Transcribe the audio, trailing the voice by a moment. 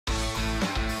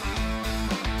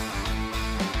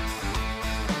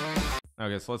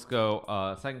Okay, so let's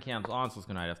go second cam's on, so let's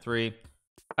go knight f3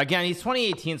 again. He's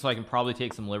 2018, so I can probably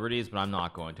take some liberties, but I'm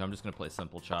not going to. I'm just going to play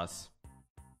simple chess.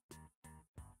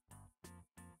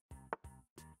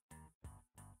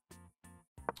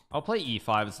 I'll play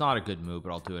e5. It's not a good move,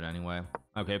 but I'll do it anyway.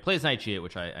 Okay, plays knight g8,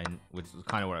 which is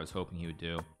kind of what I was hoping he would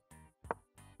do.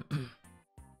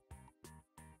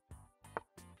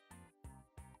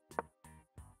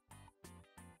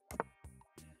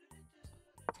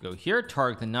 Let's go here,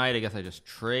 target the knight. I guess I just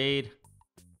trade.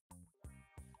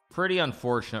 Pretty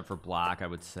unfortunate for black, I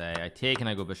would say. I take and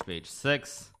I go bishop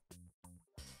h6.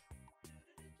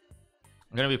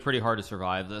 I'm gonna be pretty hard to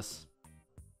survive this.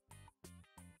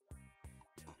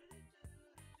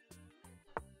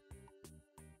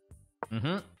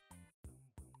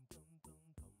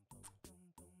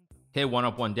 Okay, one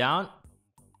up, one down.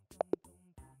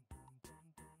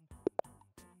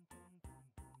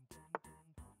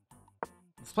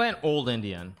 Let's play an old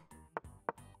Indian.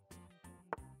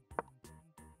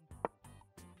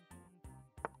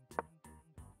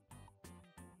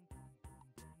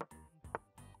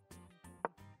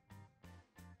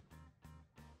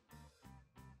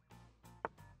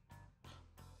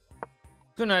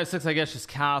 Good knight 6, I guess, just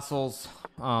castles.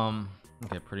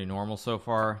 Okay, pretty normal so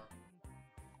far.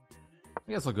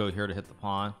 I guess I'll go here to hit the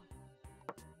pawn.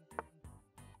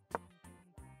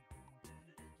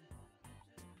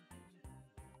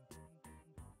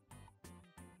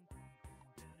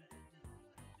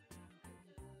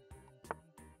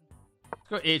 Let's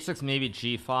go h6, maybe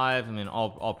g5. I mean,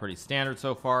 all pretty standard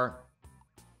so far.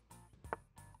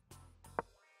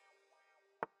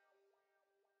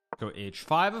 Go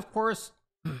h5, of course.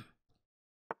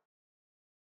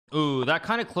 Ooh, that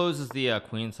kind of closes the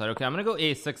queen side. Okay, I'm gonna go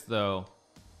a6 though.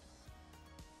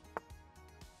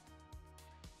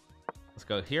 Let's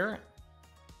go here.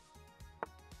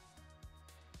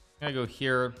 I'm gonna go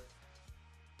here.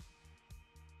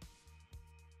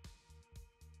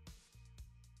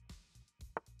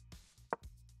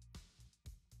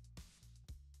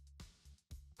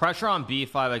 Pressure on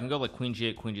b5. I can go like queen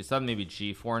g8, queen g7, maybe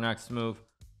g4 next move.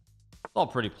 It's all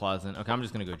pretty pleasant. Okay, I'm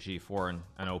just gonna go g4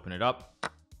 and open it up.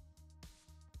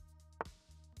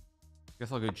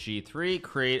 Guess I'll go g3,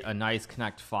 create a nice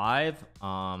connect 5.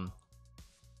 I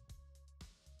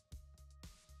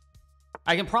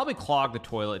can probably clog the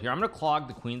toilet here. I'm gonna clog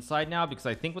the queen side now because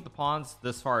I think with the pawns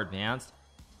this far advanced,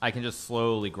 I can just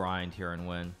slowly grind here and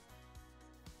win.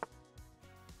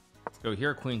 Let's go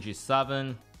here, queen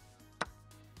g7.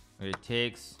 It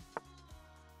takes.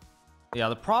 Yeah,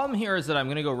 the problem here is that I'm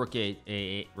gonna go rook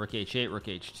a8, rook h8, rook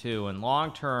h2, and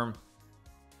long term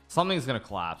something's gonna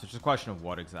collapse. It's just a question of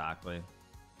what exactly.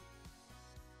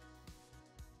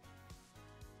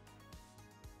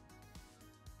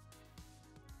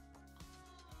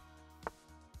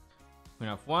 Queen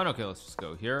f1. Okay, let's just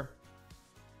go here.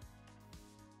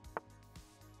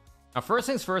 Now first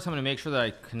things first, I'm going to make sure that I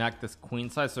connect this queen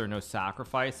side so there are no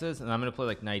sacrifices, and I'm going to play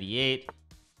like knight e8.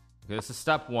 Okay, this is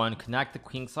step one. Connect the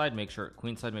queen side, make sure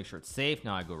it's safe.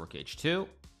 Now I go rook h2.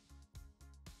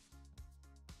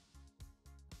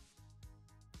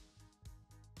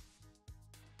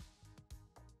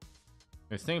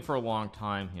 Been staying for a long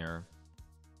time here.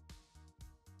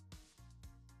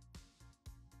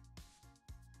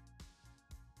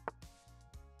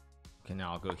 Okay,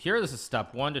 now I'll go here. This is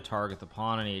step one, to target the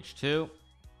pawn on h2.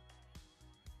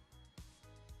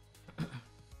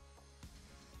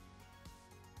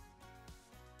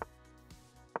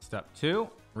 Step two,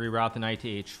 reroute the knight to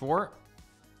h4.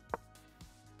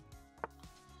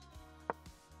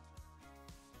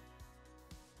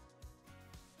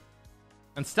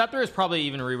 And step three is probably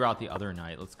even reroute the other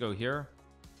knight. Let's go here.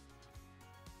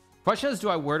 Question is,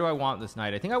 where do I want this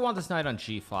knight? I think I want this knight on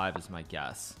g5 is my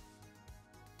guess.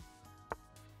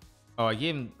 Oh, I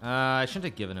gave him I shouldn't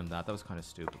have given him that. That was kind of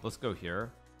stupid. Let's go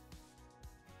here.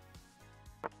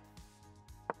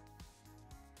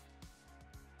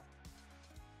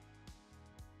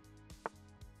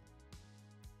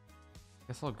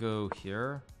 Guess I'll go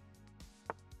here.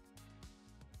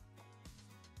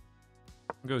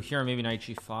 Go here, maybe knight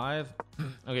g5.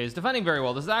 Okay, he's defending very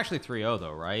well. This is actually 3-0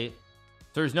 though, right? So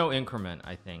there's no increment,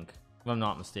 I think, if I'm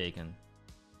not mistaken.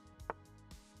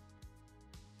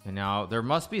 Okay, now there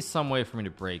must be some way for me to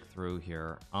break through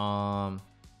here. I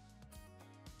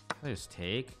just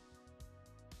take.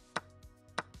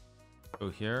 Go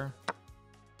here.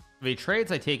 If he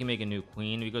trades, I take and make a new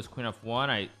queen. If he goes queen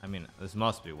f1, I mean, this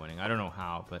must be winning. I don't know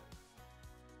how, but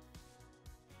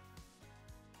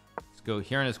let's go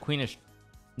here, and his queen is.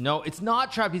 No, it's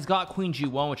not trapped. He's got queen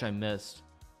g1, which I missed.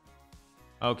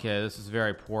 Okay, this is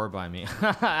very poor by me.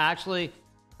 Actually,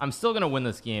 I'm still gonna win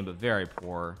this game, but very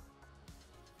poor.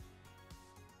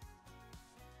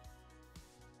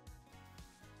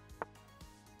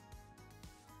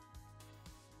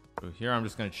 So here I'm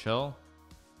just gonna chill.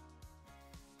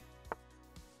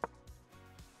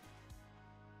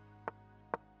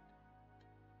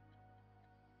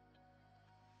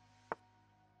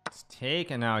 Let's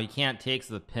take, and now he can't take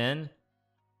the pin,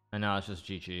 and now it's just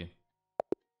GG.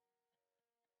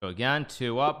 So again,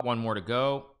 2 up, 1 more to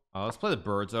go. Let's play the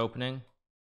birds opening.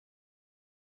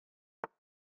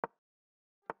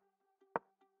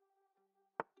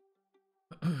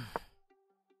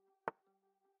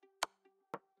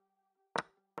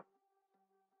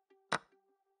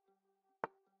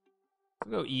 Let's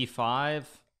go E5,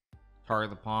 target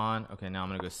the pawn. Okay, now I'm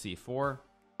gonna go C4.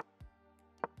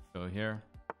 Go here.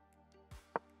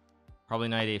 Probably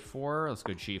knight A4. Let's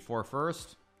go G4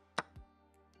 first.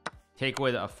 Take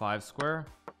away the F5 square.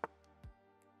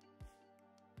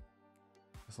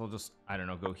 So we'll just, I don't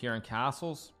know, go here in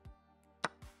castles.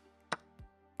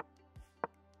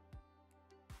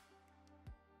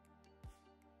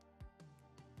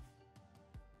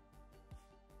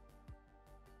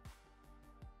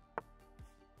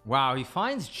 Wow, he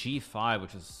finds G5,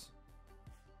 which is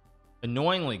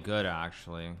annoyingly good,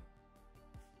 actually.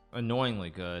 Annoyingly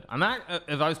good.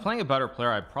 If I was playing a better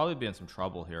player, I'd probably be in some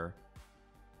trouble here.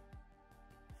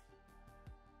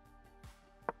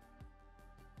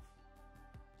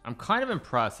 I'm kind of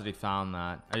impressed that he found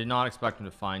that. I did not expect him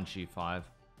to find G5.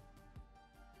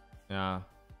 Yeah.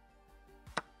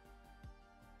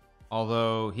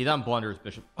 Although he then blunders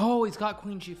bishop. Oh, he's got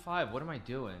queen G5. What am I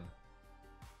doing?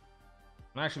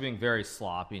 I'm actually being very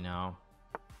sloppy now.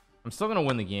 I'm still gonna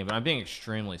win the game, but I'm being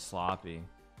extremely sloppy.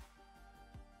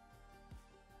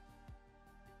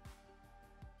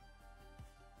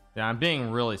 Yeah, I'm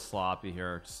being really sloppy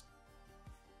here.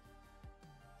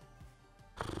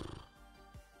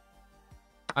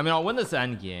 I mean, I'll win this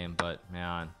end game, but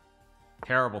man,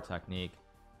 terrible technique.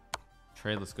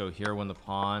 Trade, let's go here, win the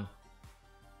pawn.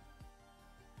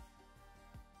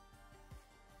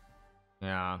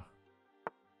 Yeah.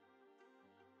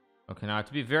 Okay, now I have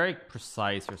to be very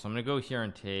precise here, so I'm gonna go here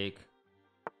and take.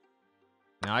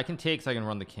 Now I can take so I can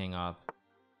run the king up.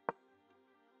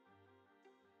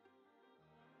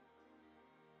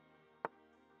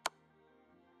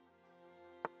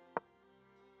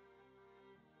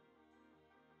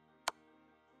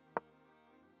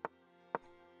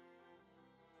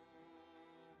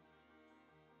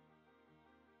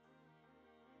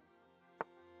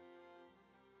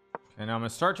 Okay, now I'm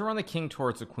gonna start to run the king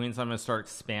towards the queen, so I'm gonna start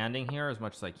expanding here as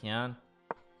much as I can.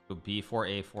 Go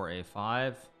B4, A4,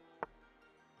 A5.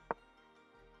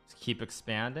 Just keep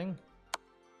expanding.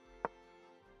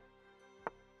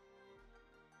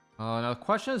 Now the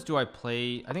question is, do I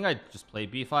play? I think I just play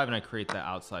B5 and I create the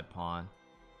outside pawn.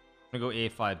 I'm gonna go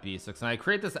A5, B6, and I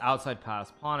create this outside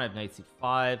pass pawn. I have knight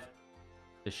C5.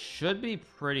 This should be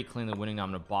pretty cleanly winning. Now I'm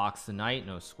gonna box the knight,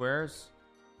 no squares.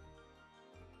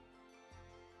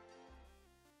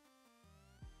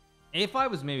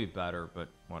 A5 was maybe better, but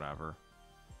whatever.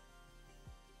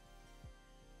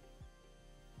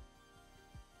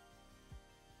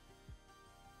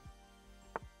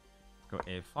 Go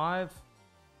A5. I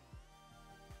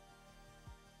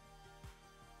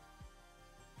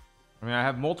mean, I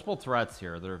have multiple threats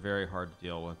here that are very hard to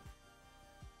deal with.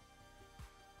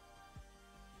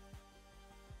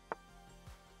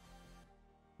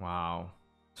 Wow.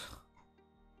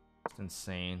 It's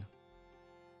insane.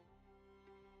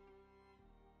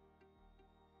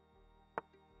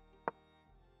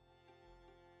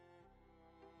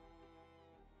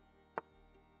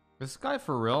 This guy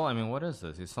for real? I mean, what is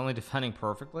this? He's suddenly defending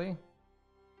perfectly?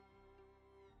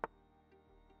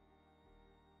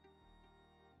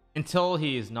 Until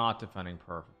he's not defending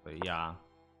perfectly, yeah.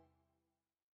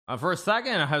 For a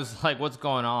second, I was like, what's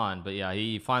going on? But yeah,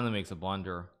 he finally makes a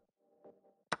blunder.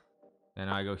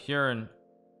 And I go here, and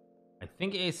I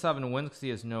think A7 wins because he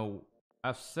has no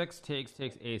F6 takes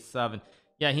A7.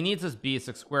 Yeah, he needs this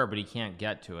B6 square, but he can't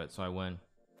get to it, so I win.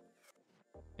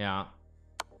 Yeah.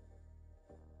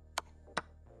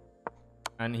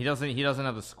 And he doesn't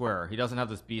have the square. He doesn't have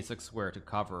this B6 square to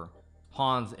cover.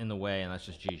 Pawn's in the way, and that's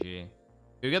just GG.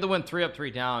 We get the win 3 up, 3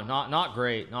 down. Not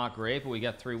great, but we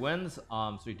get 3 wins.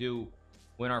 So we do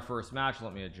win our first match.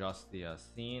 Let me adjust the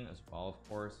scene as well, of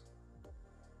course.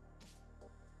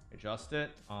 Adjust it.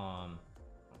 1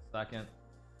 second.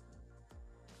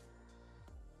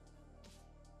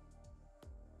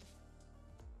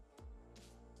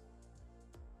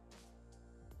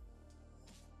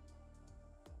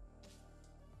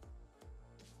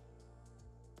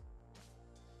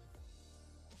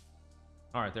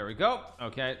 All right, there we go.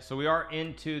 Okay, so we are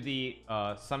into the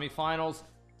semifinals.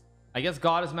 I guess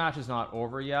Goddess match is not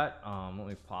over yet. Let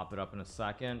me pop it up in a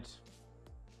second.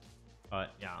 But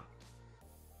yeah,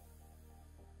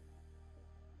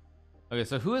 Okay,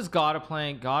 so who is Gata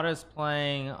playing? Gata's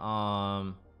playing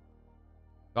Gata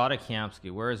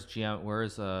Kamsky. Where's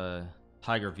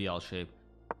Tiger VL shape?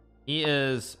 He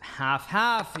is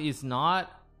half. He's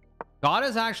not.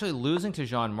 Gata's actually losing to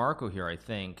Gianmarco here, I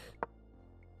think.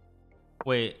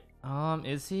 Wait,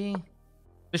 is he?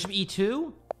 Bishop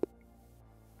E2?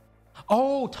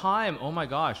 Oh, time. Oh my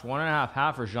gosh,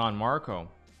 1.5 for Gianmarco.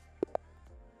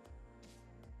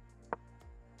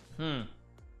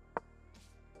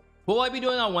 What will I be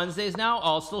doing on Wednesdays now?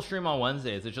 I'll still stream on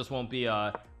Wednesdays. It just won't be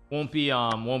Arena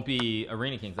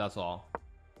Kings, that's all.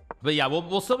 But yeah,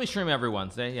 we'll still be streaming every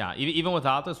Wednesday. Yeah, even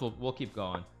without this, we'll keep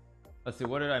going. Let's see,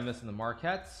 what did I miss in the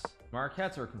Marquettes?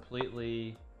 Marquettes are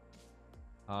completely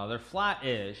they're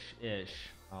flat-ish.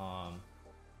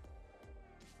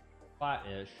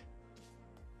 Flat-ish.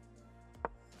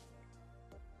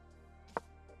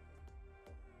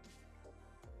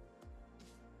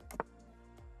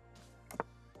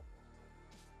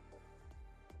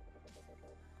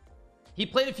 He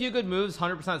played a few good moves.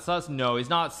 100% sus. No, he's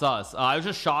not sus. I was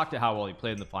just shocked at how well he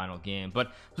played in the final game,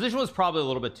 but position was probably a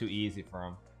little bit too easy for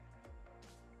him.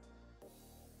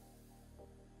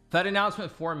 Fed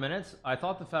announcement 4 minutes. I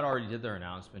thought the Fed already did their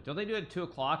announcement. Don't they do it at 2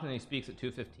 o'clock and then he speaks at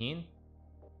 2:15?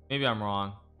 Maybe I'm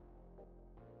wrong.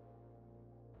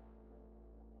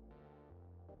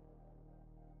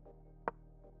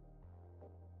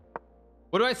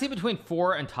 What do I see between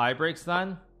 4 and tie breaks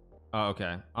then? Oh,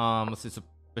 okay. Let's see. So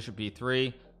Bishop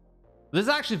B3. This is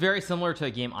actually very similar to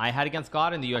a game I had against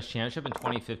God in the US Championship in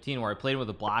 2015, where I played him with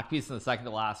a black piece in the second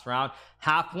to last round.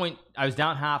 Half point, I was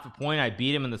down half a point. I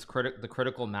beat him in this the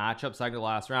critical matchup, second to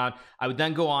last round. I would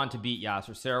then go on to beat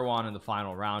Yasser Seirawan in the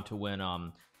final round to win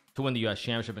the US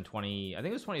Championship in I think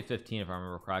it was 2015 if I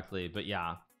remember correctly. But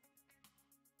yeah.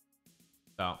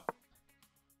 So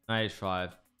knight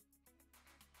h5.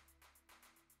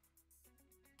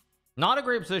 Not a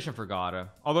great position for Gata,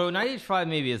 although knight h5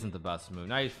 maybe isn't the best move.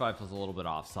 Knight h5 feels a little bit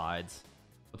off sides.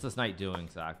 What's this knight doing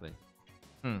exactly?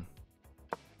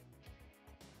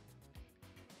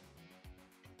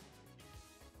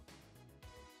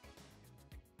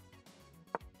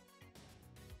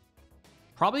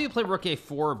 Probably you play rook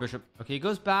a4, bishop. Okay, he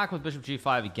goes back with bishop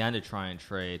g5 again to try and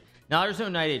trade. Now there's no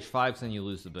knight h5 because then you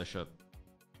lose the bishop.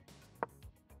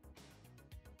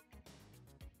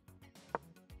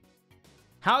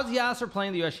 How's Yasser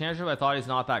playing the US Championship? I thought he's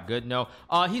not that good. No,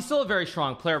 he's still a very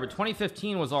strong player, but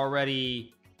 2015 was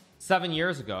already 7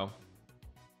 years ago.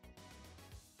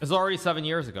 It was already 7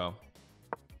 years ago.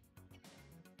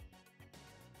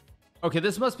 Okay,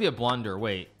 this must be a blunder.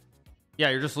 Wait,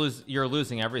 yeah, you're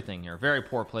losing everything here. Very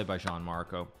poor play by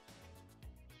Gianmarco.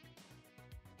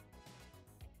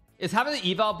 Is having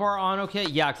the eval bar on okay?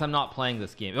 Yeah, because I'm not playing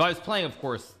this game. If I was playing, of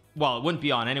course, well, it wouldn't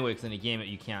be on anyway because in a game that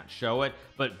you can't show it,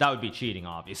 but that would be cheating,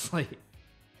 obviously.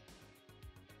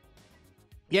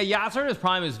 Yeah, Yasser in his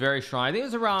prime is very strong. I think it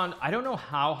was around, I don't know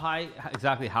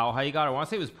exactly how high he got. I want to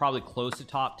say it was probably close to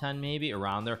top 10, maybe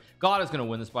around there. God is going to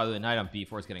win this, by the way. Knight on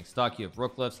b4 is getting stuck. You have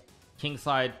rook lifts.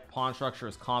 Kingside pawn structure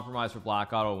is compromised for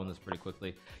black. God will win this pretty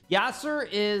quickly. Yasser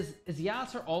is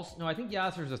Yasser also? No, I think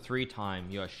Yasser is a 3-time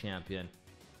US champion.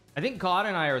 I think God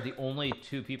and I are the only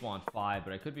 2 people on 5,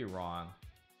 but I could be wrong.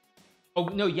 Oh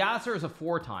no, Yasser is a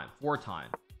 4-time.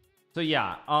 So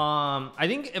yeah, I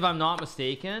think if I'm not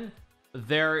mistaken,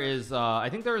 there is I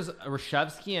think there's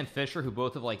Reshevsky and Fischer who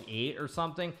both have like 8 or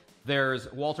something.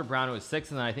 There's Walter Brown who is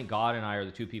 6, and then I think God and I are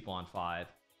the 2 people on 5.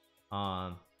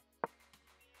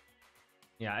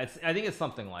 Yeah, I think it's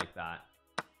something like that.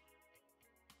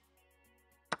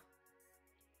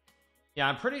 Yeah,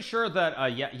 I'm pretty sure that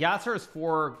Yasser is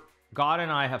 4, God and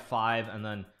I have 5, and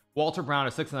then Walter Brown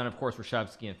is 6, and then of course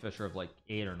Reshevsky and Fischer have like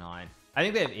 8 or 9. I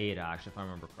think they have 8 actually, if I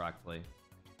remember correctly.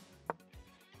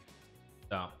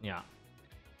 So yeah.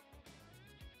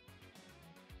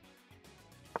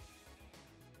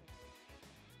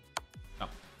 Oh.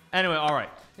 Anyway, all right.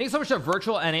 Thanks so much to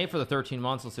Virtual NA for the 13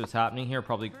 months. Let's see what's happening here.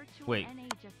 Probably wait.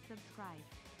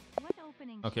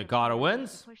 Okay, Gata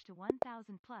wins. Push to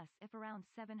 1,000 plus if around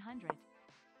 700.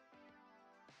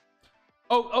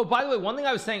 Oh, by the way, one thing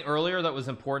I was saying earlier that was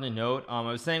important to note, I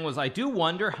was saying was I do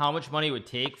wonder how much money it would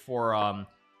take for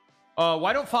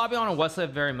why don't Fabiano and Wesley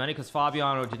have very many? Because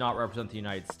Fabiano did not represent the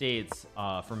United States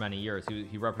for many years.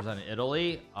 He represented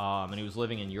Italy, and he was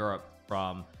living in Europe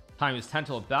from time he was 10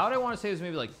 till about, I want to say it was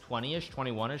maybe like 20ish,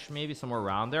 21ish, maybe somewhere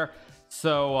around there.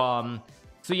 So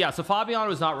yeah, so Fabiano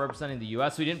was not representing the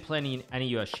US, so he didn't play any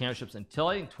US championships until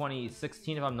I think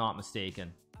 2016 if I'm not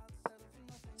mistaken.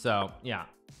 So yeah.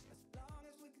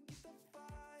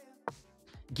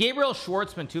 Gabriel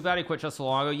Schwartzman, too bad he quit just so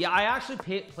long ago. Yeah, I actually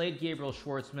played Gabriel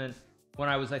Schwartzman when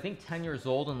I was, I think, 10 years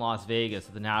old in Las Vegas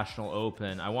at the National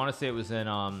Open. I want to say it was in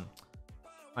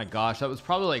my gosh, that was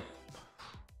probably like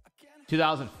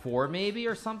 2004 maybe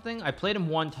or something. I played him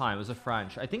one time. It was a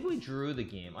French. I think we drew the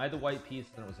game. I had the white piece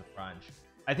and it was a French.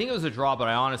 I think it was a draw, but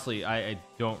I honestly I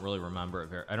don't really remember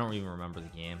it I don't even remember the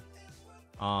game.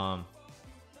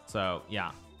 So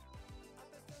yeah.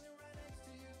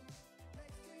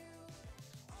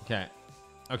 Okay,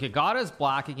 Gada's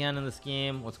black again in this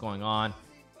game. What's going on?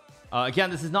 Again,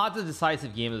 this is not the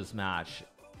decisive game of this match,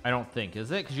 I don't think,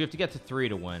 is it? Because you have to get to 3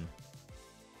 to win.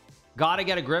 Gotta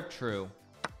get a grip, true.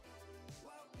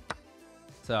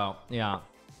 So yeah,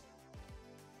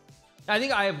 I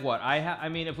think I have what I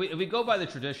mean, if we go by the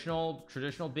traditional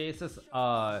basis,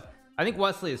 I think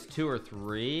Wesley is 2 or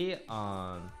 3.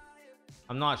 I'm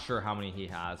not sure how many he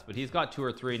has, but he's got 2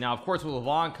 or 3 now. Of course, with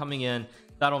Levon coming in,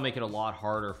 that'll make it a lot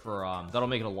harder for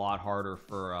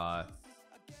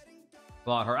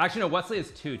actually no, Wesley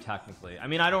is 2 technically. I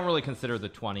mean, I don't really consider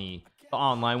the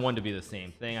online one to be the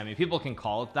same thing. I mean, people can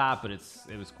call it that, but it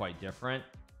was quite different.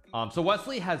 So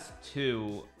Wesley has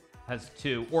 2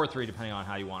 or 3 depending on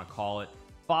how you want to call it.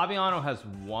 Fabiano has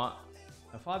 1.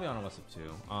 Fabiano must have 2.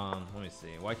 Let me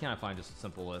see, why can't I find just a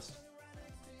simple list?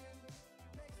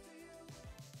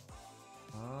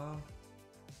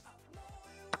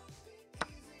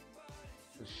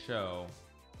 To show,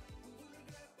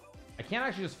 I can't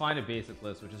actually just find a basic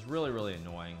list, which is really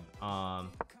annoying.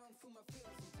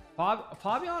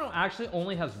 Fabiano actually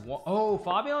only has 1. Oh,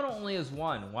 Fabiano only has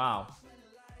 1. Wow.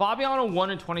 Fabiano won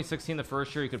in 2016, the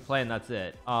first year he could play, and that's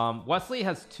it. Wesley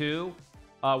has 2.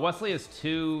 Wesley has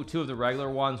two of the regular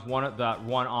ones, one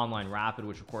online rapid,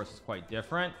 which of course is quite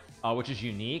different, which is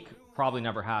unique, probably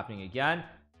never happening again.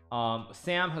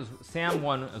 Sam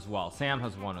won as well. Sam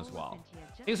has 1 as well.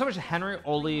 Thank you so much, Henry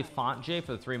Olifonte,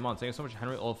 for the 3 months. Thank you so much,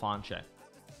 Henry Olifonte.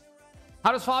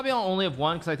 How does Fabiano only have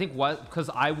 1? Because I think because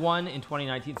I won in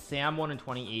 2019, Sam won in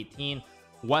 2018,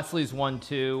 Wesley's won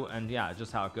 2, and yeah,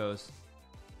 just how it goes.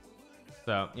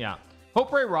 So yeah,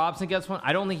 hope Ray Robson gets 1.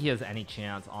 I don't think he has any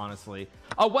chance, honestly.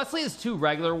 Wesley has 2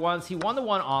 regular ones. He won the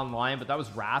one online, but that was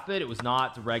rapid. It was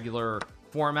not the regular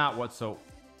format whatsoever.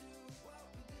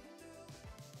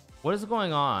 What is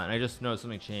going on? I just noticed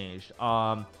something changed.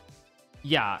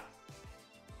 Yeah,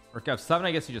 Rook F7.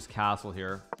 I guess you just castle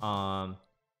here.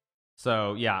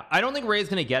 So yeah, I don't think Ray's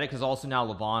gonna get it because also now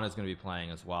Levon is gonna be playing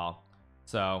as well.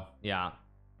 So yeah.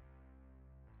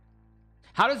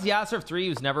 How does Yasser have 3? He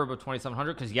was never above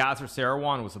 2700 because Yasser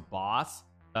Sarawan was a boss.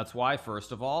 That's why,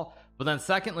 first of all. But then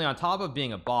secondly, on top of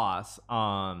being a boss,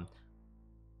 at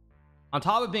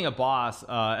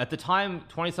the time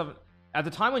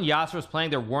when Yasser was playing,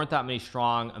 there weren't that many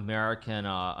strong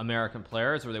American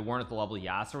players, or they weren't at the level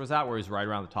Yasser was at, where he's right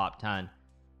around the top 10.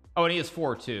 Oh, and he has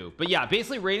 4 too. But yeah,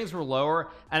 basically ratings were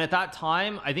lower, and at that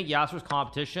time I think Yasser's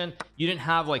competition, you didn't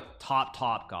have like top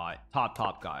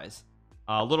guys.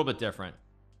 A little bit different.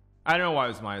 I don't know why it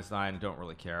was -9. I don't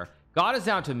really care. God is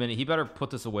down to a minute. He better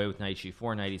put this away with knight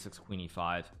g4, knight e6, queen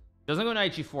e5. Doesn't go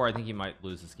knight g4. I think he might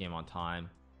lose this game on time.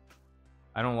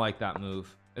 I don't like that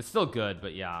move. It's still good,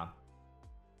 but yeah.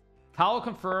 Powell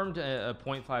confirmed a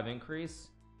 0.5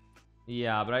 increase.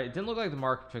 Yeah, but it didn't look like the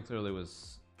market particularly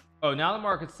was. Oh, now the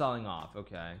market's selling off.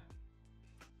 Okay,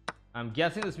 I'm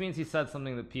guessing this means he said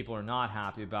something that people are not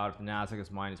happy about if the Nasdaq is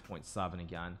 -0.7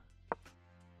 again.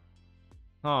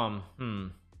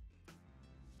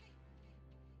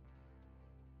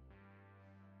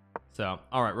 So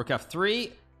all right, Rook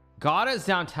F3. Gada is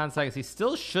down 10 seconds. He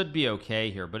still should be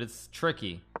okay here, but it's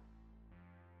tricky.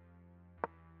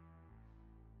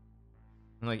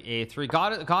 Like A3.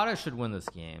 Gada should win this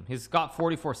game. He's got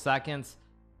 44 seconds.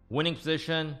 Winning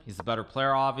position. He's a better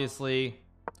player, obviously.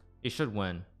 He should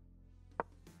win.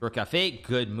 Rook F8.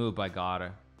 Good move by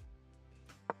Gada.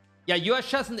 Yeah, US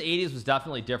chess in the 80s was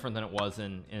definitely different than it was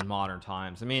in modern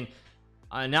times. I mean,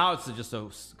 now it's just a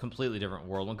completely different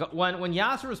world. When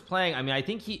Yasser was playing, I mean, I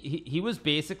think he was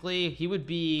basically, he would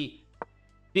be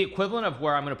the equivalent of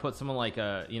where I'm going to put someone like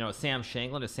a Sam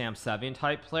Shanklin, a Sam Sevian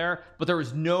type player, but there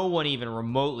was no one even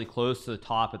remotely close to the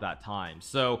top at that time.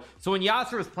 So when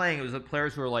Yasser was playing, it was the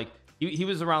players who were like, he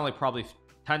was around like probably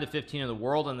 10 to 15 in the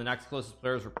world, and the next closest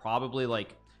players were probably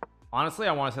like, honestly,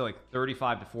 I want to say like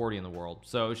 35 to 40 in the world.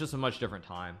 So it's just a much different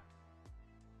time.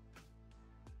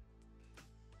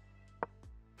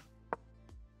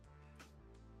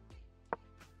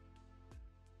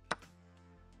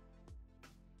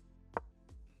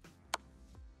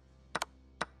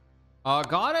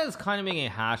 Gada is kind of making a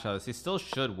hash out of this. He still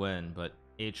should win, but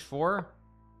h4.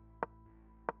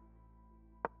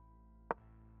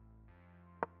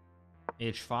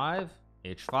 h5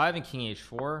 and king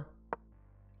h4.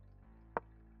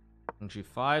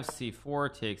 G5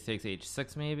 C4 takes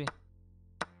H6 maybe.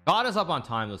 God is up on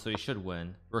time though, so he should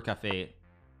win. Rook F8.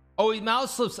 Oh, he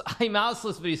mouse slips. He mouse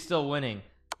slips, but he's still winning.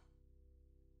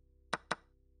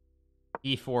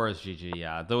 E4 is GG.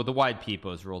 Yeah, the wide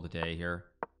peepos rule the day here.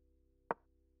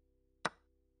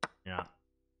 Yeah,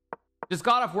 just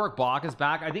got off work. Bach is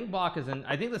back. I think Bach is in.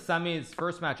 I think the semis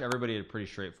first match everybody had a pretty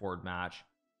straightforward match.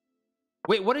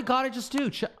 Wait, what did Gotta just do?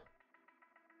 Check.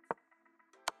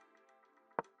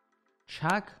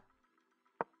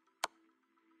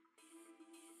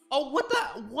 Oh, what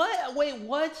the what? Wait,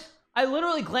 what? I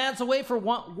literally glanced away for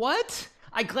one. What?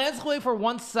 I glanced away for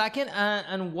 1 second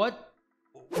and what?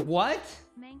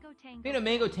 Mango Tango. Made a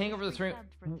Mango Tango for the for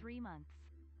 3 months.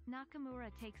 Nakamura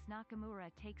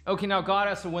takes. Okay, now God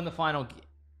has to win the final.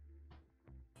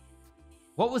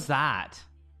 What was that?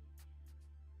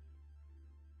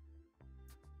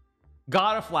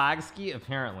 Gotta flag ski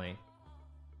apparently.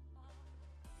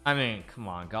 I mean, come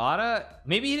on, Gotta.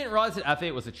 Maybe he didn't realize that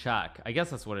F8 was a check. I guess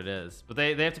that's what it is. But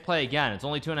they have to play again. It's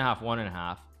only 2.5,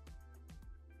 1.5.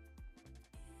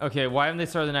 Okay, why haven't they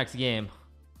started the next game?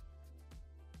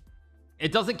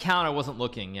 It doesn't count. I wasn't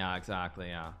looking. Yeah, exactly.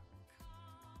 Yeah.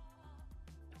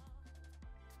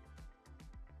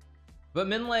 But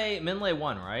Minlay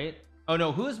won, right? Oh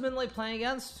no, who is Minlay playing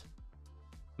against?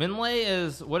 Minlay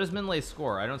is, what does Minlay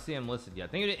score? I don't see him listed yet.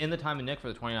 I think it in the time of Nick for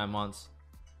the 29 months.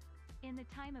 In the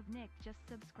time of Nick just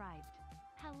subscribed.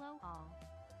 Hello all.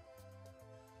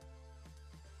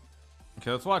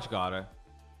 Okay, let's watch Gotta.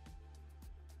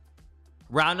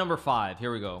 Round number 5.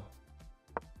 Here we go.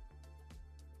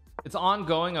 It's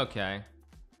ongoing. Okay.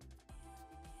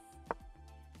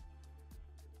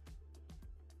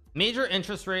 Major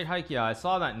interest rate hike. Yeah, I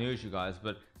saw that news, you guys,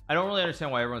 but I don't really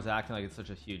understand why everyone's acting like it's such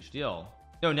a huge deal.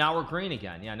 No, now we're green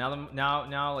again. Yeah,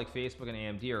 now like Facebook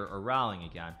and AMD are rallying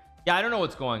again. Yeah, I don't know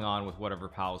what's going on with whatever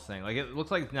Powell's saying. Like, it looks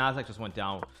like Nasdaq just went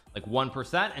down like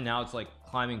 1% and now it's like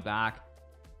climbing back.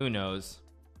 Who knows?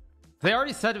 They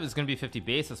already said it was going to be 50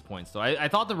 basis points, though. I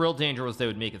thought the real danger was they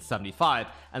would make it 75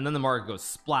 and then the market goes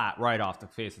splat right off the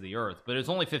face of the earth, but it's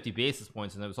only 50 basis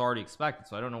points and it was already expected,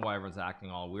 so I don't know why everyone's acting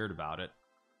all weird about it.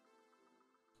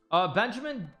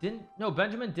 Benjamin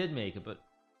did make it, but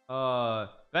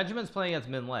Benjamin's playing against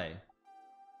Minlay.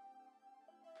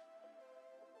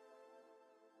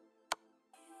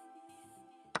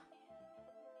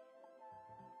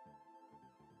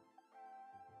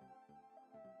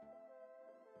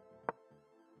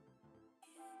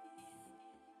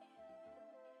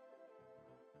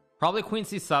 Probably Queen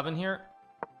C7 here.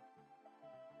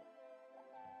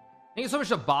 Thank you so much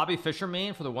to Bobby Fisher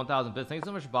Main for the 1,000 bits. Thank you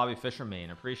so much to Bobby Fisher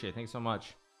Main. I appreciate it. Thanks so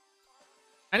much.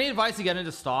 Any advice to get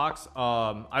into stocks?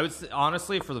 I would say,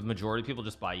 honestly, for the majority of people,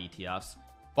 just buy ETFs.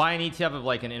 Buy an ETF of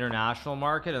like an international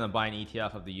market, and then buy an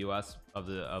ETF of the US of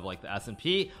like the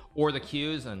S&P or the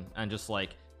Qs, and just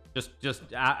like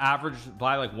average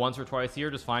buy like once or twice a year.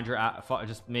 Just find your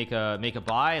just make a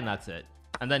buy, and that's it.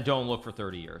 And then don't look for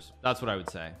 30 years. That's what I would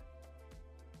say.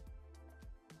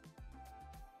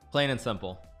 Plain and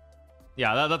simple.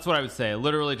 Yeah, that's what I would say.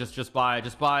 Literally just buy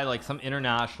like some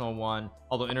international one,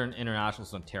 although international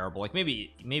is terrible, like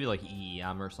maybe like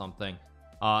EEM or something,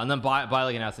 and then buy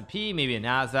like an S&P, maybe a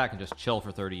Nasdaq, and just chill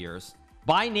for 30 years.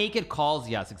 Buy naked calls.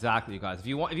 Yes, exactly, you guys. If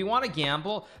you want to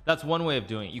gamble, that's one way of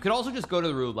doing it. You could also just go to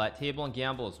the roulette table and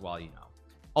gamble as well, you know.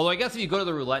 Although I guess if you go to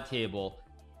the roulette table,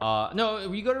 no,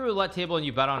 if you go to the roulette table and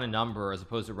you bet on a number as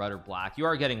opposed to red or black, you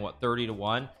are getting what, 30 to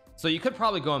 1. So you could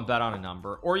probably go and bet on a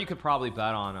number, or you could probably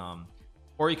bet on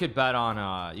or you could bet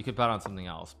on something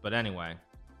else. But anyway,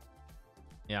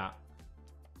 yeah,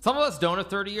 some of us don't have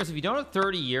 30 years. If you don't have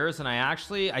 30 years, and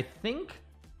I think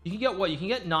you can get what, you can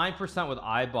get 9% with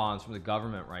I bonds from the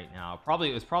government right now.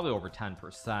 It's probably over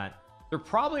 10%. There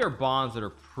probably are bonds that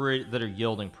are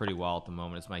yielding pretty well at the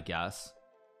moment, is my guess.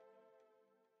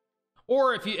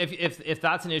 Or if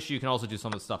that's an issue, you can also do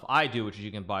some of the stuff I do, which is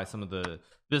you can buy some of the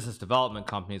business development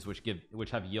companies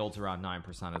which have yields around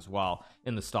 9% as well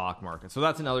in the stock market. So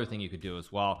that's another thing you could do as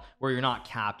well, where you're not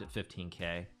capped at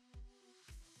 15K.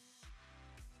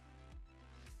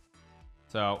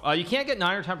 So you can't get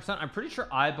 9 or 10%. I'm pretty sure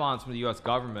I bonds from the US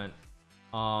government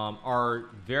are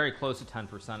very close to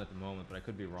 10% at the moment, but I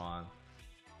could be wrong.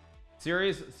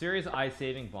 Series I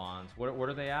saving bonds, what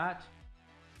are they at?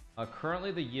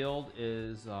 Currently the yield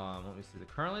is let me see.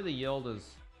 Currently the yield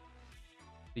is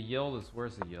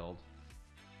where's the yield?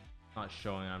 Not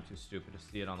showing. I'm too stupid to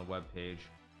see it on the web page.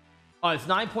 It's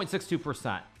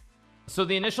 9.62%. So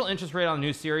the initial interest rate on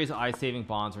new series I saving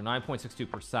bonds are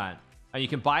 9.62%, and you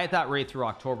can buy at that rate through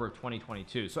October of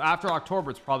 2022. So after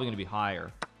October, it's probably going to be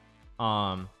higher.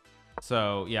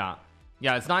 So yeah,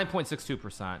 it's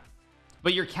 9.62%.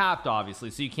 but you're capped obviously,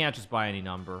 so you can't just buy any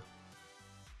number.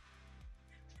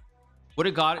 What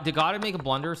did God make a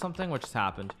blunder or something? What just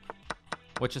happened?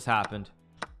 What just happened?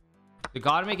 Did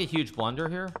God make a huge blunder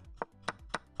here?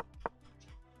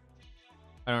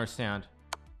 I don't understand.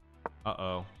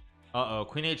 Uh-oh. Uh-oh.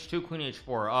 Queen h2, queen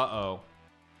h4. Uh-oh.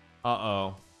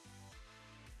 Uh-oh.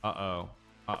 Uh-oh.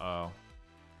 Uh-oh.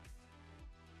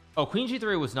 Oh, queen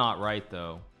g3 was not right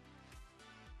though.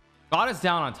 God is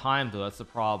down on time though. That's the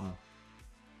problem.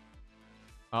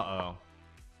 Uh-oh.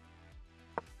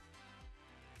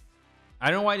 I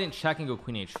don't know why I didn't check and go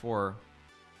queen h4.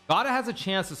 God has a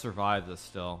chance to survive this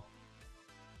still.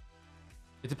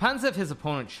 It depends if his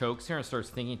opponent chokes here and starts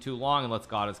thinking too long and lets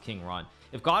God as king run.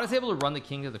 If God is able to run the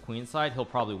king to the queen side, he'll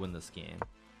probably win this game.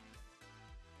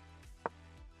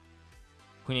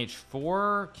 Queen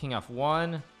h4, king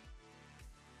f1.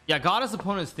 Yeah, God's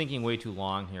opponent is thinking way too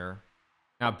long here.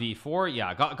 Now b4,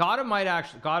 yeah, God might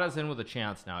actually, God is in with a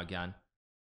chance now again.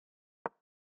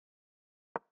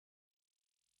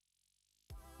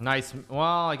 Nice. Well,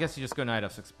 I guess you just go knight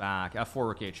f6 back. f4,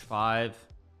 rook h5.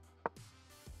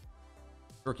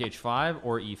 Rook h5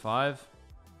 or e5.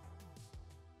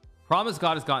 Problem is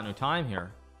God has got no time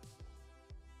here.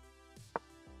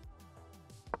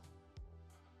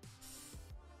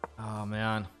 Oh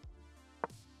man,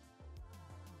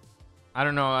 I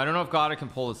don't know if God can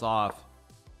pull this off.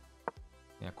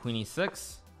 Yeah, queen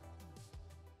e6,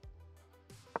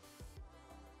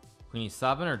 queen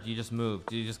e7, or do you just move?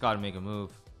 Do you just got to make a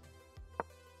move?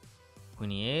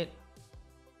 Queen e8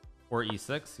 or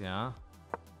e6. Yeah,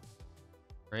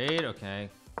 great. Okay,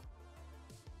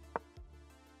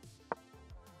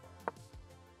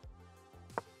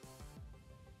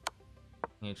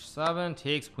 h7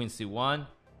 takes, queen c1,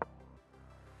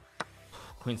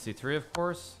 queen c3, of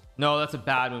course. No, that's a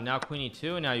bad move. Now queen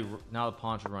e2, and now the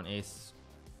pawn should run ace.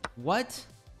 What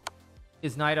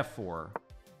is knight f4?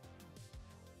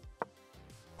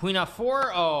 Queen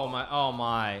f4. Oh my, oh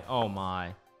my, oh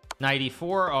my. Knight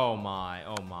e4. Oh my,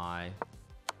 oh my.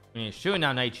 Queen h2, and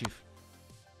now knight g.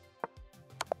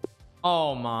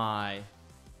 Oh my.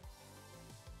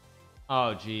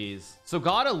 Oh geez. So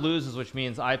Gata loses, which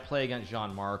means I play against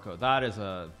Gianmarco. That is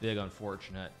a big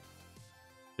unfortunate.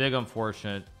 Big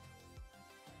unfortunate.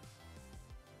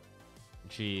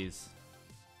 Jeez.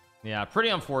 Yeah, pretty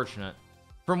unfortunate.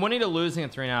 From winning to losing in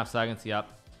 3.5 seconds. Yep.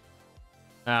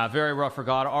 Very rough for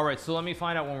Gata. All right, so let me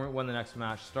find out when the next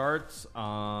match starts.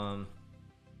 Yeah,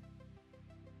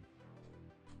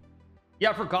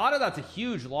 for Gata that's a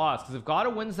huge loss, because if Gata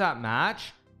wins that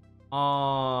match,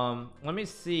 let me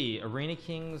see. Arena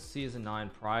Kings season 9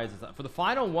 prizes for the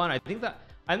final one. I think the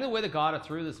way that Gata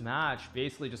threw this match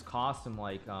basically just cost him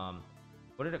like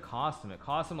what did it cost him? It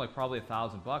cost him like probably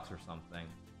 $1,000 or something.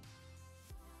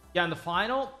 Yeah, in the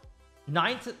final, it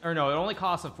only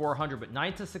cost him 400, but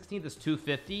 9th to 16th is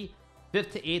 250,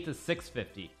 5th to 8th is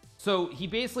 650. So he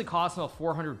basically cost him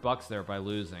 $400 there by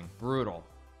losing. Brutal.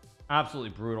 Absolutely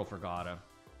brutal for Gata.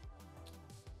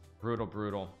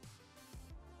 Brutal.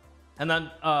 And then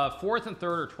 4th and 3rd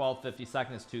are 1250,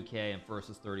 2nd is 2k, and 1st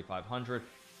is 3500.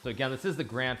 So again, this is the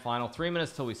grand final. 3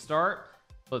 minutes till we start.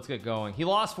 Let's get going. He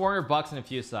lost $400 in a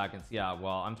few seconds. Yeah,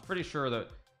 well, I'm pretty sure that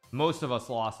most of us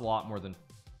lost a lot more than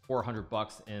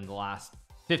 $400 in the last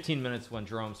 15 minutes when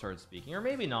Jerome started speaking, or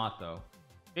maybe not though.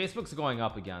 Facebook's going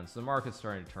up again, so the market's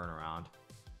starting to turn around.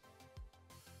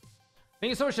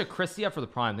 Thank you so much to Christia for the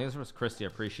prime. Thank you so much, Christia.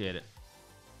 Appreciate it.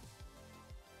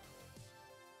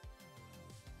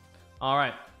 All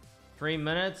right, 3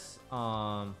 minutes.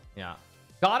 Yeah,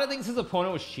 Gata thinks his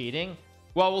opponent was cheating.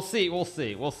 Well, we'll see.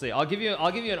 I'll give you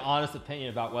an honest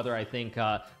opinion about whether I think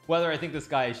this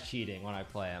guy is cheating when I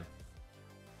play him.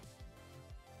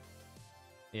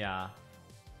 Yeah,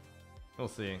 we'll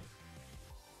see.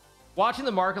 Watching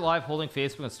the market live, holding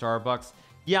Facebook and Starbucks.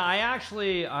 Yeah,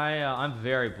 I'm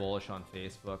very bullish on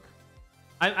Facebook.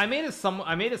 I made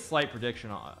a slight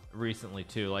prediction recently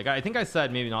too. Like I think I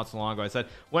said maybe not so long ago, I said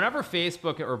whenever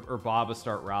Facebook or Baba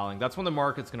start rallying, that's when the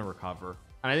market's going to recover,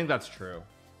 and I think that's true.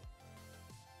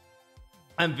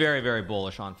 I'm very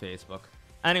bullish on Facebook.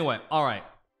 Anyway, all right.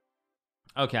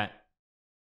 Okay.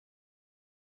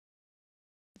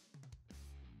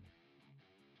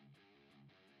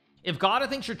 If Gata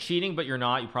thinks you're cheating but you're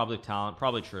not, you probably have talent.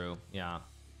 Probably true. Yeah.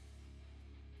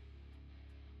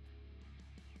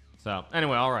 So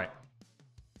anyway, all right.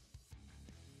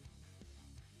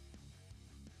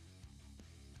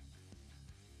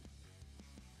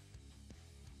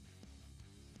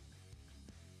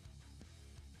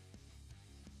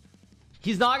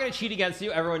 He's not going to cheat against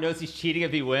you. Everyone knows he's cheating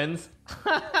if he wins.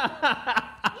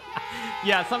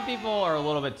 Yeah, some people are a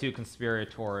little bit too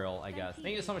conspiratorial, I guess.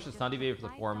 Thank you so much to Sunday Baby for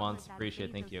the 4 months.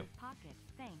 Appreciate it. Thank you.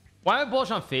 Why am I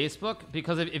bullish on Facebook?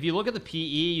 Because if you look at the PE,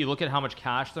 you look at how much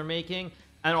cash they're making,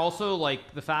 and also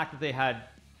like the fact that they had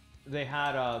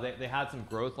some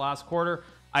growth last quarter.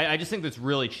 I just think that's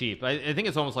really cheap. I think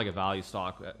it's almost like a value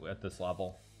stock at this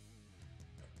level.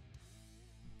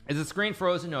 Is the screen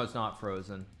frozen? No, it's not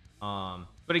frozen.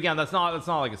 But again, that's not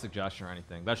like a suggestion or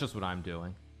anything. That's just what I'm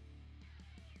doing.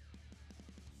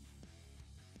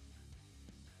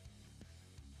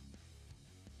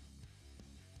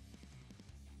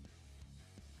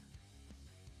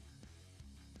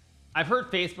 I've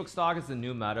heard Facebook stock is the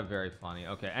new meta. Very funny.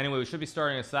 Okay, anyway, we should be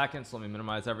starting in a second, so let me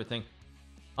minimize everything.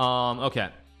 Okay,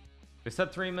 we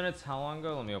said 3 minutes. How long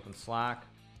ago? Let me open Slack.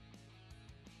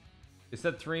 We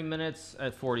said 3 minutes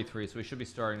at 43, so we should be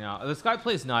starting now. This guy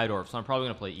plays Nidorf, so I'm probably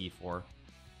gonna play E4.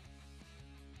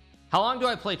 How long do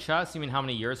I play chess? You mean how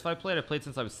many years have I played? I played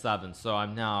since I was 7, so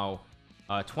I'm now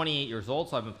 28 years old,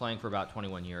 so I've been playing for about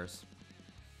 21 years.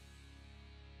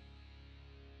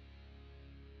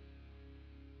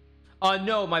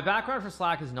 No, my background for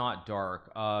Slack is not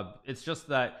dark. It's just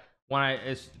that when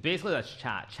it's basically that's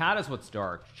chat is what's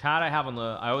dark. Chat I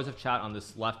always have chat on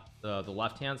this left, the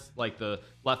left hand, like the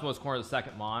leftmost corner of the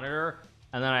second monitor,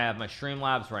 and then I have my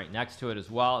Streamlabs right next to it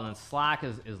as well, and then Slack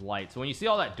is light. So when you see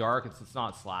all that dark, it's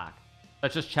not Slack.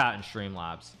 That's just chat and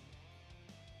Streamlabs.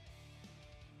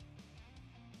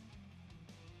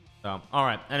 So all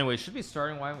right, anyway, should be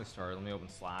starting. Why don't we start? Let me open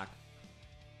Slack.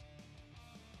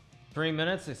 3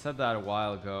 minutes. I said that a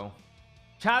while ago.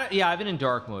 Chat, yeah, I've been in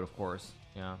dark mode, of course.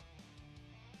 Yeah.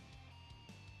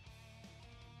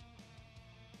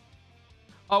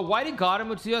 Why did God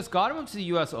move to the US? God moved to the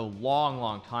US a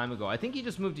long time ago. I think he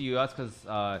just moved to the US because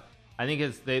I think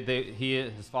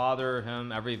his father,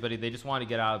 him, everybody, they just wanted to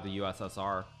get out of the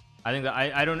USSR. I think that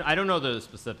I don't know the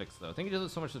specifics though. I think he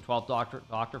did so much the 12th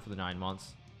doctor for the 9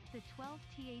 months. The 12th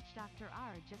Dr.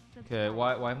 R just okay,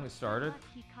 why haven't we started?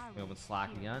 We open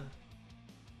Slack again.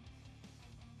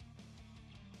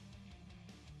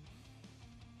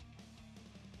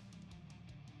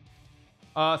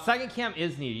 Second cam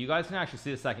is needed. You guys can actually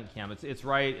see the second cam. It's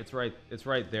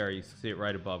right there. You see it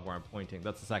right above where I'm pointing.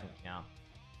 That's the second cam.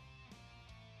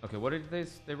 Okay, what did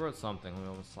they wrote something. Let me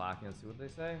open Slack and see what they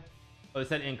say. Oh, they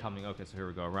said incoming. Okay, so here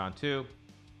we go. Round 2.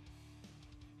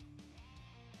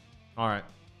 All right.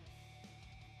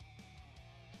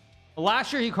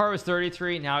 Last year Hikaru was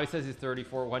 33. Now he says he's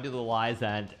 34. When do the lies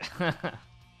end?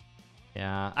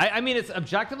 Yeah, I mean it's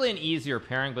objectively an easier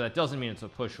pairing, but that doesn't mean it's a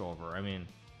pushover. I mean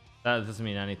that doesn't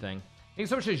mean anything. Thank you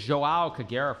so much to Joao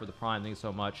Kagera for the prime. Thank you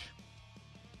so much.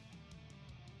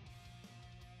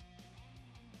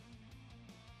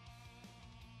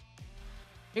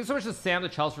 Thanks so much to Sam the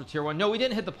Chelsea for tier 1. No, we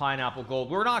didn't hit the pineapple gold.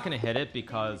 We're not going to hit it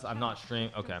because I'm not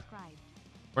streaming. Okay,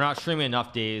 we're not streaming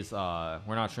enough days. We're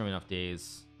not streaming enough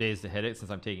days to hit it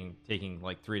since I'm taking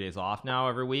like 3 days off now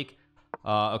every week.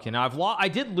 Okay, now I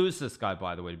did lose this guy,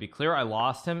 by the way. To be clear, I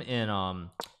lost him in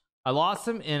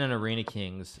an Arena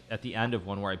Kings at the end of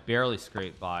one where I barely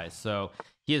scraped by. So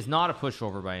he is not a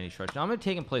pushover by any stretch. Now I'm going to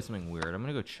take and play something weird. I'm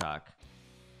going to go check.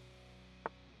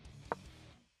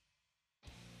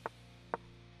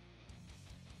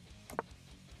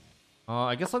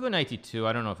 I guess I'll go knight d2.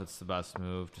 I don't know if it's the best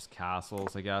move. Just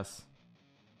castles, I guess.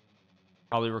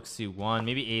 Probably rook c1.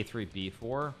 Maybe a3,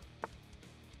 b4.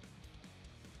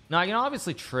 Now I can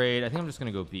obviously trade. I think I'm just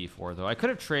going to go b4 though. I could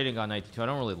have traded and got knight d2. I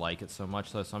don't really like it so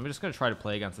much though, so I'm just going to try to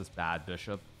play against this bad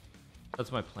bishop.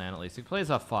 That's my plan at least. He plays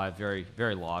f5. Very,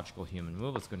 very logical human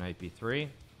move. Let's go knight b3.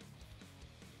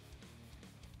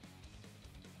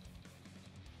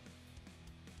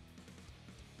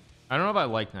 I don't know if I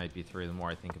like knight b3 the more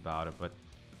I think about it, but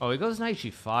oh, he goes knight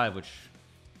g5, which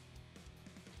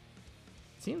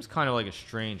seems kind of like a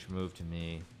strange move to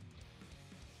me.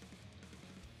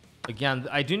 Again,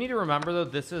 I do need to remember though,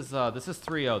 this is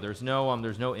 3-0. There's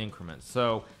no increments,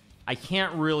 so I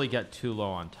can't really get too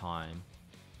low on time.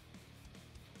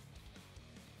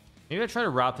 Maybe I try to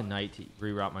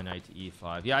reroute my knight to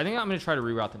e5. Yeah, I think I'm going to try to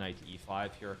reroute the knight to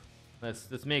e5 here.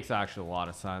 This makes actually a lot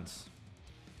of sense.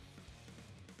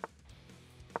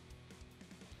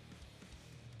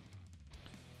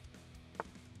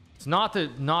 It's not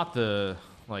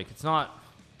like it's not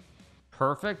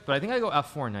perfect, but I think I go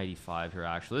f4 knight e5 here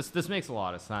actually. This makes a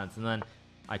lot of sense, and then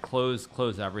I close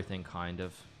everything kind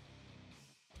of.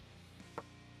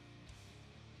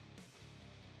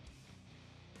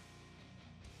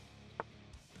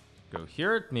 Go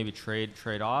here, maybe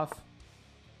trade off.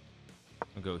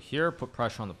 I'll go here, put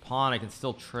pressure on the pawn. I can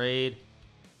still trade.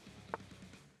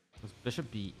 Let's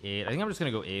bishop b8. I think I'm just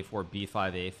gonna go a4,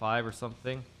 b5, a5 or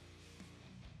something.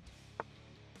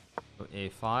 Go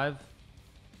a5. I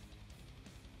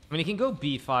mean, he can go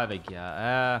b5, I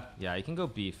guess. Yeah, he can go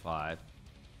b5. I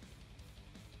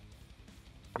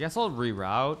guess I'll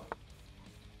reroute.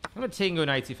 I'm gonna take and go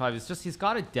knight c5. It's just he's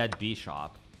got a dead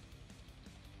bishop.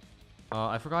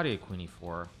 I forgot he had queen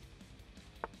e4.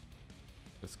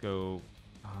 Let's go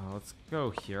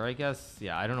here, I guess.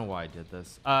 Yeah, I don't know why I did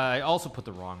this. I also put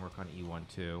the wrong rook on e1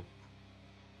 too.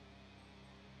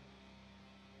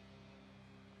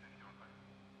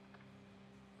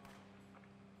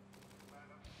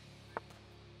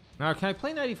 Now, can I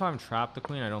play knight e5 and trap the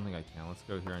queen? I don't think I can. Let's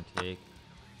go here and take.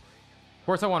 Of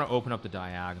course, I want to open up the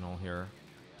diagonal here.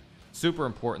 Super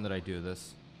important that I do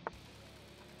this.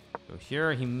 Go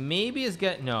here. He maybe is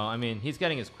getting... No, I mean, he's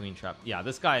getting his queen trap. Yeah,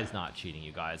 this guy is not cheating,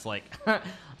 you guys. Like,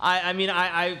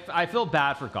 I feel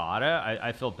bad for Gata.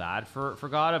 I feel bad for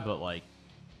Gata, but like,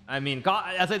 I mean,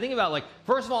 as I think about, like,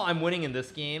 first of all, I'm winning in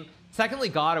this game. Secondly,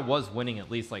 Gata was winning at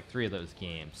least like 3 of those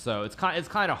games, so it's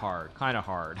kind of hard.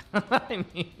 I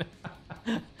mean,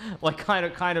 like kind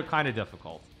of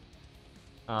difficult.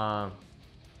 Yeah,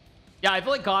 I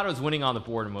feel like Gata was winning on the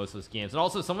board in most of those games, and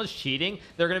also if someone's cheating,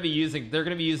 they're gonna be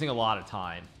using a lot of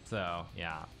time. So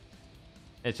yeah,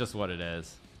 it's just what it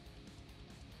is.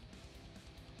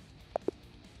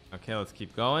 Okay, let's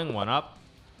keep going. One up.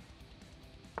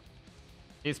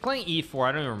 He's playing e4.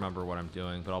 I don't even remember what I'm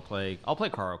doing, but I'll play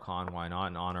Caro Khan. Why not?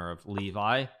 In honor of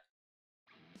Levi.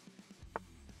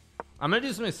 I'm gonna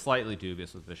do something slightly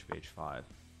dubious with bishop h5.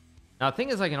 Now the thing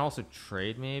is, I can also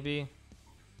trade maybe.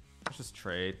 Let's just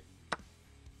trade.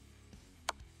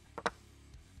 I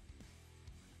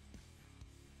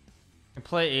can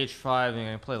play h5 and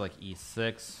I can play like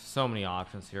e6. So many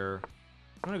options here.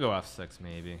 I'm gonna go f6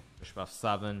 maybe. Bishop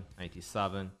f7, knight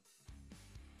d7.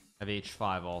 I have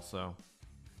h5 also.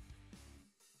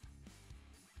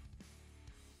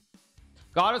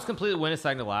 Gato's completely win a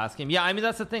second to last game. Yeah, I mean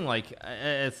that's the thing. Like,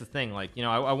 it's the thing. Like, you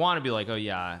know, I want to be like, oh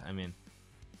yeah. I mean,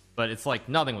 but it's like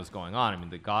nothing was going on. I mean,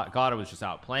 the Gata was just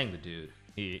outplaying the dude.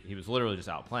 He was literally just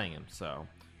outplaying him. So,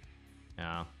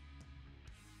 yeah. I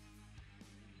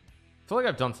feel like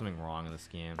I've done something wrong in this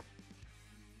game. I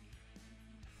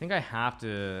think I have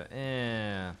to.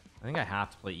 I think I have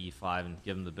to play e5 and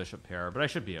give him the bishop pair, but I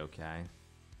should be okay.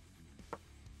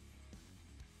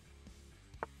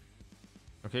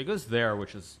 Okay, it goes there,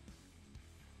 which is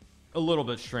a little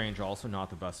bit strange. Also,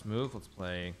 not the best move. Let's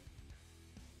play.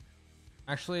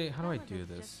 Actually, how do I do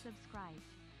this?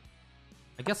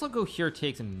 I guess I'll go here,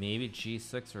 takes, and maybe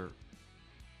g6 or.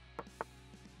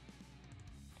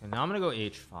 Okay, now I'm gonna go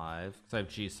h5 because I have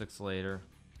g6 later.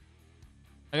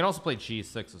 I can also play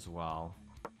g6 as well.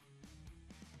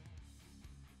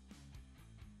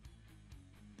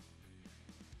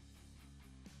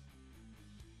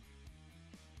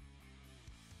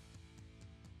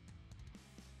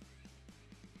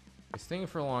 He's thinking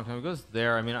for a long time. It goes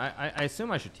there. I mean, I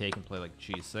assume I should take and play like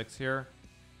g6 here.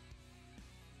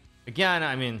 Again,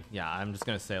 I mean, yeah, I'm just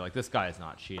gonna say like this guy is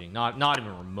not cheating. Not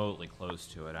even remotely close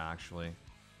to it, actually.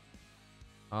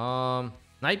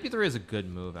 Knight b3 is a good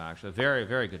move, actually. A very,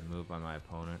 very good move by my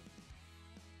opponent.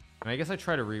 I mean, I guess I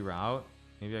try to reroute.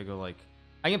 Maybe I go like...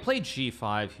 I can play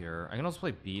g5 here. I can also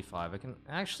play b5. I can...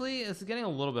 Actually, it's getting a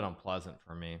little bit unpleasant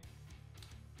for me.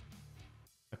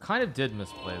 I kind of did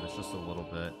misplay this just a little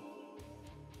bit.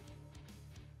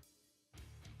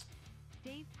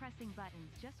 Dave pressing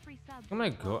buttons, just resub.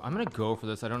 I'm gonna go for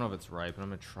this. I don't know if it's right, but I'm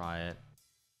gonna try it.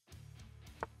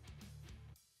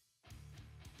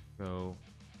 Go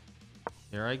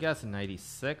here, I guess, knight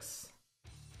e6.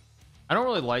 I don't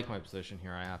really like my position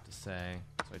here, I have to say.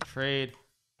 So I trade.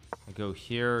 I go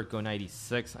here, go knight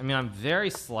e6. I mean, I'm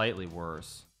very slightly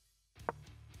worse.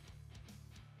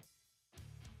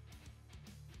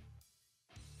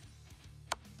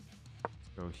 Let's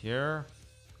go here.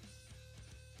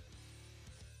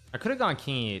 I could have gone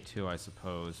king e8 too, I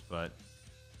suppose, but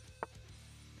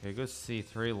okay, go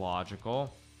c3,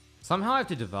 logical. Somehow I have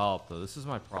to develop though. This is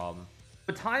my problem.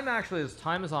 But time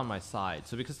is on my side.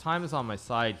 So because time is on my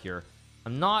side here,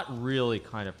 I'm not really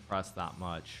kind of pressed that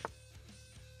much.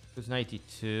 There's knight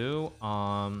d2.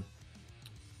 How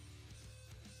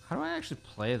do I actually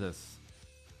play this?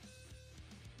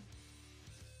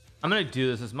 I'm gonna do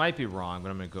this. This might be wrong,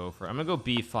 but I'm gonna go for it. I'm gonna go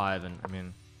b5, and I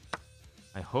mean,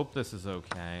 I hope this is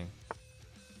okay.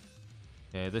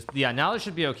 Okay, this, yeah, now this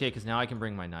should be okay because now I can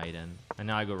bring my knight in, and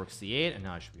now I go rook c8, and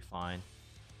now I should be fine.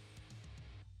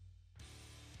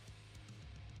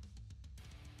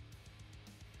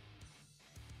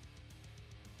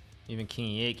 Even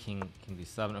king e8, king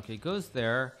d7. Okay, goes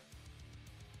there.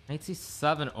 Knight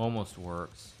c7 almost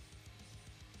works.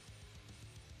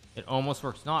 It almost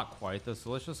works, not quite though. So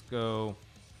let's just go.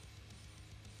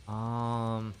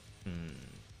 Knight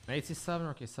c7,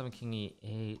 rook a7, king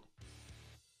e8.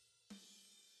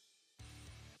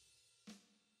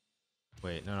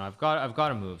 Wait, no, I've got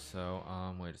to move. So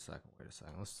wait a second.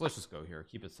 Let's just go here.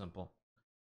 Keep it simple.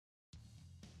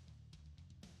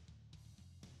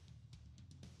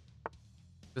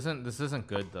 This isn't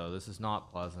good though. This is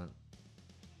not pleasant.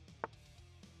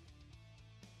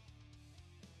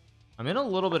 I'm in a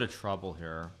little bit of trouble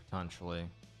here potentially.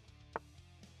 I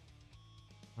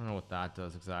don't know what that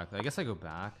does exactly. I guess I go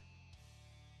back.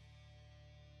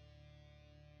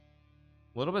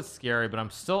 A little bit scary, but I'm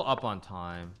still up on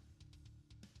time.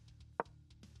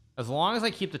 As long as I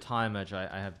keep the time edge, I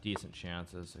have decent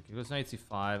chances. Okay, it goes knight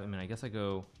c5. I mean, I guess I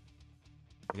go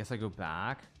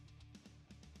back.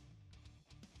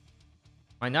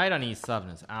 My knight on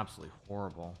e7 is absolutely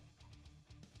horrible.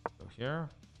 Go here.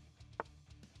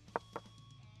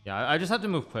 Yeah, I just have to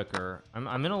move quicker.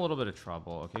 I'm in a little bit of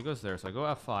trouble. Okay, it goes there. So I go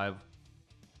f5.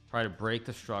 Try to break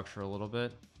the structure a little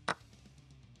bit.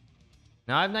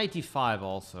 Now I have knight d5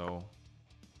 also.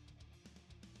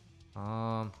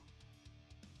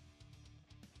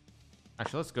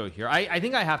 Actually, let's go here. I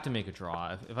think I have to make a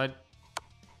draw. If I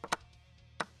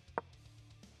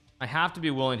have to be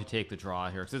willing to take the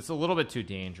draw here because it's a little bit too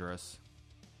dangerous.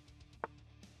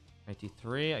 Knight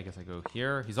d3. I guess I go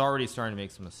here. He's already starting to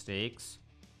make some mistakes.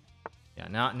 Yeah,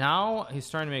 now he's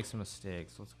starting to make some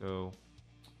mistakes. Let's go.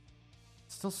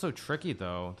 It's still so tricky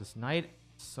though. This knight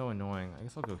is so annoying. I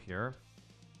guess I'll go here.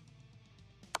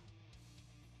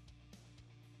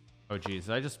 Oh geez,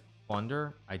 did I just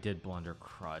blunder? I did blunder.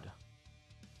 Crud.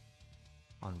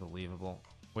 Unbelievable.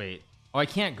 Wait. Oh, I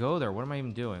can't go there. What am I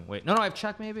even doing? Wait. No, I have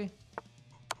check maybe.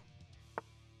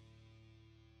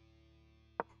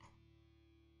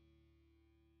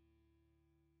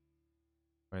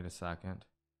 Wait a second.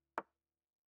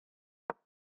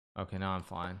 Okay, now I'm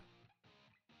fine.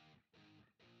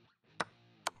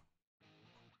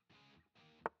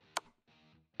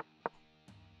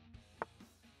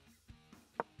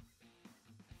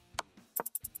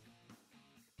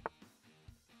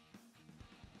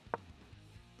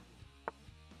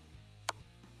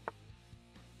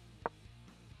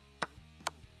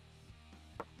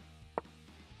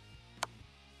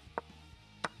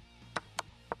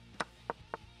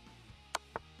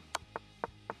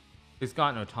 He's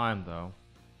got no time though.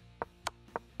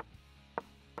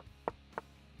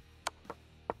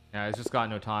 Yeah, he's just got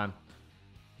no time.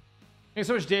 Thanks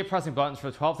so much, Dave, pressing buttons for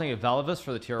the 12th. Thank you, Velvis,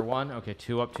 for the tier 1. Okay,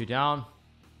 2 up, 2 down.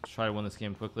 Let's try to win this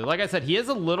game quickly. Like I said, he is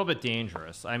a little bit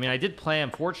dangerous. I mean, I did play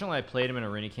him. Fortunately, I played him in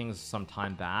Arena Kings some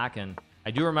time back, and I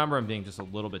do remember him being just a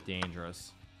little bit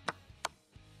dangerous.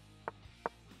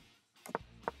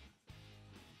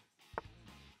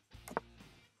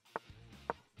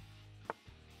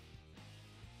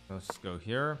 Let's just go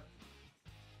here.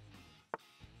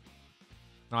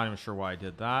 Not even sure why I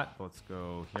did that, but let's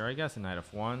go here, I guess, and knight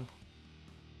f1. I'm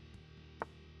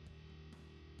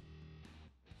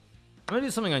gonna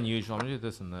do something unusual. I'm gonna do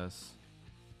this and this.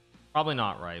 Probably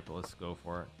not right, but let's go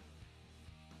for it.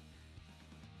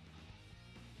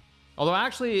 Although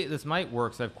actually this might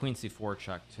work, so I have queen c4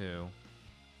 check too.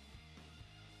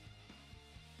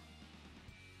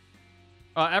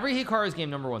 Every Hikaru's game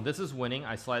 #1. This is winning.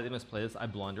 I slightly misplayed this. I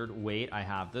blundered. Wait, I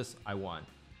have this. I won.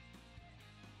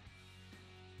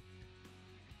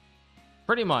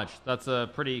 Pretty much. That's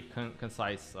a pretty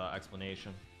concise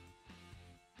explanation.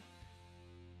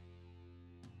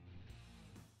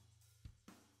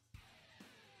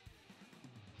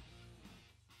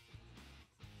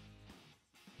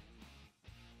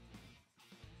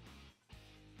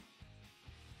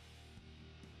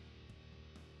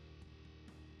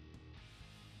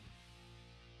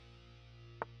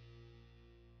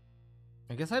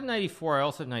 I guess I have knight e4. I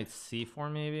also have knight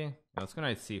c4 maybe. Yeah, let's go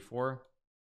knight c4.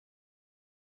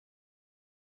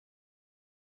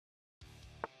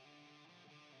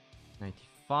 Knight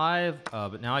d5.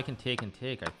 But now I can take and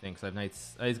take, I think. So I have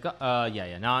knights. He's got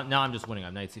yeah. Now I'm just winning. I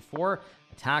have knight c4.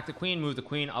 Attack the queen, move the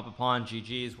queen up a pawn.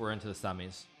 GG's. We're into the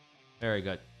semis. Very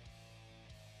good.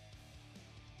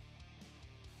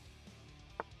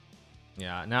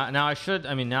 Yeah, now I should.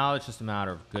 I mean, now it's just a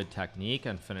matter of good technique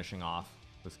and finishing off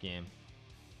this game.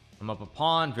 I'm up a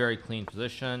pawn, very clean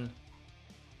position.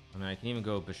 I mean, I can even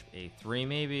go bishop a3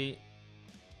 maybe.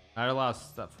 That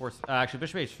allows that force. Actually,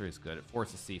 bishop h3 is good. It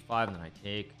forces c5, and then I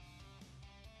take.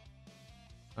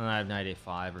 And then I have knight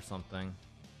a5 or something.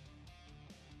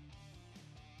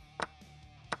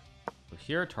 So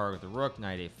here, target the rook.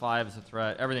 Knight a5 is a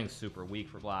threat. Everything's super weak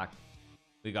for black.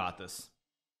 We got this.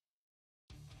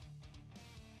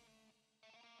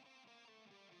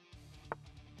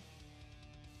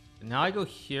 now I go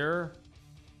here.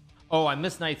 Oh, I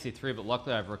missed knight c3, but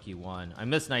luckily I have rook e1. I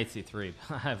missed knight c3,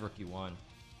 but I have rook e1.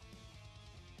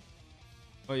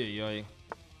 Oh yeah,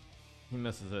 he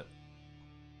misses it.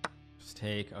 Just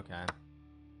take. Okay,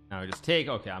 now we just take.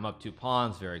 Okay, I'm up 2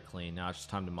 pawns, very clean. Now it's just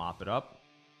time to mop it up.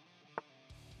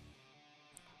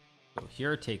 Go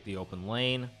here, take the open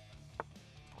lane.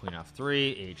 Queen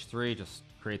f3, h3, just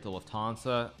create the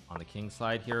Lufthansa on the king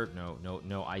side here.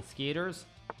 No ice skaters.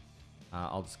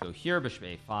 I'll just go here, bishop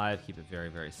a5, keep it very,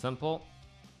 very simple.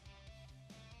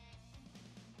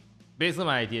 Basically,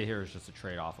 my idea here is just to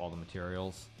trade off all the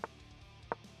materials.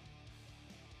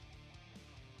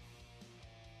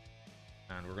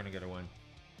 And we're gonna get a win.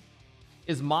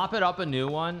 Is mop it up a new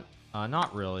one?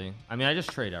 Not really. I mean, I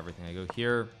just trade everything. I go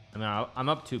here. I mean, I'm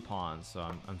up 2 pawns, so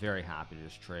I'm very happy to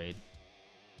just trade.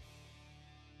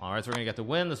 All right, so we're gonna get the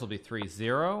win. This will be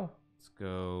 3-0. Let's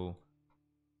go.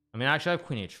 I mean, actually I have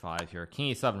queen h5 here,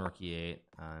 king e7, rook e8,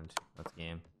 and that's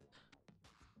game.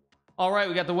 All right,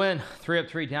 we got the win. 3 up,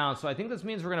 3 down. So I think this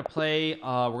means we're gonna play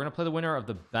the winner of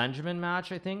the Benjamin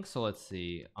match, I think. So let's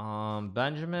see.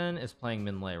 Benjamin is playing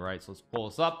Minlay, right? So let's pull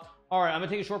this up. All right, I'm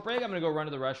gonna take a short break. I'm gonna go run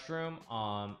to the restroom,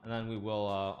 and then we will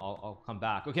I'll come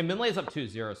back. Okay, Minlay is up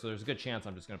 2-0, so there's a good chance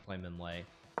I'm just gonna play Minlay.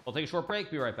 I'll take a short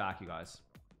break, be right back, you guys.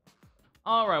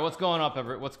 All right, what's going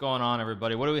on,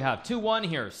 everybody? What do we have? 2-1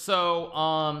 here.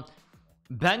 So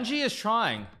Benji's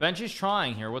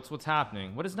trying here. What's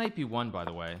happening? What is knight b1, by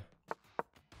the way?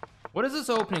 What is this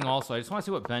opening also? I just want to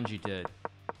see what Benji did.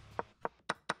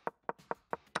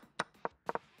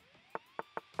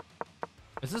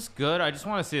 Is this good? I just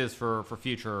want to see this for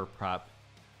future prep.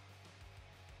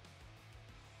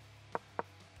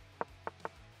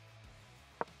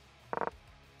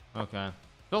 Okay,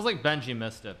 feels like Benji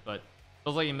missed it, but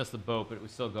feels like he missed the boat, but it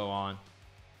would still go on.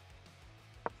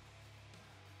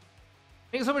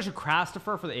 Thank you so much to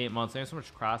Christopher for the 8 months. Thank you so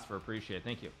much, Christopher. Appreciate it.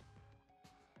 Thank you.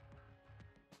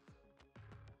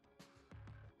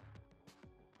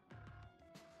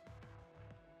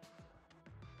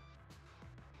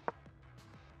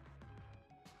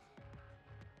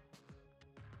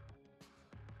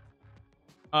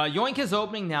 Yoink is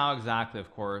opening now, exactly, of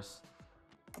course.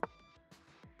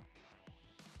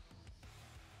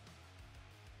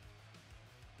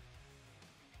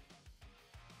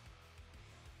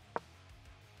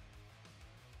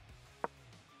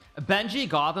 Benji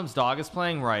Gotham's dog is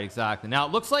playing, right? Exactly. Now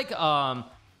it looks like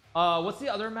what's the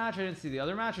other match? I didn't see. The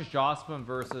other match is Jospin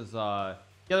versus yeah,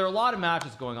 there are a lot of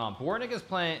matches going on. Bornik is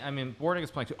playing. I mean, Bornik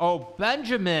is playing too. Oh,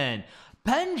 Benjamin,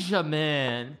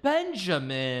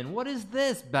 what is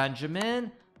this,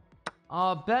 Benjamin?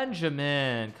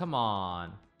 Benjamin, come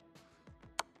on.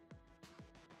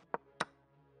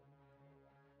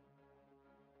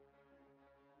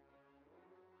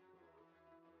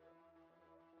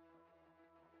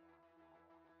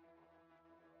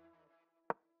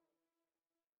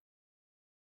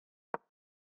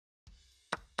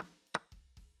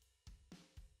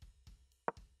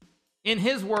 In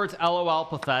his words, LOL,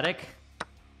 pathetic.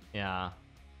 Yeah.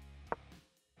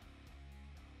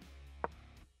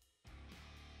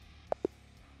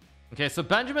 Okay, so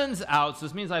Benjamin's out, so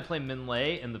this means I play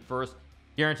Minlay in the first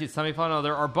guaranteed semifinal.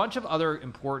 There are a bunch of other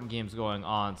important games going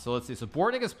on, so let's see. So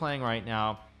Bornik is playing right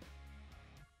now.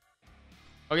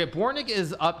 Okay, Bornik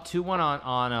is up 2-1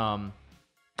 on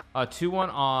 2-1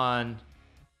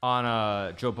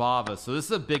 on Jobava, so this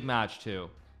is a big match too.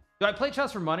 Do I play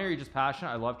chess for money, or are you just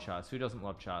passionate? I love chess. Who doesn't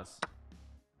love chess?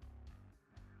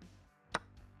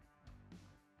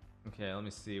 Okay, let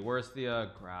me see. Where's the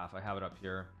graph? I have it up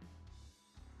here.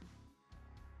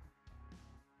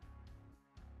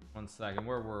 1 second.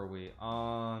 Where were we?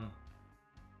 Wrong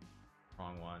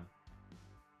one.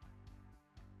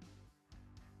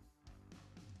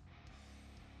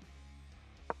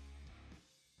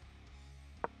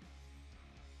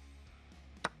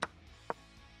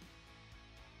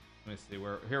 Let me see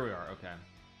where. Here we are. Okay.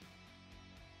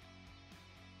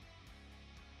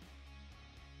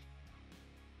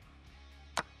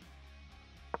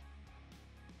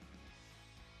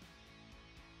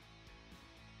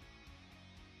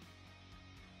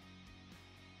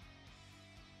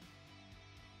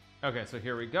 Okay, so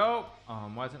here we go.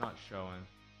 Why is it not showing?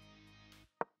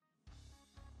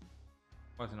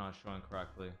 Why is it not showing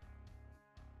correctly?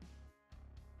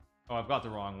 Oh, I've got the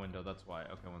wrong window, that's why.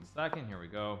 Okay, 1 second. Here we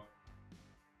go.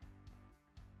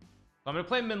 So I'm gonna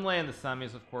play Minlay in the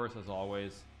semis, of course, as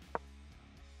always.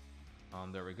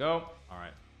 There we go. All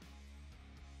right.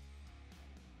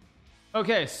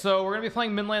 Okay, so we're gonna be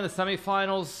playing Minlay in the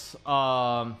semifinals.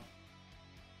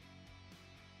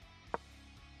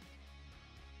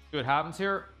 See what happens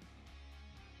here.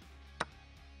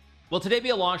 Will today be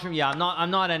a long stream? Yeah,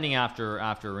 I'm not ending after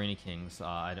Arena Kings.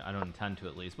 I don't intend to,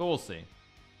 at least, but we'll see.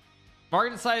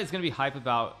 Market decided it's going to be hype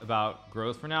about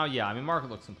growth for now. Yeah, I mean, market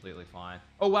looks completely fine.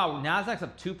 Oh wow, Nasdaq's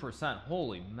up 2%.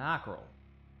 Holy mackerel.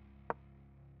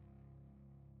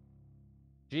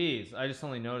 Jeez, I just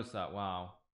only noticed that.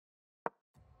 Wow.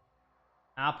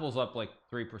 Apple's up like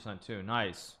 3% too.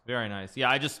 Nice, very nice. Yeah,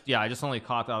 I just only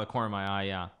caught that out of the corner of my eye.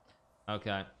 Yeah,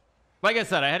 okay. Like I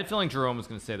said, I had a feeling Jerome was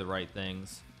going to say the right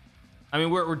things. I mean,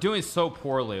 we're doing so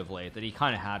poorly of late that he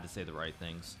kind of had to say the right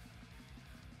things.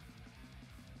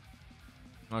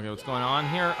 Okay, what's going on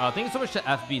here? Thank you so much to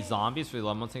FB Zombies for the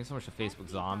 11 months. Thank you so much to Facebook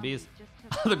Zombies.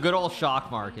 The good old shock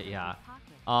market, yeah.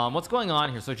 What's going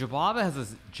on here? So Jababa has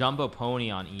this jumbo pony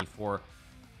on E4.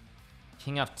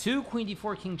 King F2, Queen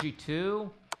D4, King G2.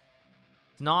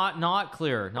 It's not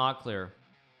clear, not clear.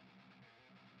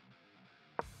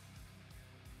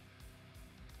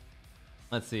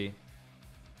 Let's see.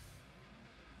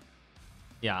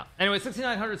 Yeah, anyway,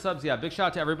 6,900 subs. Yeah, big shout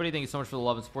out to everybody. Thank you so much for the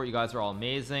love and support. You guys are all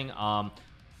amazing.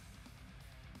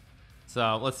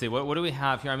 So let's see, what do we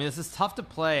have here? I mean, this is tough to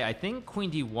play. I think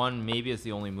Queen D1 maybe is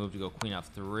the only move to go Queen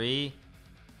F3.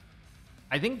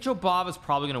 I think Jobaba's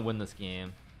probably gonna win this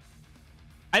game.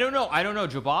 I don't know.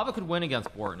 Jobaba could win against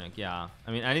Bortnik. Yeah,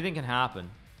 I mean, anything can happen.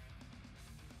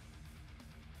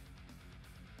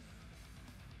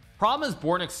 Problem is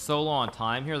Bortnik's so low on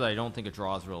time here that I don't think a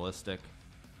draw is realistic.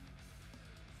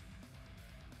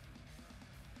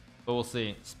 But we'll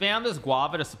see. Spam this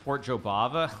guava to support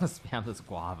Jobava. Spam this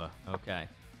guava. Okay.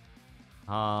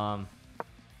 Now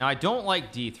I don't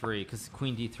like D3 because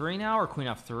Queen D3 now or Queen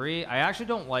F3. I actually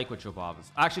don't like what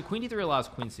Jobaba's. Actually, Queen D3 allows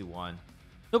Queen C1.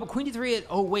 No, but Queen D3.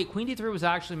 Oh wait, Queen D3 was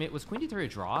actually was Queen D3 a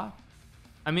draw?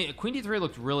 I mean, Queen D3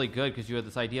 looked really good because you had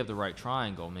this idea of the right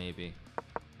triangle, maybe.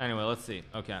 Anyway, let's see.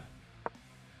 Okay.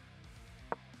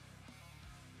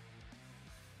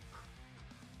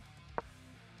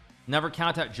 Never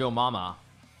count out Joe Mama.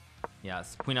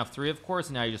 Yes, Queen F3, of course.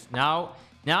 And now you just now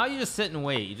you just sit and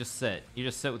wait. You just sit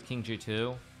with King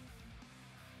G2.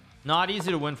 Not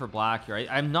easy to win for black here.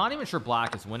 I'm not even sure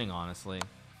black is winning, honestly.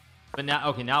 But now,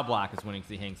 okay, now black is winning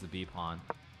because he hangs the B pawn.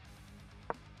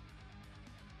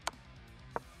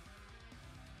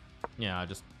 Yeah,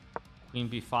 just Queen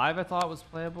B5 I thought was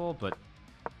playable, but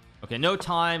okay, no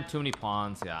time, too many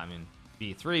pawns. Yeah, I mean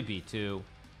B3, B2,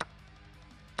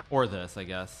 or this, I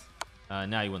guess.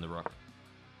 Now you win the rook.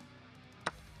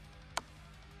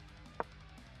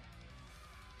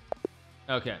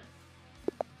 Okay.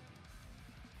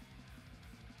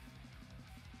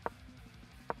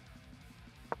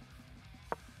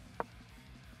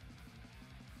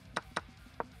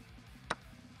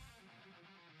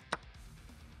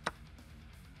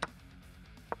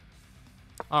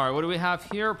 All right, what do we have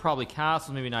here? Probably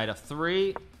castle, maybe knight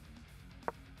F3.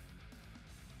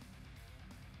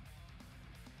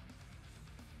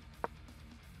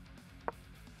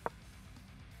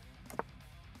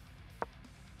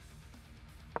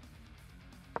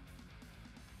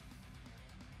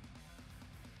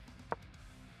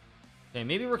 Okay,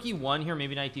 maybe rook E1 here,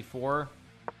 maybe knight D4.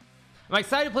 I'm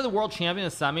excited to play the world champion in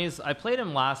the semis. I played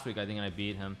him last week, I think, and I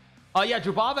beat him. Yeah,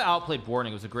 Jobava outplayed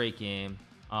Bortnik. It was a great game.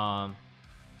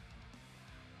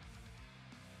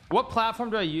 What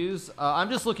platform do I use? I'm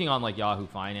just looking on like Yahoo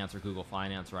Finance or Google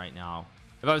Finance right now.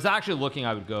 If I was actually looking,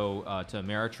 I would go to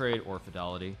Ameritrade or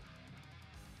Fidelity.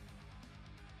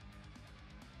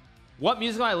 What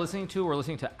music am I listening to? We're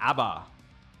listening to ABBA.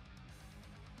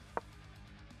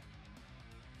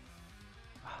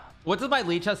 What does my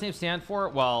lead chess name stand for?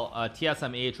 Well,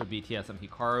 TSMH would be TSM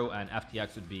Hikaru, and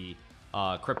FTX would be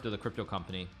the crypto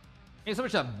company. Thank you so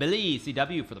much to Billy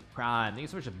CW for the prime. Thank you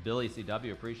so much to Billy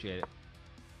CW. Appreciate it.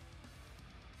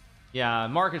 Yeah,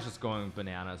 market's just going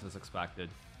bananas as expected.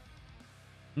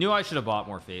 Knew I should have bought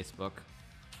more Facebook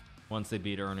once they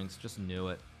beat earnings. Just knew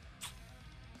it.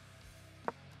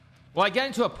 Well, I get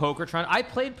into a poker trend. I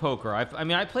played poker. I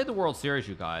mean, I played the World Series,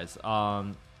 you guys.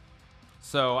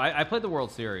 So I played the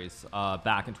World Series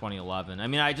back in 2011. I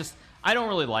mean, I don't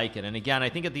really like it. And again, I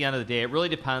think at the end of the day, it really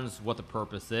depends what the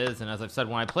purpose is. And as I've said,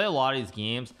 when I play a lot of these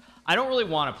games, I don't really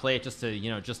want to play it just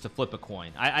to flip a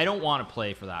coin. I don't want to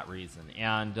play for that reason.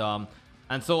 And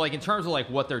so like in terms of like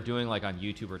what they're doing like on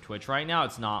YouTube or Twitch right now,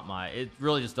 it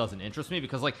really just doesn't interest me,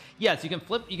 because like, yes, you can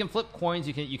flip coins,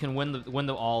 you can win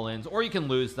the all-ins, or you can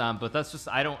lose them, but that's just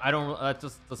that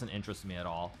just doesn't interest me at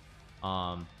all.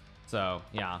 So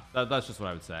yeah, that's just what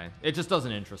I would say. It just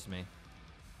doesn't interest me.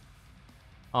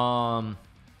 Because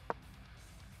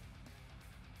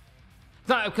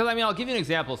I mean, I'll give you an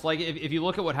example. It's like if you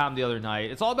look at what happened the other night,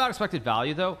 it's all about expected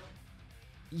value though.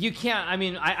 You can't. I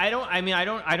mean, I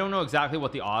don't know exactly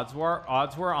what the odds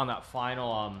were on that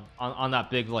final on that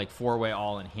big like four-way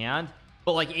all in hand,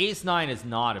 but like ace 9 is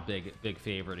not a big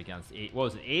favorite against eight. What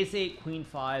was it? Ace 8, queen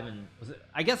 5, and was it,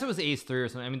 I guess it was ace 3 or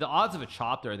something. I mean, the odds of a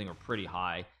chop there I think are pretty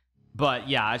high, but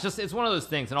yeah, it's one of those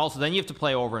things. And also then you have to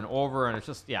play over and over, and it's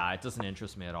just, yeah, it doesn't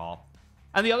interest me at all.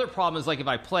 And the other problem is, like, if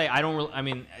I play, I don't really, I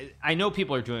mean, I know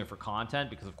people are doing it for content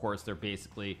because of course they're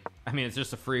basically, I mean, it's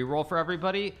just a free roll for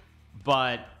everybody,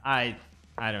 but I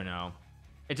don't know,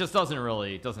 it just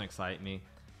doesn't excite me.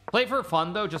 Play for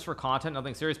fun though, just for content,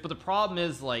 nothing serious. But the problem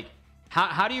is, like,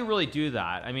 how do you really do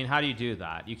that? I mean, how do you do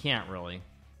that? You can't really.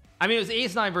 I mean, it was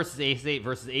ace 9 versus ace 8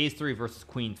 versus ace 3 versus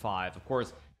queen 5, of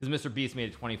course, because Mr. Beast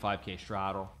made a 25k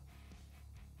straddle.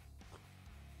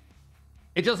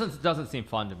 It doesn't seem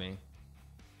fun to me.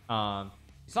 You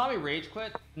saw me rage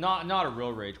quit, not a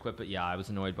real rage quit, but yeah, I was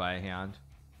annoyed by a hand.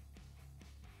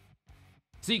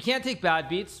 So you can't take bad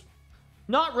beats.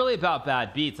 Not really about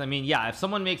bad beats. I mean, yeah, if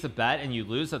someone makes a bet and you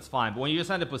lose, that's fine, but when you just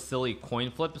end up with silly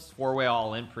coin flips, four-way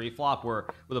all in pre-flop where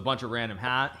with a bunch of random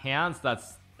hands,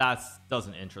 that's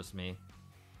doesn't interest me.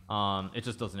 It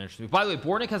just doesn't interest me. By the way,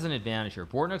 Bortnick has an advantage here.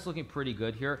 Bortnick's looking pretty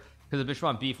good here because the bishop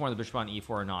on b4 and the bishop on e4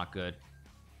 are not good.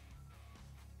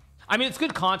 I mean, it's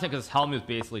good content because Helmuth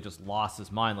basically just lost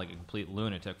his mind like a complete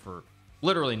lunatic for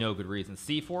literally no good reason.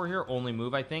 c4 here, only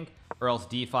move, I think, or else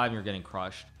d5 and you're getting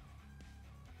crushed.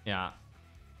 Yeah,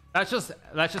 that's just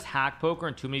hack poker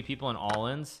and too many people in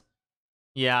all-ins.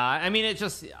 Yeah, I mean, it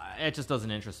just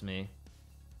doesn't interest me.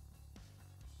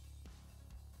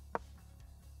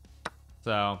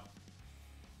 So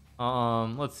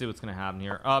let's see what's gonna happen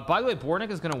here. By the way,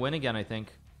 Bortnick is gonna win again, I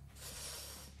think.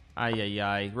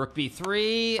 Ay. Rook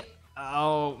b3.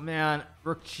 Oh man,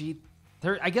 rook g.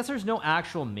 I guess there's no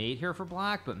actual mate here for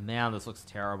black, but man, this looks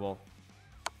terrible.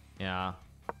 Yeah,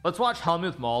 let's watch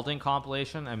Helmuth Malding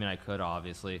compilation. I mean, I could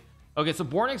obviously. Okay, so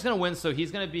Bortnick's gonna win, so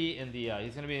he's gonna be in the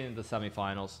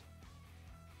semifinals.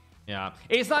 Yeah,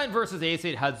 ace 9 versus ace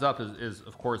 8 heads up is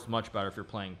of course much better if you're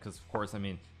playing, because of course, I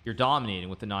mean, you're dominating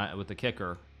with the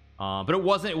kicker. But it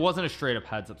wasn't a straight up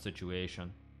heads up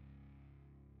situation.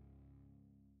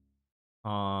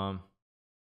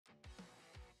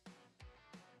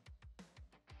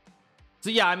 So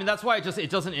yeah, I mean, that's why it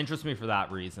doesn't interest me for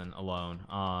that reason alone.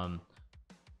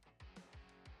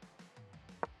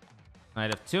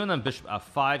 Knight f2 and then bishop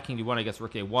f5, king d1, I guess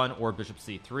rook a1 or bishop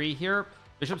c3 here.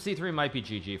 Bishop c3 might be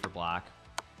GG for black.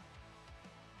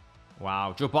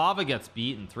 Wow, Jobava gets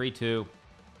beaten 3-2.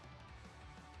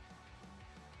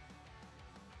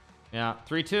 Yeah,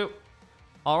 3-2.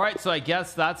 All right, so I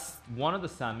guess that's one of the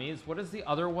semis. What is the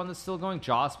other one that's still going?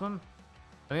 Jospin?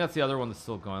 I think that's the other one that's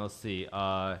still going. Let's see.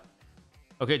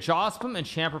 Okay, Jospin and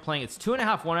Champ are playing. It's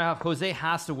 2.5, 1.5. Jose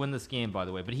has to win this game, by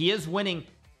the way, but he is winning.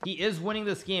 He is winning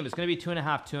this game. It's going to be 2.5,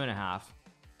 2.5.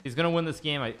 He's going to win this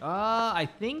game. I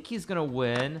think he's going to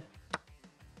win.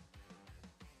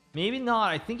 Maybe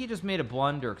not. I think he just made a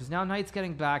blunder because now knight's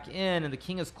getting back in and the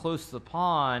king is close to the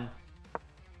pawn.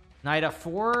 Knight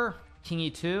f4, king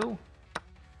e2.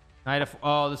 Knight f.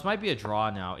 Oh, this might be a draw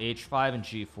now. h5 and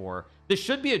g4. This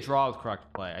should be a draw with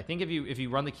correct play. I think if you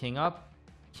run the king up,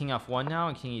 king f1 now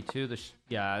and king e2,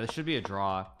 yeah, this should be a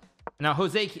draw. Now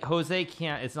Jose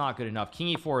can't. It's not good enough.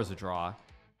 King e4 is a draw,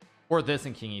 or this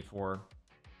and king e4.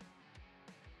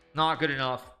 Not good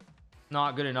enough.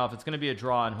 Not good enough. It's going to be a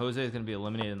draw, and Jose is going to be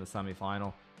eliminated in the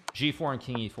semifinal. G4 and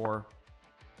king e4.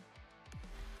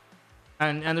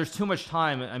 And there's too much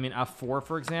time. I mean, f4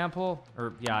 for example,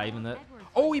 or yeah, even that.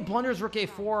 Oh, he blunders rook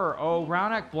a4. Oh,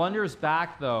 Raunak blunders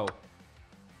back though.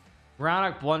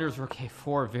 Raunak blunders rook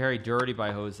a4. Very dirty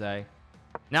by Jose.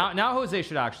 Now Jose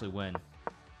should actually win.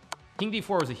 King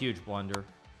d4 was a huge blunder.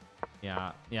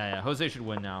 Yeah. Jose should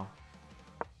win now.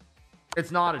 It's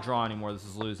not a draw anymore. This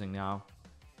is losing now.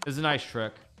 This is a nice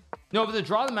trick. No, but the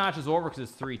draw, the match is over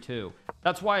because it's 3-2.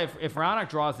 That's why if Raunak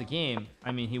draws the game,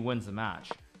 I mean, he wins the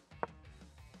match.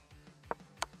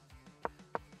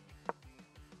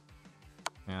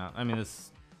 Yeah, I mean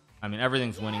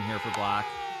everything's winning here for black.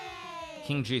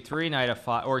 King g3, knight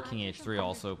f5, or king h3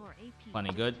 also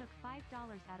plenty good.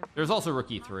 There's also rook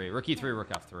e3, rook e3, rook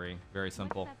f3. Very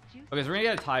simple. Okay, so we're gonna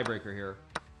get a tiebreaker here.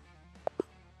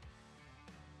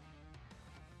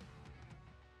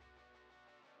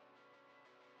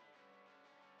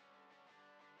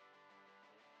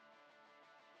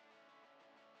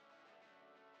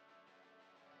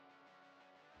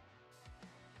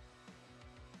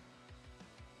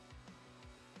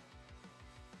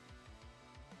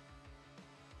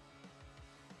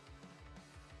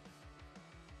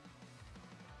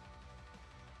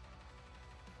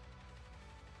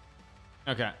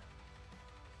 Okay.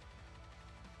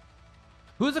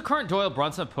 Who's the current Doyle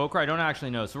Brunson of poker? I don't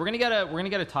actually know. So we're gonna get a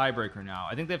tiebreaker now.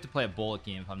 I think they have to play a bullet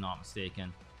game if I'm not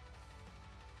mistaken.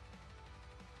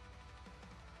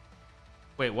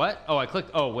 Wait, what? Oh, I clicked.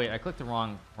 Oh, wait, I clicked the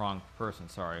wrong person.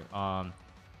 Sorry. Oh,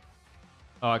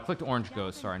 I clicked Orange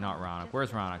Ghost. Sorry, not Roundup. Where's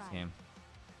Roundup's game?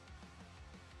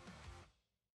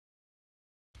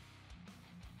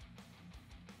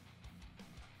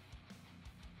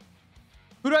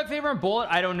 Who do I favor in bullet?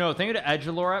 I don't know. Thank you to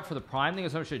Edgelorette for the prime. Thank you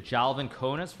so much to Jalvin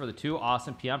Konis for the 2.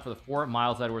 Austin PM for the 4.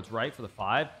 Miles Edwards Wright for the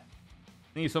 5.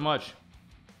 Thank you so much.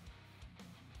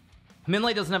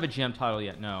 Minlay doesn't have a GM title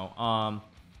yet. No.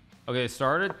 Okay,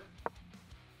 started.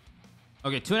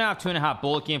 Okay, 2.5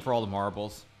 bullet game for all the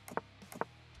marbles.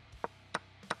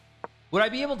 Would I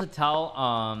be able to tell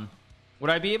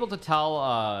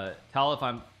tell if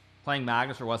I'm playing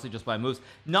Magnus or Wesley just by moves?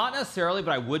 Not necessarily, but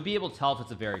I would be able to tell if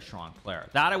it's a very strong player.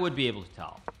 That I would be able to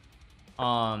tell.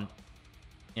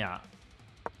 Yeah,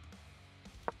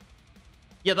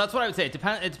 that's what I would say. It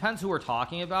depends who we're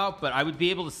talking about, but I would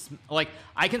be able to like,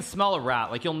 I can smell a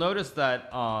rat. Like, you'll notice that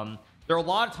there are a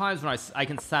lot of times when I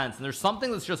can sense and there's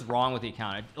something that's just wrong with the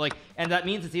account, like, and that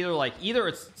means it's either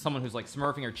it's someone who's like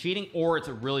smurfing or cheating, or it's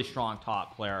a really strong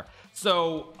top player.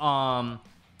 So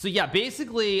yeah,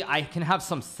 basically I can have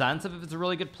some sense of if it's a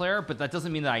really good player, but that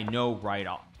doesn't mean that I know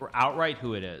outright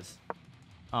who it is.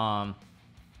 Yeah,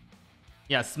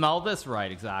 smell this,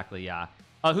 right? Exactly. Yeah.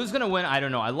 Who's gonna win? I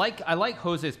don't know. I like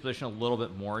Jose's position a little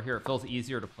bit more here. It feels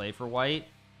easier to play for white.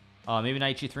 Maybe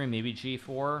knight g3, maybe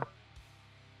g4.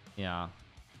 Yeah,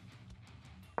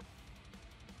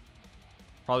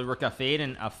 probably rook f8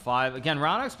 and f5 again.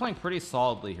 Roundhouse playing pretty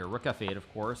solidly here. Rook f8, of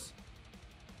course.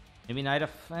 Maybe knight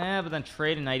but then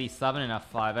trade in knight e7 and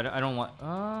f5. I don't want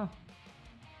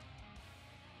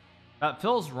that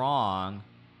feels wrong.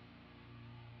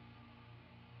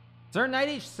 Is there a knight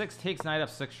h6 takes knight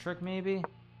f6 trick maybe?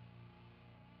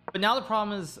 But now the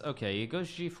problem is, okay, it goes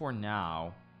g4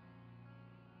 now.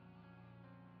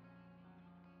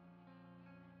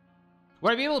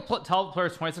 Would I be able to tell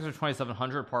players 26 or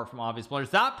 2700 apart from obvious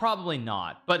blunders? That probably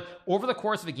not. But over the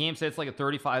course of a game, say it's like a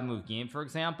 35 move game, for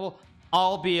example,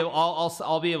 I'll be able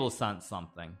to sense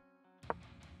something.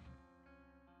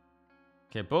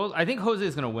 Okay, both. I think Jose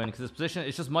is going to win because his position,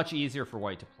 it's just much easier for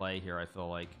white to play here. I feel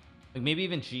like maybe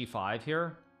even g5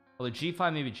 here. Although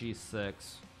g5, maybe g6.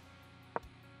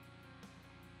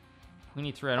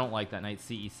 Queen e3. I don't like that. Knight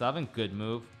c e7. Good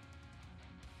move.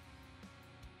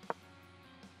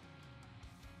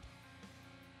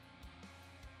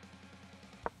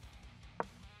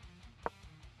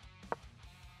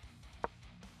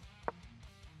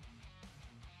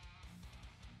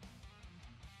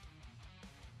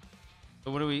 So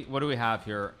what do we have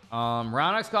here?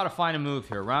 Roundx got to find a move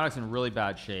here. Roundx in really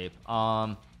bad shape.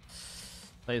 Plays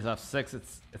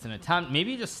f6. It's an attempt.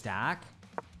 Maybe you just stack.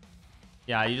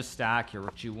 Yeah, you just stack here.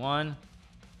 Rook g1. And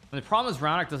the problem is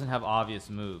Roundx doesn't have obvious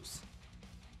moves.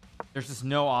 There's just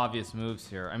no obvious moves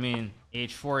here. I mean,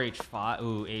 h4, h5.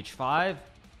 Ooh, h5,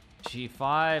 g5.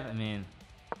 I mean,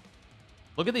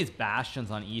 look at these bastions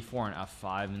on e4 and f5.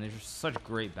 I mean, they're just such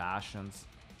great bastions.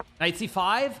 Knight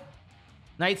c5.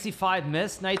 Knight c5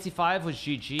 missed. Knight c5 was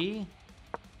GG.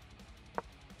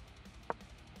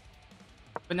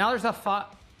 But now there's f5.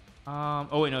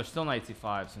 Oh wait, no, still knight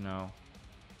c5, so no.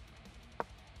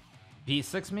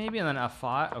 b6 maybe, and then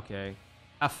f5. Okay,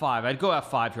 f5. I'd go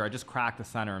f5 here. I just cracked the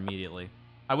center immediately.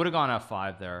 I would have gone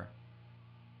f5 there.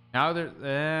 Now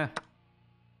there.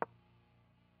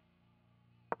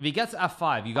 If he gets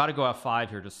f5, you got to go f5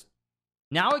 here. Just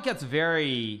now it gets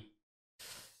very.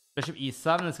 Bishop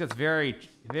e7. This gets very,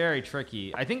 very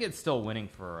tricky. I think it's still winning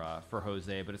for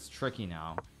Jose, but it's tricky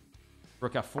now.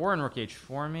 Rook f4 and rook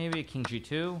h4 maybe. King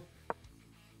g2.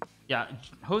 Yeah,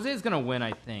 Jose is gonna win,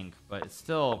 I think, but it's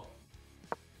still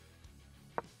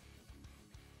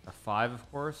f5,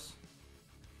 of course.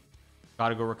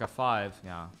 Gotta go rook f5.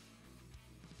 Yeah.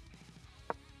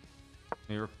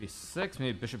 Maybe rook b6.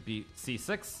 Maybe bishop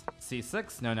c6.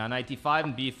 c6. No, now knight d5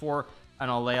 and b4. And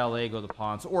I'll lay go the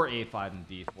pawns, or a5 and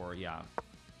b4. Yeah,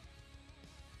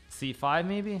 c5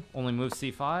 maybe. Only move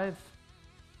c5.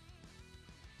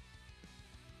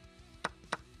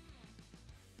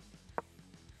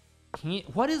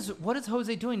 What is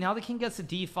Jose doing now? The king gets to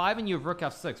d5 and you have rook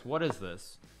f6. What is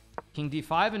this? King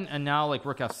d5 and now like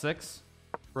rook f6,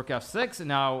 and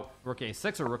now rook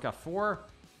a6 or rook f4.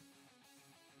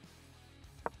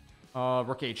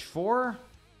 Rook h4.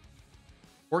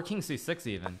 Or king c6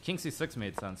 even. King c6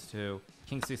 made sense too.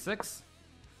 King c6.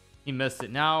 He missed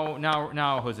it. Now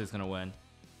Jose's gonna win.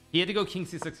 He had to go king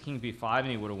c6, king b5, and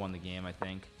he would have won the game, I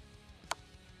think.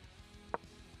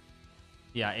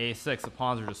 Yeah, a6. The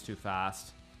pawns are just too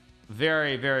fast.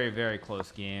 Very, very, very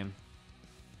close game.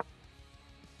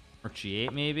 Or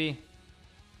g8 maybe.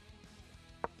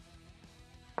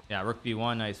 Yeah, rook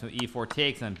b1, nice. So e4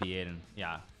 takes and b8, and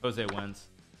yeah, Jose wins.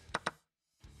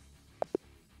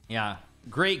 Yeah,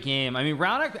 great game. I mean,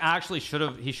 Raunak actually should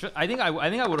have. I think I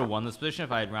would have won this position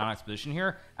if I had Raunak's position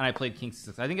here and I played king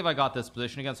c6. I think if I got this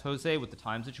position against Jose with the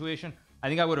time situation, I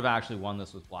think I would have actually won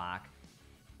this with black.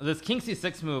 This king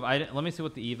c6 move, let me see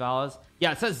what the eval is.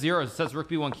 Yeah, it says zeros. It says rook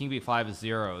b1, king b5 is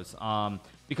zeros.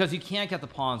 Because you can't get the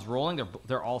pawns rolling.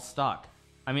 They're all stuck.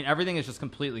 I mean, everything is just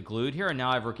completely glued here, and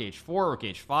now I have rook h4, rook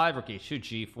h5, rook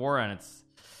h2, g4, and it's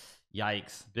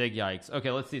yikes, big yikes. Okay,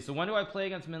 let's see. So when do I play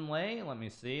against Min Lei? Let me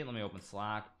see. Let me open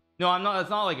Slack. No, I'm not. It's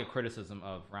not like a criticism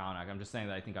of Raunak. I'm just saying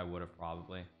that I think I would have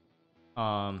probably.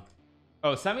 Oh,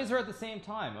 semis are at the same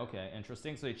time. Okay,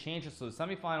 interesting. So they changed it. So the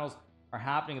semifinals are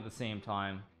happening at the same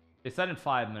time. They said in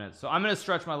 5 minutes. So I'm gonna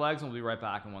stretch my legs, and we'll be right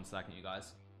back in 1 second, you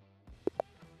guys.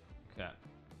 Okay.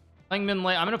 Playing Min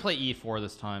Lei. I'm gonna play e4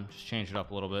 this time. Just change it up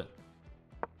a little bit.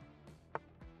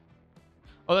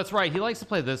 Oh, that's right. He likes to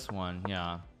play this one.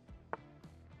 Yeah.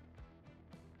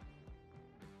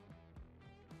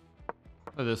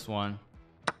 Play this one.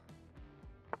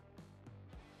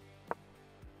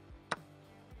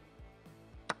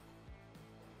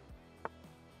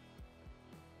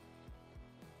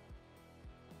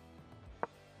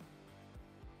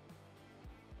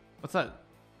 What's that?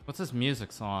 What's this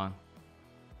music song?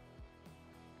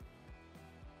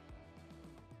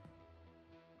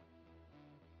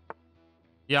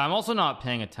 Yeah, I'm also not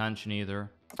paying attention either.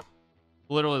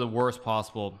 Literally the worst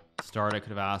possible start I could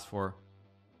have asked for.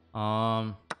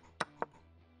 I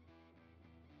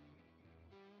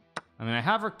mean, I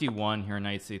have rook d1 here,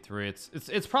 knight c3.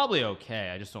 It's probably okay.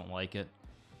 I just don't like it.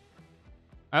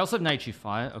 I also have knight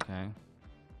g5. Okay.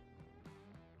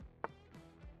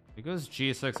 It goes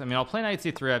g6. I mean, I'll play knight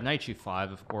c3. I have knight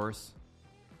g5, of course,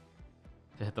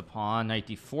 to hit the pawn. Knight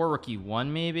d4, rook e1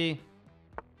 maybe.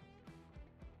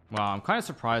 Wow, I'm kind of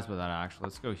surprised by that, actually.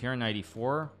 Let's go here, knight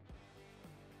e4.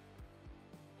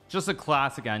 Just a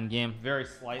classic endgame. Very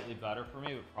slightly better for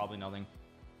me, but probably nothing.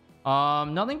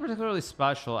 Nothing particularly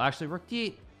special. Actually, rook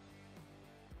d8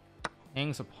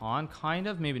 hangs a pawn, kind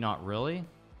of. Maybe not really.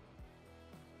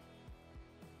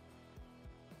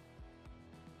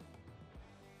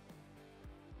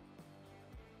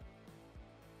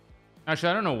 Actually,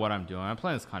 I don't know what I'm doing. I'm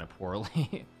playing this kind of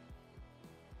poorly.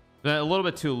 Been a little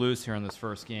bit too loose here in this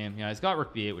first game. Yeah, he's got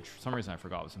rook b8, which for some reason I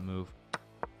forgot was a move.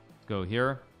 Let's go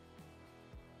here.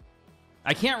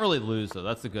 I can't really lose, though.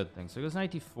 That's the good thing. So he goes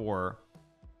knight d4.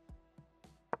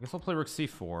 I guess I'll play rook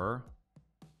c4.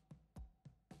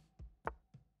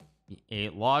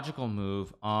 e8, logical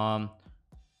move. I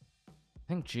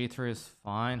think g3 is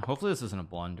fine. Hopefully this isn't a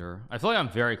blunder. I feel like I'm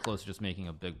very close to just making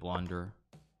a big blunder.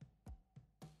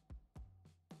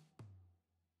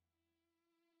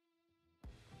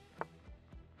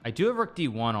 I do have rook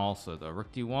d1 also, though.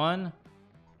 Rook d1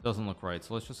 doesn't look right,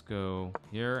 so let's just go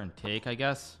here and take, I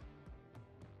guess.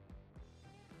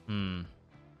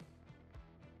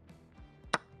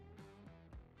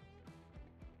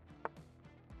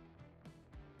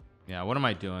 Yeah, what am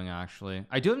I doing, actually?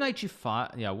 I do have knight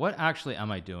g5. Yeah, what actually am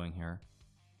I doing here?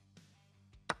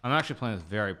 I'm actually playing this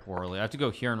very poorly. I have to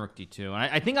go here and rook d2, and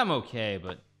I think I'm okay,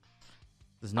 but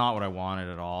this is not what I wanted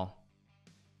at all.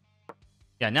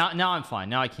 Yeah, now I'm fine.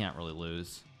 Now I can't really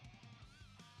lose.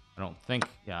 I don't think.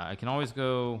 Yeah, I can always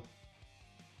go.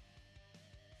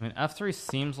 I mean, f3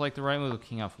 seems like the right move with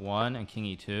king f1 and king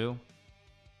e2.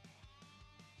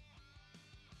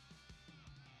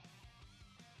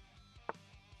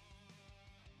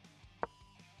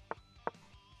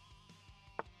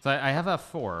 So I have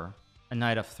f4 and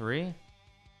knight f3.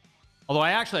 Although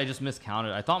I just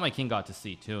miscounted. I thought my king got to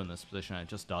c2 in this position. It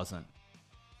just doesn't.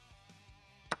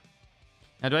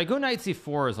 Now, do I go knight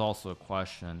c4 is also a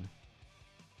question.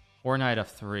 Or knight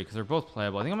f3, because they're both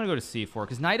playable. I think I'm going to go to c4,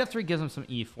 because knight f3 gives him some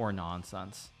e4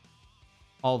 nonsense.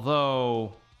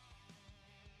 Although,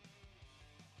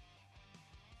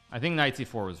 I think knight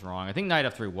c4 was wrong. I think knight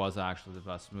f3 was actually the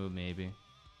best move, maybe.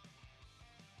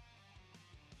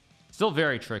 Still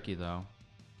very tricky, though.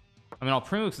 I mean, I'll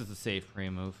pre-move because it's a safe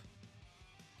pre-move.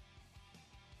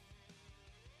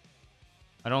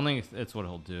 I don't think it's what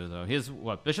he'll do, though. He has,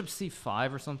 what, bishop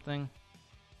c5 or something?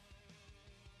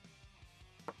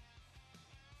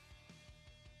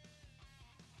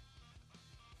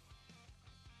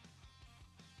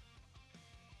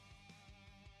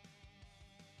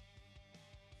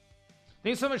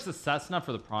 Thanks so much to Cessna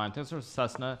for the prime. Thanks so much,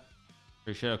 Cessna.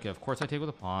 Appreciate it. Okay, of course I take with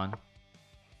a pawn.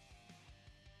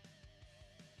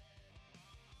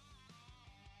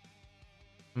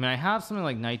 I mean, I have something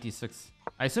like knight d6.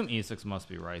 I assume e6 must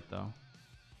be right though.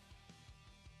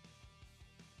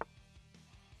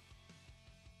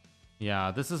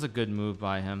 Yeah, this is a good move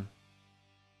by him.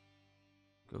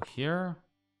 Go here.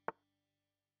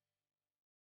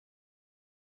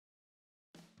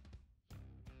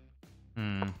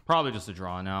 Probably just a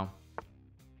draw now.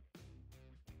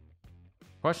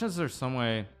 Question is, there's some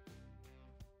way.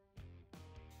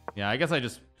 Yeah, I guess I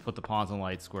just put the pawns on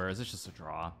light squares. It's just a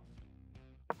draw.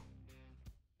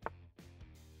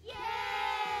 Yay!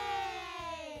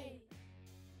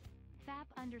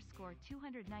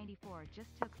 Fab_294 just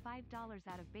took $5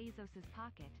 out of Bezos's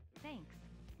pocket. Thanks.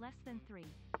 Less than 3.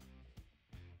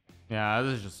 Yeah,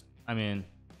 this is just, I mean,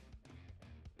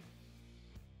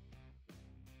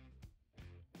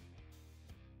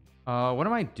 what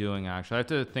am I doing actually? I have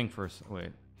to think first. Wait,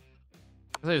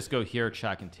 I just go here,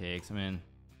 check and takes. I mean,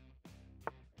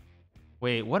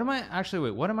 wait, what am I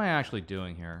actually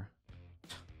doing here?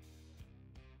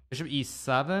 Bishop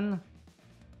e7.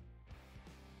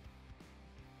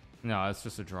 No, it's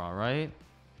just a draw, right?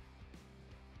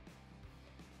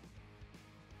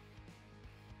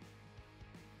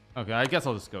 Okay, I guess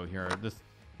I'll just go here.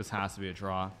 This has to be a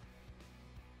draw.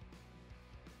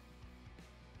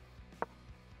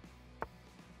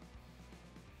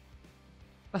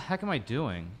 What the heck am I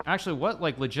doing? Actually, what,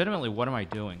 like, legitimately, what am I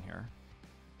doing here?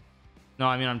 No,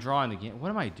 I mean, I'm drawing the game. What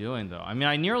am I doing though? I mean,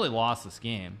 I nearly lost this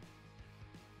game.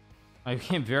 I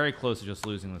came very close to just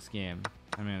losing this game.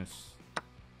 I mean, it's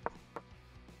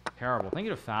terrible. Thank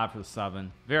you to Fab for the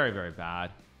 7. Very, very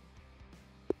bad.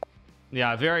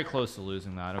 Yeah, very close to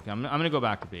losing that. Okay, I'm gonna go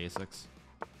back to basics.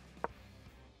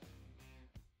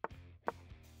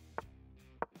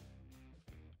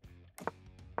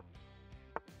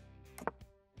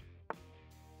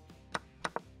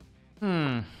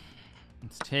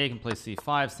 Let's take and play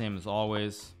c5, same as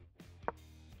always.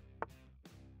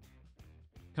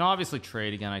 Can obviously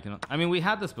trade again. I mean, we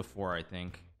had this before, I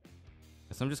think.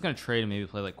 So I'm just gonna trade and maybe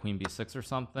play like queen b6 or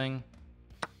something.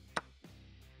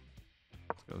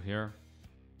 Let's go here.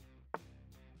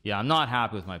 Yeah, I'm not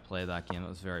happy with my play that game. It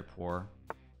was very poor.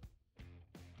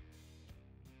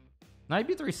 Knight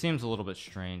b3 seems a little bit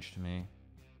strange to me.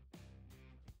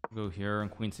 Go here and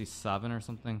queen c7 or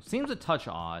something. Seems a touch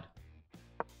odd.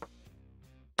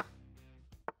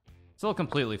 Still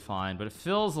completely fine, but it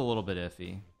feels a little bit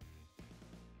iffy.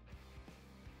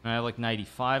 And I have like knight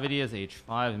e5 ideas, h5.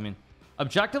 I mean,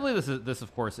 objectively, this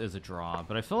of course is a draw,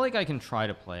 but I feel like I can try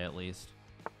to play at least.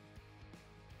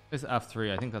 This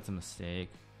f3, I think that's a mistake.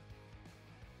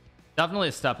 Definitely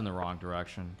a step in the wrong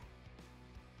direction.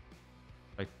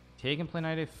 If I take and play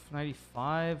knight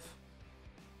e5,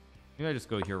 maybe I just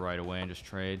go here right away and just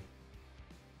trade.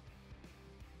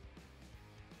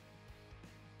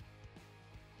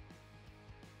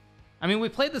 I mean, we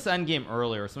played this endgame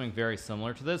earlier, something very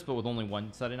similar to this, but with only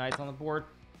one set of knights on the board.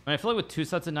 And I feel like with 2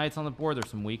 sets of knights on the board,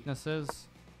 there's some weaknesses.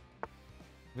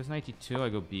 There's knight d2, I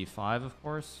go b5, of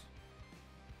course.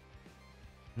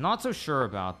 Not so sure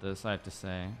about this, I have to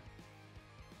say.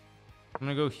 I'm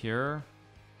gonna go here.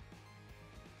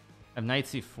 I have knight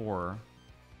c4.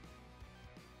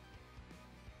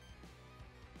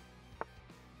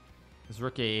 There's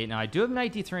rook a8. Now, I do have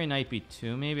knight d3 and knight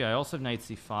b2, maybe. I also have knight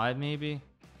c5, maybe.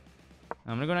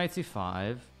 I'm gonna go knight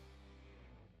c5.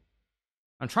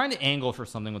 I'm trying to angle for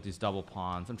something with these double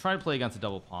pawns. I'm trying to play against a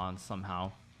double pawn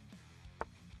somehow.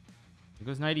 It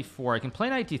goes knight e4. I can play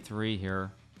knight d3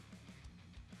 here.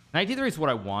 Knight d3 is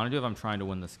what I want to do if I'm trying to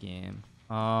win this game.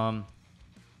 I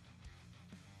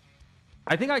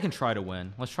think I can try to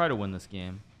win. Let's try to win this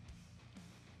game.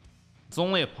 It's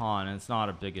only a pawn and it's not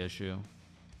a big issue.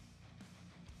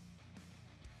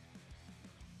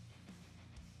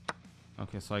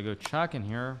 Okay, so I go check in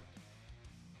here.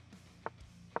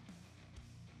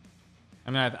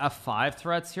 I mean, I have f5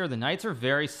 threats here. The knights are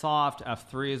very soft.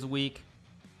 f3 is weak.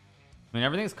 I mean,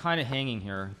 everything's kind of hanging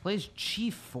here. He plays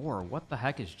g4. What the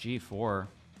heck is g4?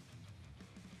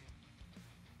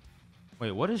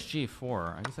 Wait, what is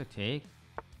g4? I guess I take.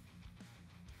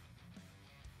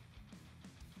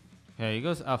 Okay, he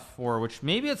goes f4, which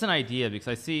maybe it's an idea because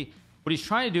I see what he's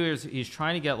trying to do is he's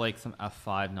trying to get like some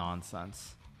f5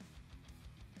 nonsense.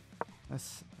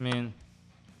 That's, I mean,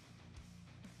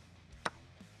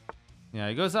 yeah,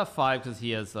 he goes f5 because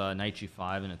he has knight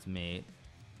g5 and it's mate.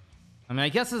 I mean, I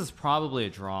guess this is probably a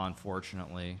draw,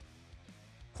 unfortunately.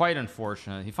 Quite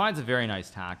unfortunate. He finds a very nice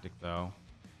tactic, though.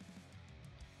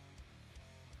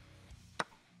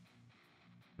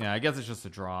 Yeah, I guess it's just a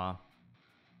draw.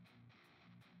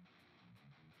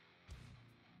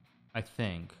 I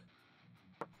think.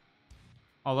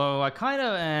 Although I kind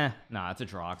of nah, it's a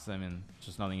draw, 'cause I mean it's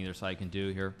just nothing either side can do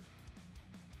here.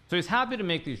 So he's happy to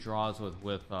make these draws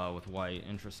with white.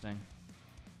 Interesting.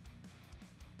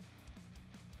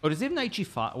 Oh, does he have knight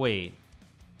g5? Wait,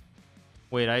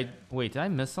 did I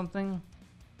miss something?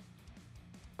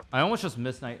 I almost just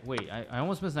missed knight. Wait, I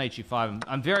almost missed knight g5.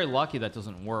 I'm very lucky that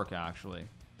doesn't work actually.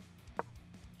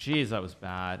 Jeez, that was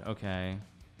bad. Okay,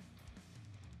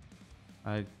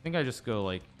 I think I just go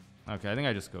like, okay, I think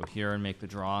I just go here and make the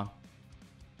draw.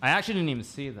 I actually didn't even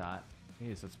see that.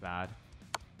 Jeez, that's bad.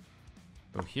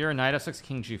 Go here, knight f6,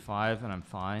 king g5, and I'm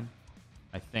fine.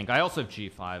 I think I also have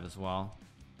g5 as well.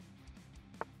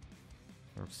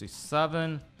 Rook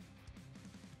c7.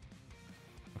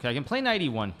 Okay, I can play knight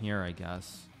e1 here, I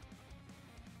guess.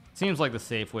 Seems like the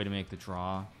safe way to make the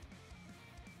draw.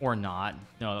 Or not.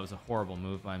 No, that was a horrible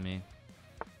move by me.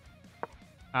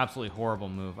 Absolutely horrible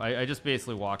move. I just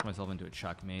basically walked myself into a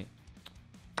checkmate.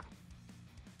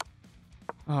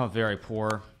 Oh, very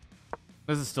poor.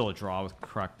 This is still a draw with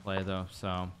correct play, though,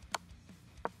 so.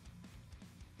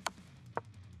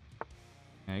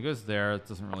 Yeah, he goes there. It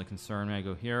doesn't really concern me. I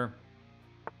go here.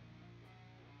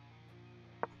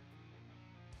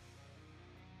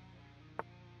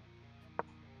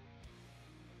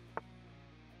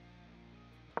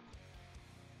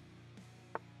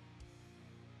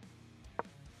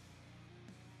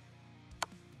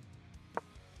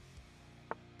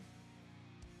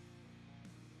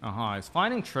 He's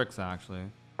finding tricks, actually.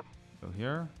 Go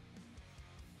here.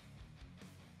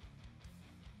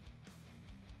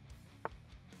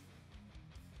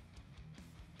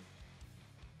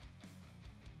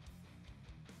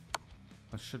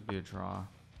 That should be a draw.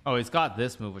 Oh, he's got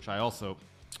this move, which I also...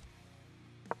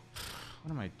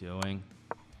 What am I doing?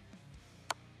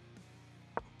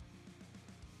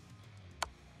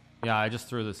 Yeah, I just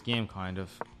threw this game, kind of.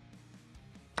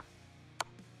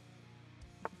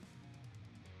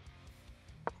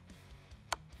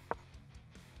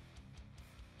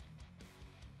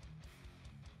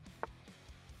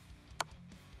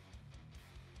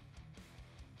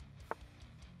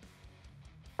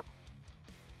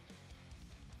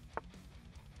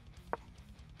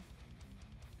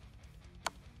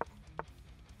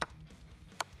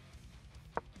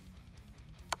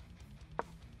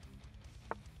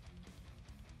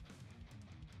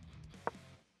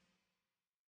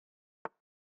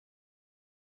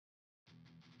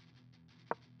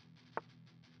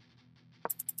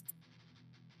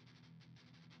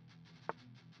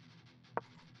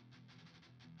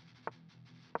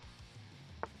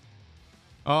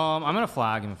 I'm gonna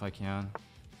flag him if I can.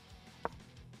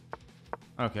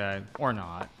 Okay, or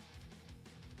not.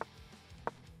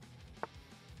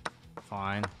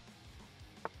 Fine.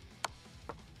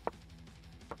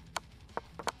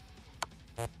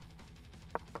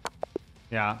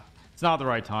 Yeah, it's not the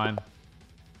right time.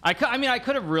 I mean, I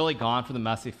could have really gone for the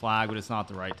messy flag, but it's not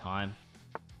the right time.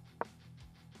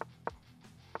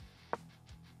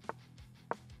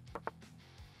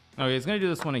 Okay, he's gonna do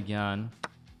this one again.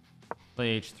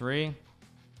 Play h3.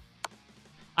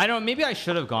 I don't, maybe I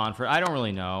should have gone for it. I don't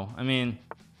really know. I mean,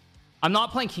 I'm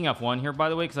not playing king f1 here, by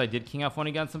the way, because I did king f1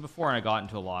 against him before and I got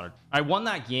into a lot of... I won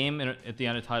that game at the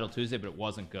end of Title Tuesday, but it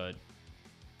wasn't good.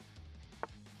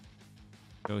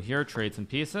 Go here, trade some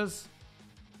pieces.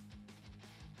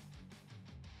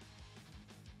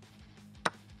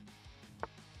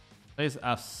 Plays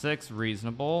f6,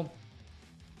 reasonable.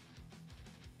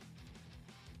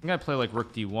 I think I play like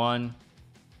rook d1.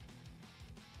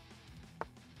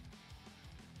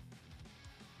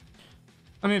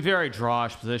 I mean, very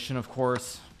drawish position, of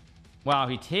course. Wow,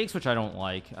 he takes, which I don't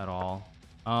like at all.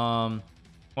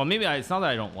 Well, maybe it's not that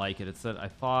I don't like it. It's that I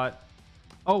thought...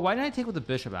 Oh, why didn't I take with the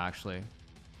bishop, actually?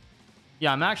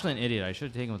 Yeah, I'm actually an idiot. I should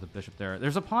have taken with the bishop there.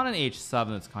 There's a pawn on h7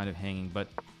 that's kind of hanging, but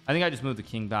I think I just moved the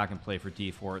king back and play for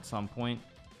d4 at some point.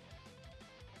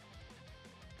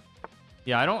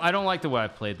 Yeah, I don't like the way I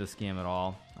played this game at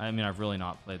all. I mean, I've really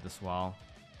not played this well.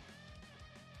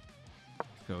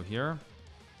 Let's go here.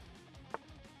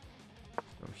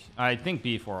 I think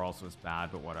b4 also is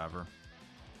bad, but whatever.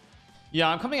 Yeah,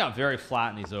 I'm coming out very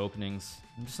flat in these openings.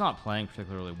 I'm just not playing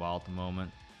particularly well at the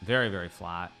moment. Very, very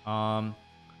flat.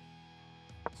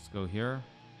 Let's go here.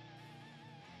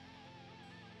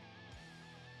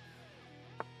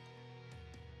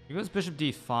 Here goes bishop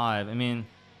d5. I mean,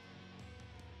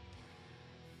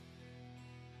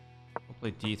 we'll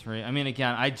play d3. I mean,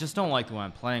 again, I just don't like the way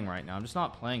I'm playing right now. I'm just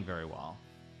not playing very well.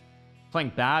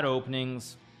 Playing bad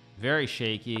openings. Very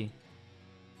shaky.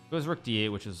 Goes rook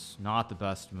d8, which is not the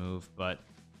best move, but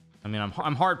I mean,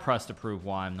 I'm hard pressed to prove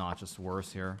why I'm not just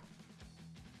worse here.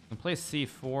 I can play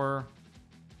c4.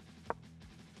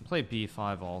 play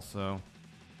b5 also.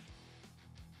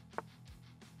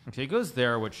 Okay, he goes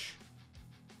there, which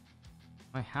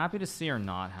am I happy to see or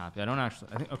not happy? I don't actually.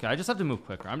 I think okay. I just have to move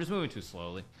quicker. I'm just moving too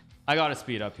slowly. I gotta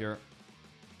speed up here.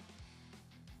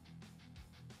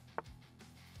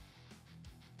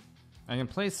 I can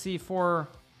play c4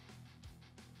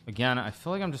 again. I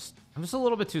feel like I'm just a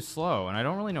little bit too slow, and I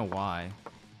don't really know why.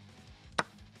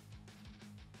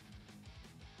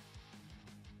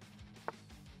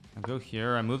 I go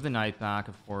here. I move the knight back,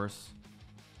 of course.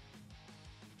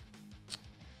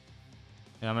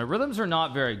 Yeah, my rhythms are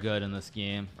not very good in this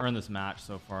game or in this match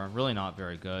so far. Really not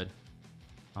very good.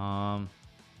 I'll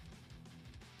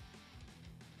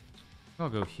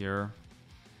go here.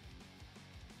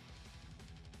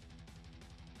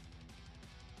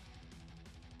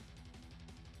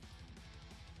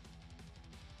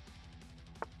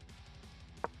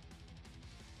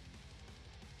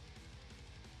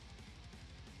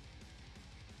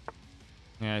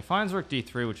 Yeah, he finds rook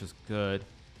d3, which is good.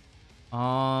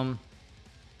 I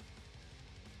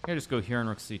just go here and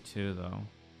rook c2 though.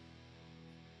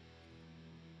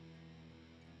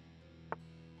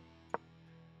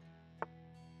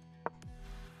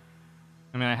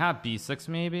 I mean, I have b6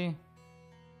 maybe.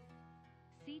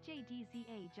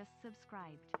 CJDZA just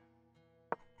subscribed.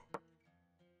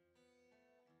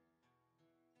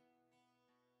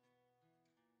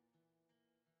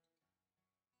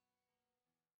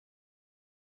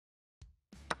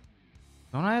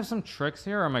 Don't I have some tricks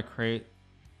here, or am I crate?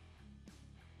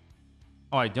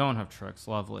 Oh, I don't have tricks.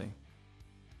 Lovely.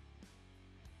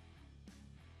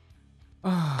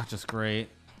 Oh, just great.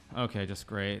 Okay, just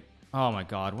great. Oh my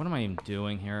god, what am I even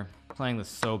doing here? Playing this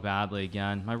so badly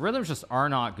again. My rhythms just are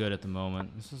not good at the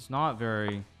moment. This is not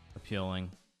very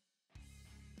appealing.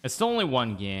 It's still only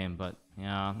one game, but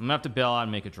yeah, I'm gonna have to bail out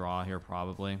and make a draw here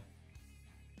probably.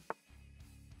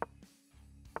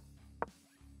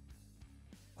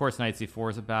 Of course, knight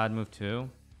c4 is a bad move too.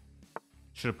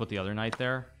 Should have put the other knight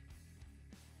there.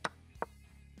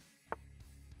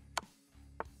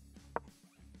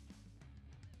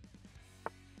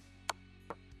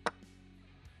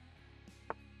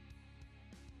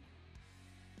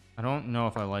 I don't know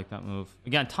if I like that move.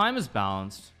 Again, time is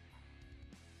balanced.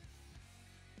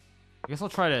 I guess I'll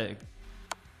try to...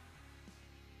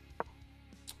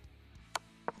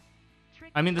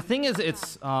 I mean, the thing is,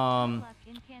 it's... Go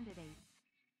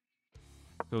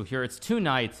here. It's two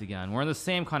knights again. We're in the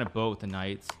same kind of boat with the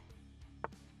knights.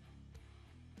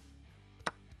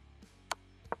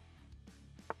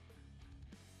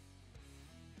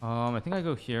 I think I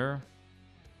go here.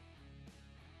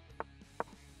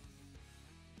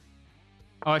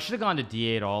 Oh, I should have gone to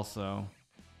d8 also.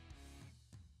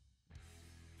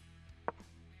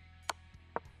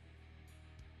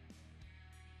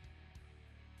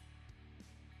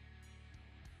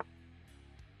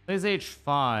 Plays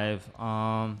h5.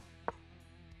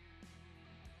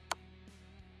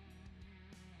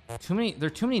 There are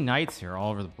too many knights here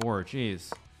all over the board.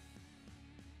 Jeez.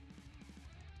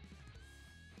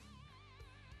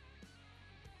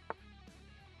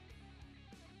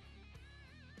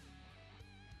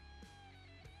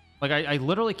 Like I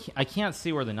literally I can't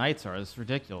see where the knights are. It's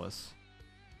ridiculous.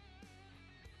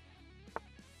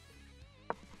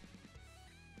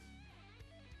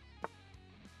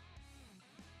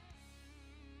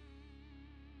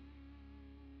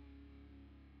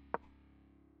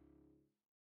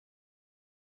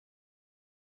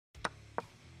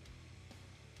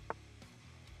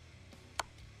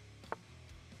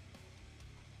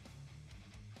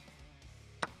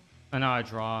 And now I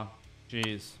draw.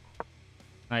 Jeez.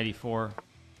 94.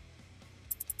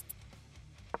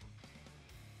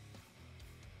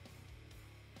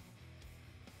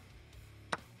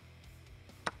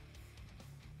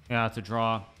 Yeah, it's a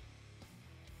draw.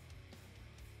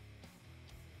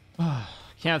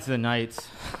 Can't see the knights.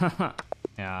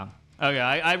 Yeah. Okay,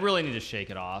 I really need to shake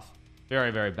it off.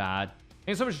 Very, very bad. Thank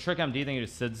you so much for Trick MD. Thank you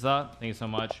to Sidza. Thank you so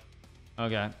much.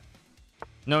 Okay.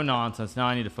 No nonsense. Now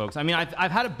I need to focus. I mean,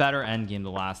 I've had a better end game the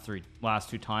last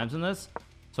two times in this,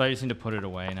 so I just need to put it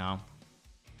away now.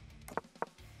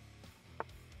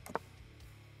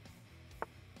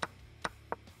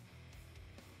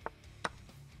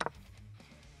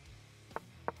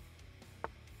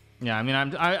 Yeah, I mean,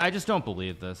 I just don't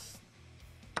believe this.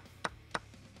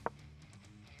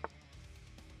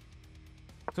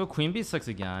 So queen b6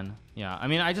 again. Yeah, I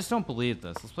mean, I just don't believe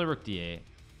this. Let's play rook d8.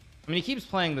 I mean, he keeps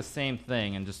playing the same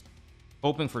thing and just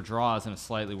hoping for draws in a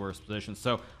slightly worse position.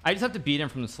 So I just have to beat him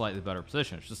from the slightly better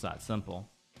position. It's just that simple.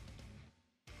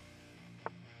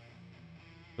 It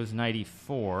was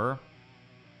 94.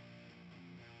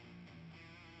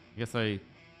 I guess I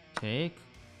take.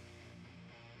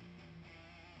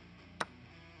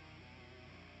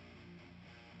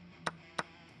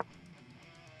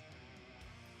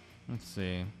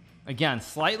 see. Again,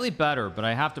 slightly better, but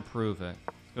I have to prove it.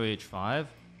 Let's go h5.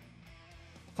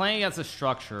 Playing against a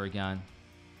structure again.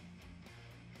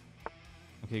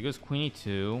 Okay, it goes queen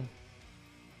e2.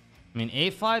 I mean,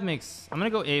 a5 makes... I'm gonna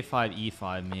go a5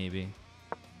 e5 maybe.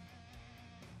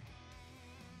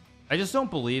 I just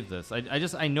don't believe this.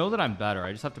 I know that I'm better.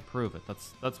 I just have to prove it.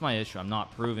 That's my issue. I'm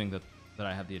not proving that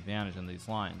I have the advantage in these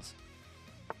lines.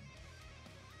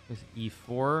 This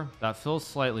e4, that feels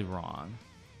slightly wrong.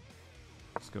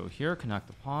 Let's go here, connect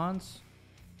the pawns.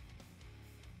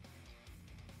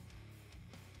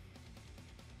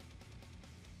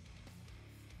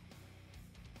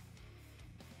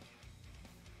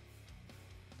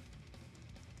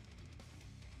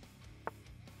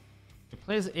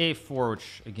 Plays a4,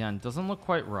 which again doesn't look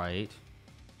quite right,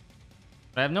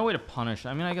 but I have no way to punish.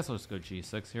 I mean, I guess I'll just go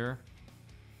g6 here.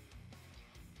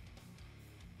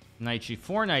 Knight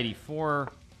g4, knight e4,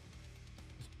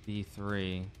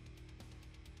 b3.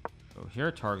 Go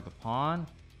here, target the pawn.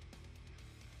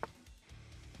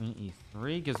 Queen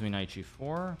e3 gives me knight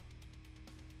g4.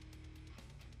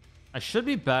 I should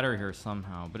be better here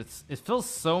somehow, but it feels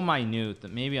so minute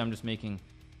that maybe I'm just making...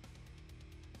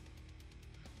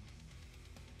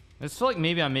 I just feel like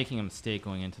maybe I'm making a mistake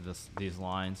going into these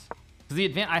lines,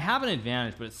 because I have an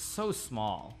advantage, but it's so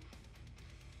small.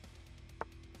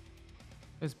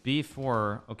 There's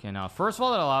b4. Okay, now first of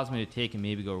all, that allows me to take and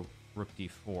maybe go rook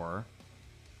d4.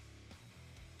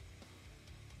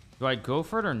 Do I go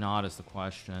for it or not is the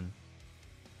question.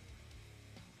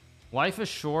 Life is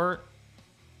short.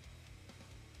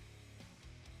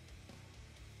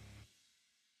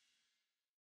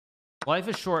 Life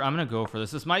is short. I'm gonna go for this.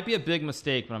 This might be a big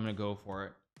mistake, but I'm gonna go for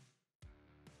it.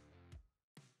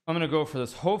 I'm gonna go for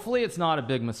this. Hopefully it's not a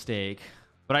big mistake,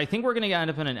 but I think we're gonna end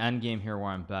up in an end game here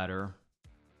where I'm better,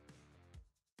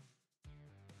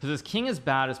 because his king is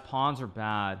bad, his pawns are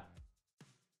bad.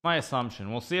 My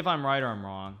assumption. We'll see if I'm right or I'm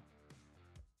wrong.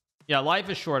 Yeah,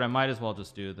 life is short. I might as well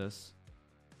just do this.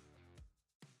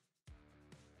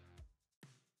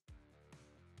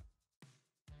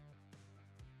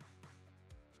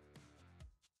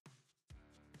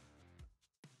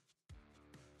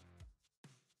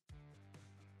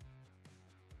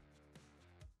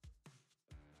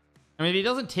 I mean, if he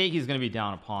doesn't take, he's going to be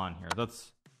down a pawn here.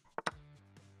 That's...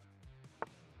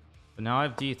 But now I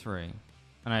have d3.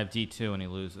 And I have d2 and he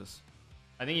loses.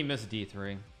 I think he missed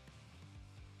d3.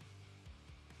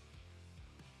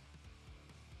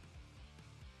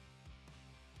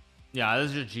 Yeah,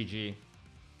 this is just GG.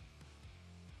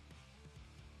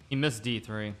 He missed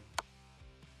d3.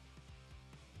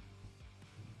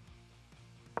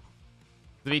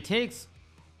 If he takes...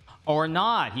 Or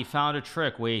not, he found a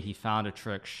trick. Wait, he found a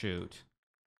trick. Shoot.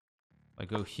 I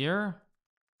go here.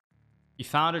 He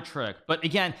found a trick, but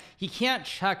again, he can't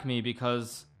check me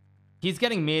because he's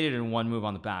getting mated in one move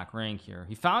on the back rank here.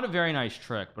 He found a very nice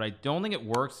trick, but I don't think it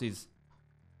works.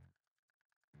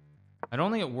 I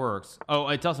don't think it works. Oh,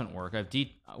 it doesn't work. I have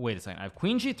wait a second. I have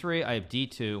queen g3. I have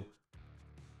d2.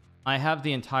 I have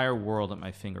the entire world at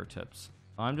my fingertips.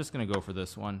 So I'm just gonna go for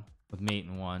this one with mate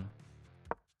in one.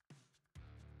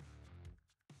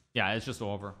 Yeah, it's just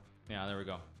over. Yeah, there we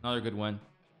go. Another good win.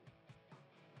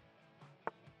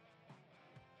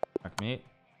 Checkmate.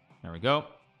 There we go.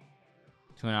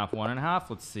 2.5, 1.5.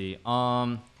 Let's see. No,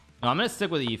 I'm gonna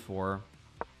stick with e4.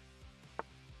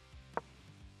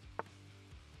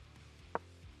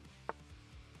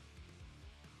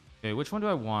 Okay, which one do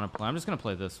I want to play? I'm just gonna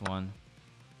play this one.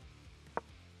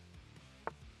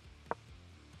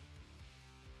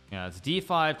 Yeah, it's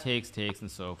d5, takes,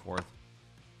 and so forth.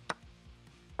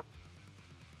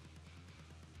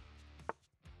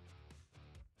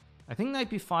 I think knight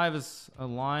b5 is a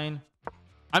line.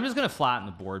 I'm just gonna flatten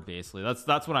the board basically.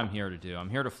 That's what I'm here to do. I'm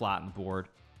here to flatten the board.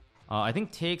 I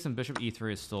think takes and bishop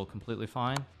e3 is still completely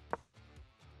fine,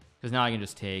 because now I can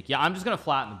just take. Yeah, I'm just gonna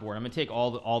flatten the board. I'm gonna take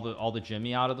all the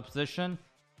Jimmy out of the position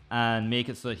and make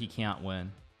it so that he can't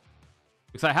win,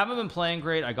 because I haven't been playing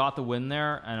great. I got the win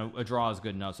there, and a draw is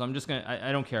good enough. So I'm just gonna.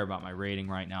 I don't care about my rating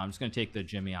right now. I'm just gonna take the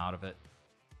Jimmy out of it.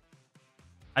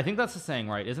 I think that's the saying,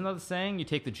 right? Isn't that the saying? You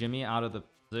take the Jimmy out of the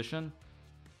position.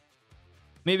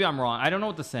 Maybe I'm wrong. I don't know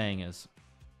what the saying is.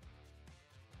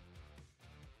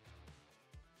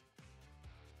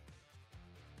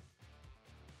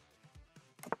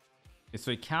 Okay,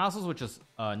 so he castles, which is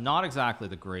not exactly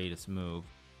the greatest move,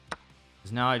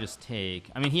 because now I just take.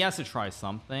 I mean, he has to try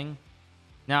something.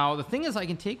 Now the thing is, I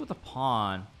can take with a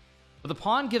pawn, but the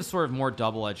pawn gives sort of more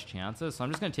double-edged chances, so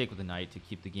I'm just going to take with the knight to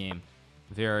keep the game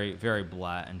very, very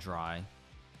blat and dry.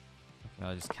 Okay,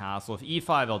 I'll just castle. If e5,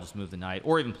 I'll just move the knight,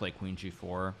 or even play queen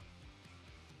g4.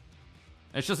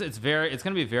 It's just it's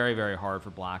gonna be very hard for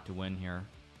black to win here.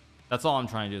 That's all I'm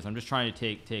trying to do, is I'm just trying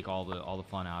to take all the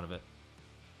fun out of it.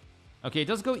 Okay, it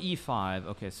does go e5.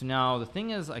 Okay, so now the thing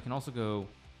is, I can also go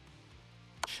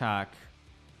check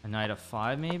a knight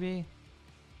f5 maybe,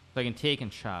 so I can take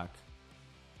and check.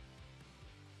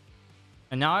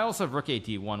 And now I also have rook 8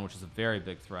 d1, which is a very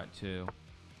big threat too.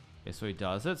 Okay, so he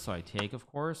does it, so I take, of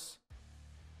course.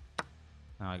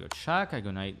 Now I go check, I go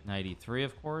knight e3,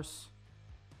 of course.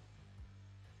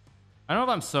 I don't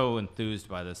know if I'm so enthused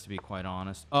by this, to be quite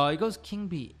honest. He goes king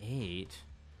b8.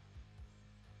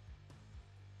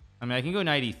 I mean, I can go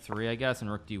knight e3, I guess,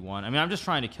 and rook d1. I mean, I'm just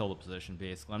trying to kill the position,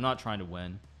 basically. I'm not trying to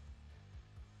win.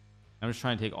 I'm just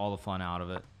trying to take all the fun out of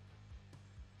it.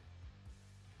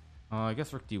 I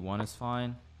guess rook d1 is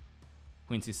fine.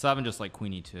 Queen c7, just like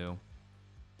queen e2.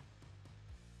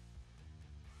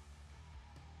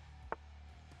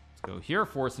 Let's go here,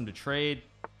 force him to trade.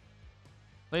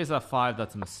 Plays f5,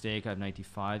 that's a mistake. I have knight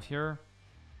d5 here.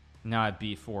 Now I have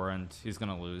b4, and he's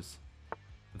gonna lose.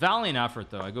 Valiant effort,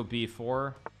 though. I go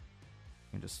b4.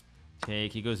 I can just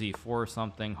take. He goes e4 or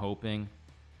something, hoping.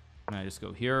 And I just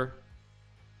go here.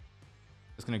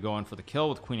 Just gonna go in for the kill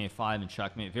with queen a5 and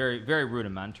checkmate. Very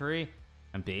rudimentary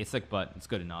and basic, but it's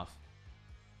good enough.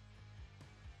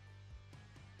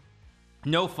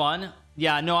 No fun.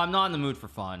 Yeah, no, I'm not in the mood for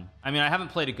fun. I mean, I haven't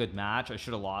played a good match. I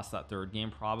should have lost that third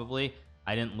game probably.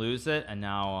 I didn't lose it, and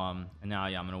now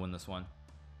yeah, I'm gonna win this one.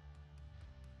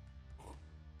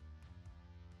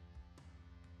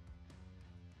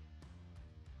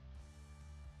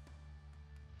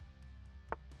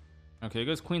 Okay, it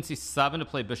goes queen c7 to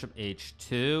play bishop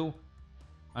h2.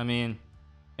 I mean,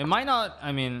 it might not.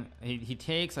 I mean, he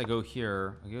takes. I go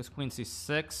here. He goes queen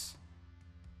c6.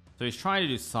 So he's trying to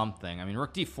do something. I mean,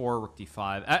 rook d4, rook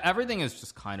d5. Everything is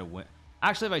just kind of win.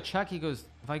 Actually, if I check, he goes.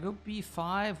 If I go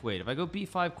b5, wait. If I go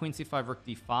b5, queen c5, rook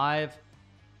d5,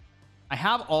 I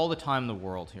have all the time in the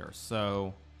world here.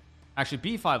 So, actually,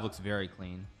 b5 looks very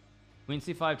clean. Queen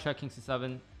c5, check, king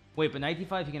c7. Wait, but knight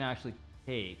d5 he can actually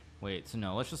take. Wait, so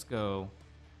no, let's just go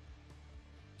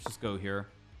here,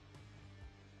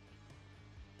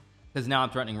 because now I'm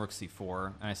threatening rook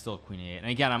c4 and I still have queen a8, and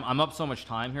again I'm up so much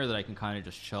time here that I can kind of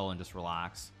just chill and just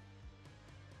relax.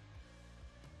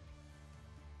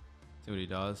 See what he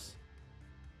does.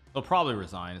 He'll probably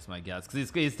resign is my guess,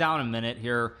 because he's down a minute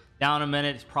here. Down a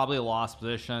minute, it's probably a lost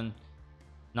position.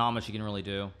 Not much you can really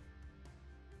do.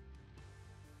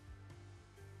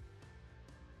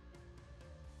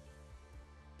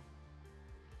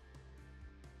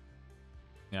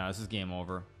 Yeah, this is game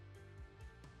over.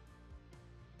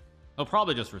 He'll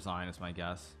probably just resign is my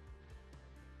guess.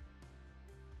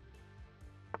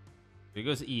 He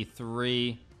goes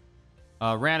e3.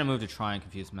 Random move to try and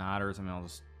confuse matters.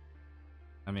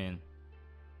 I mean,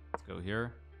 let's go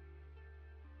here.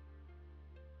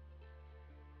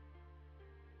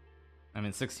 I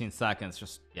mean, 16 seconds,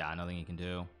 just, yeah, nothing you can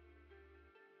do.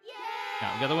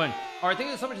 Yeah, we got the win. All right, thank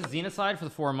you so much to Xenocide for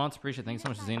the 4 months. Appreciate it. Thank you so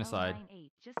much to Xenocide.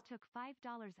 Just took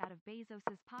 $5 out of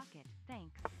Bezos's pocket.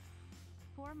 Thanks.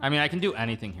 I mean, I can do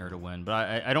anything here to win, but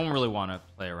I don't really want to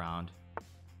play around.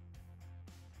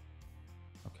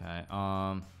 Okay,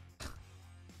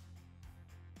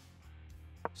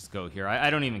 just go here. I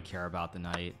don't even care about the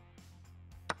knight.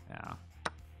 Yeah.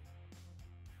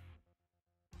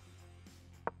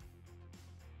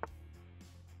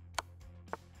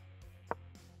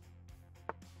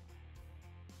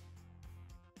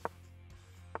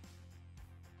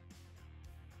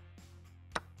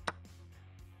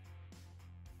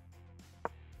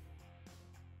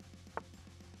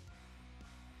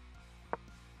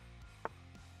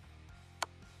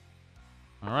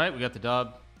 All right, we got the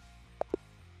dub.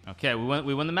 Okay,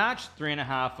 we win the match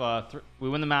 3.5. We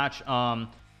win the match by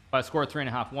a score of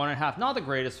 3.5, 1.5. Not the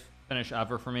greatest finish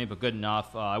ever for me, but good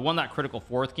enough. I won that critical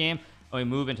fourth game, and we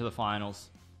move into the finals.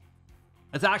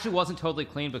 It actually wasn't totally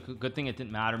clean, but good thing it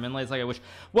didn't matter. Minlay's like I wish.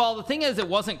 Well, the thing is, it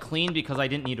wasn't clean because I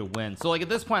didn't need to win. So like at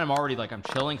this point, I'm already like I'm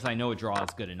chilling because I know a draw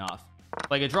is good enough.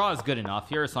 Like a draw is good enough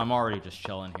here, so I'm already just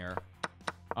chilling here.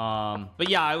 But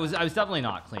yeah, I was definitely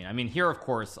not clean. I mean, here of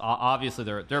course, obviously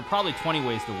there are probably 20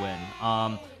 ways to win.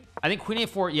 I think queen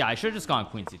a4. Yeah, I should have just gone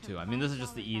queen c2. I mean, this is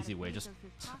just the easy way. Just,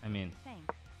 I mean,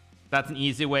 that's an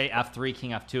easy way. f3,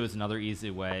 king f2 is another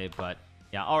easy way. But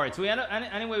yeah, all right. So we end up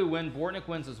anyway. We win. Bortnik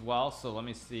wins as well. So let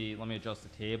me see. Let me adjust the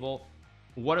table.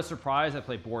 What a surprise! I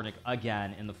played Bortnik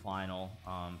again in the final.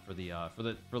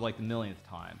 For like the millionth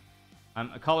time.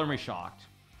 Color me shocked.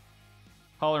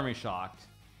 Color me shocked.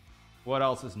 What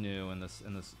else is new in this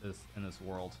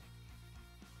world?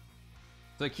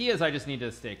 So the key is I just need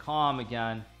to stay calm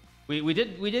again. We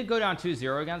did go down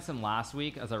 2-0 against him last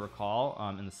week, as I recall,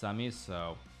 in the semis.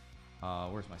 So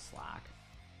where's my Slack?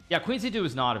 Yeah, Queen C2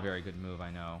 is not a very good move,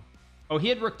 I know. Oh, he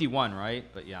had Rook D1, right?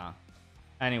 But yeah.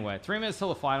 Anyway, 3 minutes till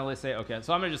the final, they say. Okay,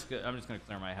 so I'm just gonna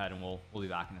clear my head, and we'll be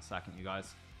back in a second, you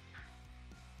guys.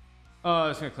 Oh,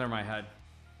 just gonna clear my head.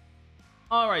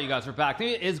 All right, you guys, we're back.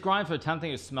 Thank you, is Grind for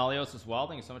attempting to Smelios as well.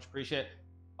 Thank you so much, appreciate it.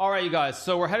 All right, you guys,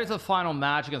 so we're headed to the final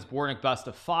match against Bortnick, best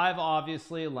of 5,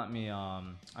 obviously. Let me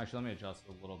actually let me adjust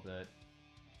it a little bit.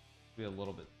 Be a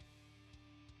little bit.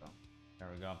 So, there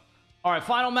we go. All right,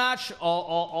 final match.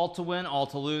 All to win, all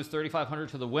to lose. 3,500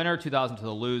 to the winner, 2,000 to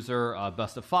the loser.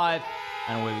 Best of 5,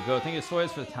 and away we go. Thank you, Soyuz,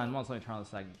 for the 10 months. Let me turn on the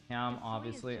second cam,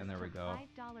 obviously, and there we go.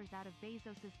 $5 out of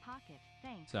Bezos's pocket.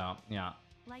 Thanks. So yeah,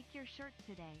 Like your shirt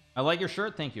today. I like your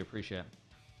shirt. Thank you, appreciate it.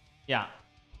 Yeah.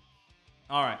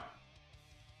 All right.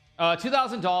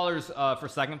 $2,000 for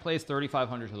second place,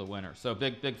 3,500 to the winner. So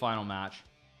big final match.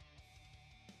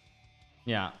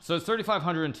 Yeah, so it's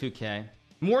 3,500 and 2K.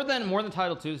 More than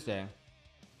Title Tuesday.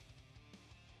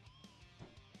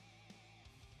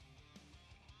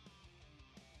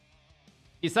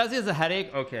 He says he has a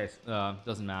headache. Okay,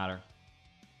 doesn't matter.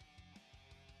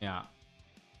 Yeah,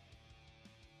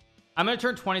 I'm gonna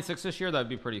turn 26 this year. That'd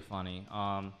be pretty funny.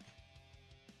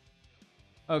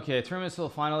 Okay, 3 minutes till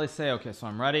the final, they say. Okay, so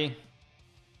I'm ready.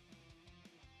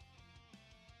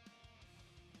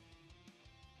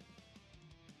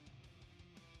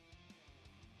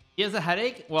 He has a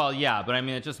headache? Well, yeah, but I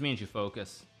mean, it just means you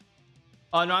focus.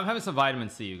 Oh, no, I'm having some vitamin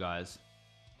C, you guys.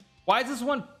 Why is this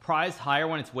one priced higher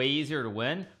when it's way easier to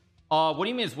win? What do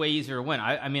you mean it's way easier to win?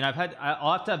 I mean, I'll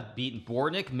have to have beaten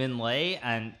Bortnick, Minlay,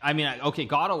 and I mean, okay,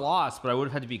 Gata lost, but I would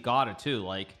have had to beat Gata too.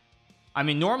 Like, I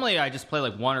mean, normally I just play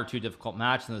like 1 or 2 difficult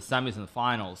matches in the semis and the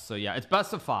finals. So yeah, it's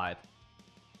best of 5.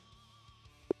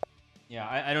 Yeah,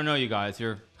 I don't know, you guys.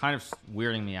 You're kind of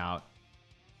weirding me out.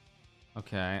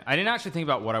 Okay, I didn't actually think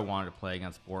about what I wanted to play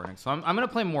against Bortnick, so I'm gonna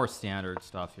play more standard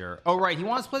stuff here. Oh right, he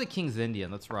wants to play the King's Indian.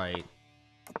 That's right.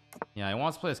 Yeah, he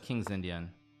wants to play as King's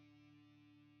Indian.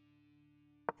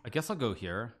 I guess I'll go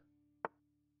here.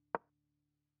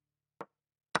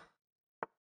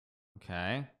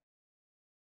 Okay.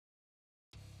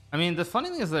 I mean, the funny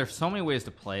thing is there's so many ways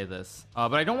to play this,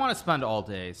 but I don't want to spend all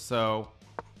day, so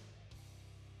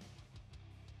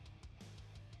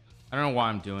I don't know why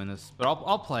I'm doing this, but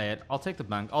I'll play it. I'll take the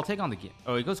bank. I'll take on the game.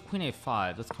 Oh, he goes Queen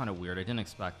A5. That's kind of weird. I didn't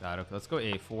expect that. Okay, let's go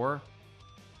A4.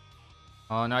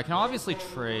 Now I can obviously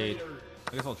trade.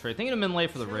 I guess I'll trade. Thank you to Minlay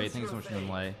for the raid. Thank you so much,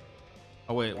 Minlay.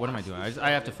 Oh wait, what am I doing? I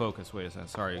have to focus. Wait a second.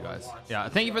 Sorry, you guys. Yeah,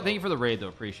 thank you for the raid though.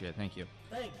 Appreciate it. Thank you.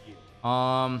 Thank you.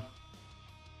 I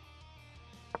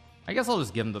guess I'll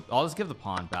just give the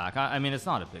pawn back. I mean, it's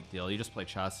not a big deal. You just play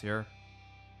chess here.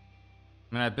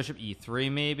 I mean, I have Bishop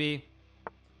E3 maybe.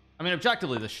 I mean,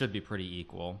 objectively, this should be pretty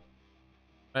equal.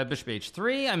 I have Bishop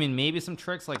H3. I mean, maybe some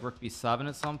tricks like Rook B7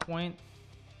 at some point.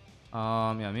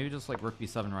 Yeah, maybe just like Rook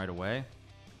B7 right away.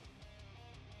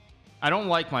 I don't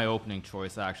like my opening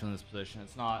choice actually in this position.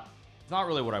 It's not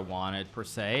really what I wanted per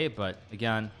se, but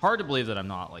again, hard to believe that I'm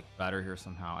not like better here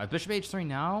somehow. I have Bishop H3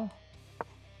 now.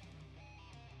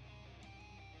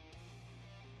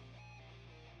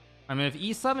 I mean, if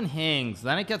E7 hangs,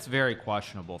 then it gets very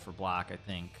questionable for black, I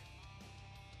think.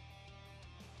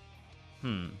 I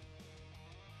mean,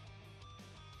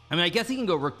 I guess he can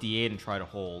go Rook D8 and try to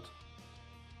hold.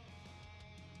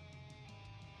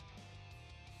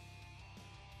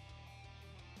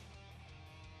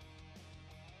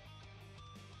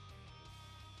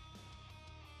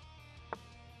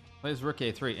 Plays Rook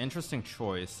A3. Interesting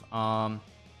choice. I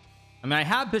mean, I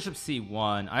have Bishop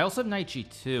C1. I also have Knight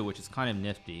G2, which is kind of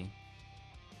nifty.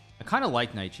 I kind of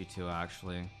like Knight G2,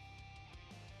 actually.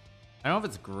 I don't know if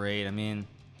it's great. I mean,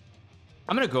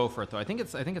 I'm gonna go for it though. I think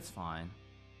it's fine.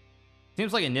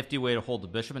 Seems like a nifty way to hold the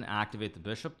bishop and activate the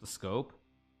bishop, the scope.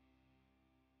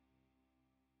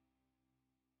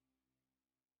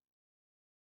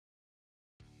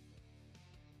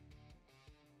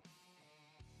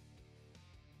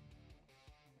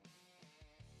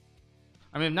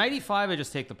 I mean, if Knight E5, I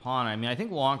just take the pawn. I mean, I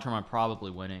think long term I'm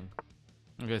probably winning.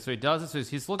 Okay, so he does it. So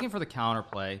he's looking for the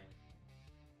counterplay.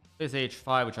 Plays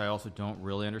H5, which I also don't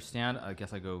really understand. I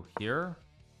guess I go here.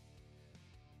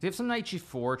 Does he have some Knight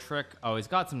G4 trick? Oh, he's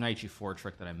got some Knight G4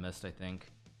 trick that I missed, I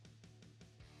think.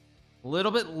 A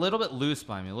little bit loose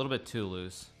by me. A little bit too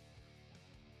loose.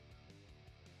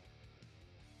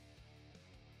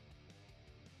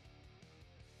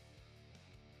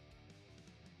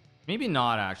 Maybe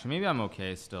not, actually. Maybe I'm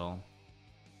okay still.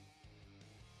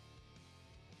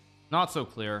 Not so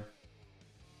clear.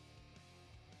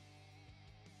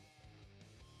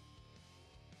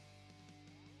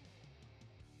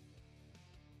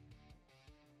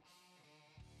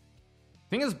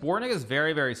 Thing is, Bornig is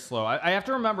very, very slow. I have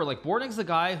to remember, like, Bornig's the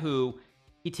guy who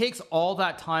he takes all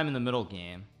that time in the middle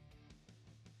game.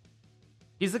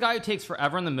 He's the guy who takes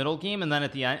forever in the middle game, and then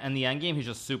at the end game, he's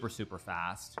just super, super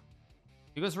fast.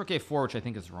 He goes rook a4, which I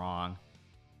think is wrong.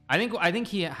 I think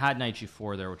he had knight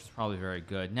g4 there, which is probably very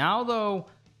good. Now though,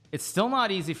 it's still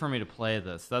not easy for me to play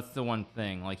this. That's the one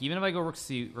thing. Like, even if I go rook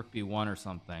b1 or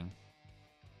something,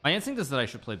 my instinct is that I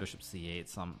should play bishop c8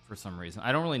 for some reason.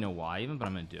 I don't really know why even, but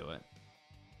I'm gonna do it.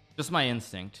 Just my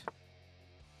instinct.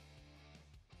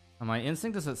 And my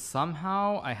instinct is that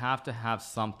somehow I have to have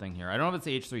something here. I don't know if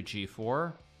it's h3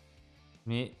 g4.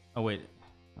 Oh wait,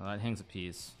 oh, that hangs a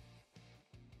piece.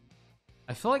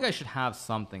 I feel like I should have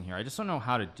something here. I just don't know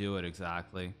how to do it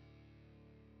exactly.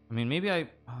 I mean, maybe I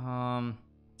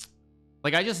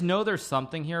like, I just know there's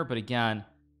something here, but again,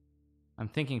 I'm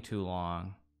thinking too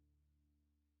long.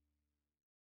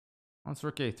 Let's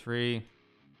rook a3.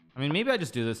 I mean, maybe I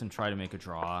just do this and try to make a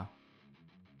draw.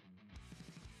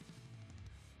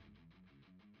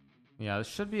 Yeah, this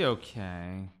should be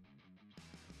okay.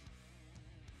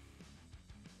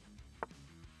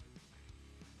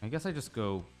 I guess I just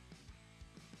go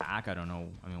back. I don't know.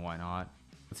 I mean, why not?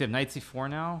 Let's see. I have knight c4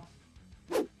 now.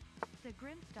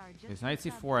 There's knight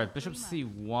c4. I have bishop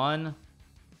c1.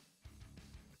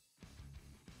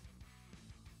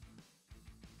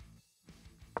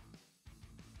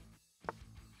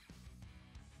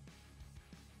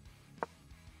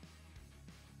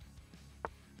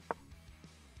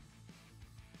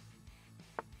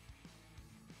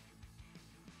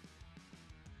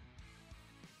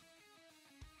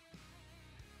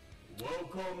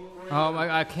 Oh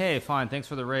my, okay, fine. Thanks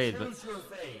for the raid, but it's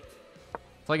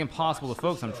like impossible to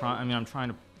focus. I'm trying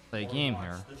to play a game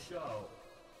here.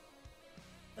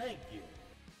 Thank you.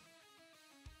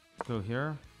 Let's go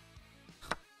here.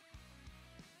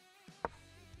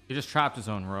 He just trapped his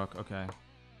own rook. Okay.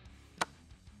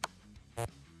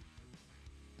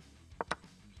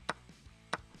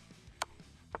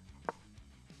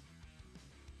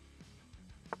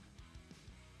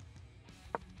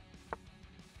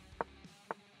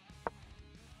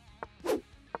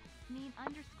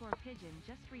 Pigeon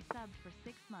just resubbed for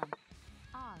 6 months.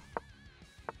 Oz.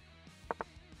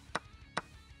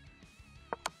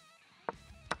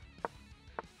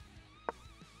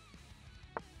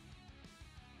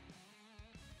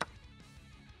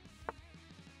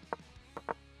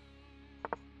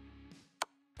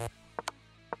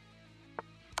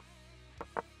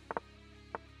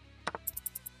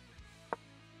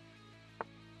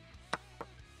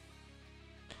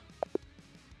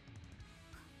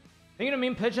 Thank you to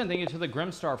Mean Pigeon. Thank you to the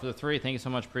Grimstar for the 3. Thank you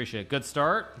so much. Appreciate it. Good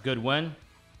start. Good win.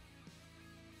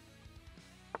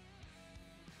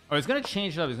 Oh, he's going to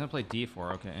change it up. He's going to play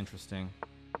d4. Okay, interesting.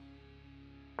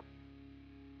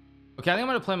 Okay, I think I'm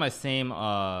going to play my same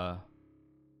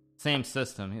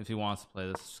system if he wants to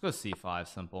play this. Just go c5.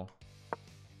 Simple.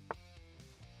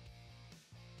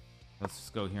 Let's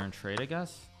just go here and trade, I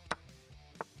guess.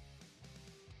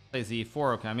 Play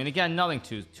z4. Okay, I mean, again, nothing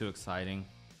too exciting.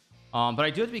 But I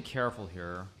do have to be careful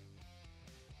here.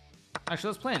 Actually,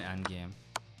 let's play an endgame.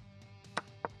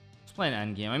 Let's play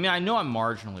an endgame. I mean, I know I'm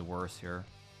marginally worse here.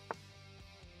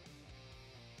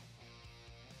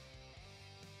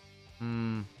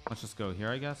 Let's just go here,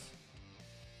 I guess.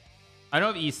 I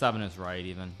don't know if e7 is right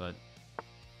even, but I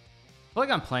feel like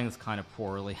I'm playing this kind of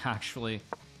poorly, actually.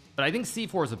 But I think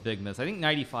c4 is a big miss. I think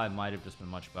knight e5 might have just been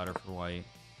much better for white.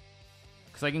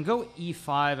 Because I can go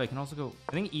e5. I can also go,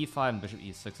 I think e5 and bishop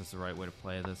e6 is the right way to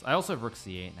play this. I also have rook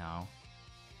c8 now.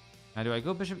 Now do I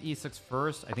go bishop e6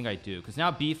 first? I think I do, because now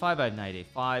b5 I have knight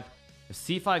a5. If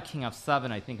c5 king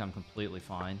f7, I think I'm completely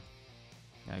fine.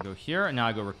 Yeah, I go here and now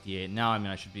I go rook d8. Now I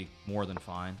mean I should be more than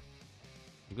fine.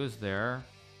 He goes there.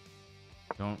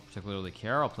 Don't particularly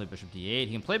care. I'll play bishop d8.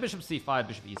 He can play bishop c5,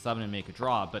 bishop e7 and make a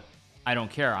draw, but I don't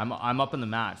care. I'm up in the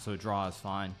match, so a draw is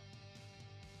fine.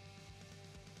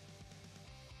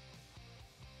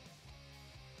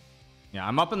 Yeah,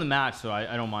 I'm up in the match, so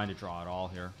I don't mind a draw at all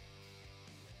here.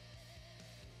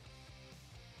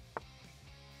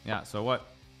 Yeah, so what?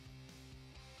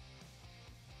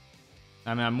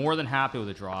 I mean, I'm more than happy with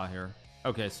a draw here.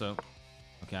 Okay, so...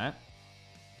 Okay.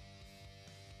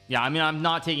 Yeah, I mean, I'm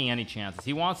not taking any chances.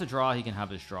 He wants a draw, he can have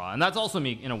his draw. And that's also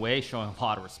me, in a way, showing a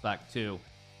lot of respect, too.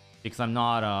 Because I'm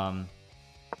not,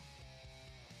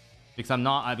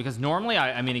 because normally,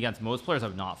 I mean, against most players, I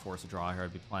would not force a draw here.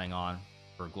 I'd be playing on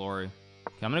for glory.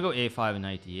 Okay, I'm gonna go a5 and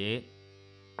knight d8.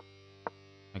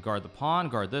 I guard the pawn,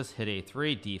 guard this, hit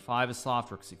a3, d5 is soft,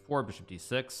 rook c4, bishop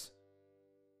d6.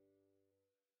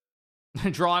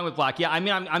 Drawing with black. Yeah, I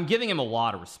mean, I'm giving him a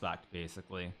lot of respect,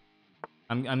 basically.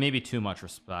 I'm maybe too much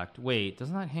respect. Wait,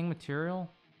 doesn't that hang material?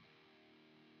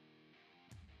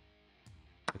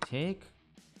 I take.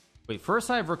 Wait,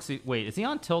 first I have rook c. Wait, is he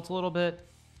on tilt a little bit?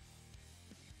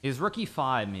 Is rook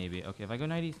e5 maybe? Okay, if I go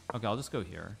 90. Okay, I'll just go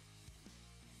here.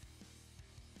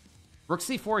 Rook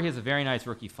c4. He has a very nice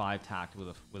rook e5 tact with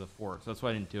a fork, so that's why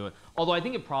I didn't do it. Although I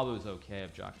think it probably was okay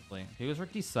objectively. He goes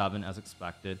rook d7 as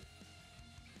expected.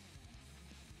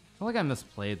 I feel like I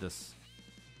misplayed this.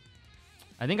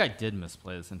 I think I did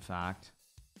misplay this, in fact.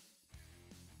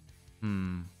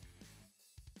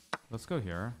 Let's go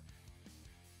here.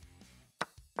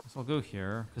 Guess I'll go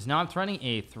here. Because now I'm threatening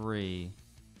a3.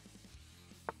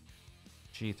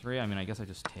 g3. I mean, I guess I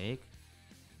just take.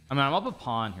 I mean, I'm up a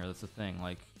pawn here. That's the thing.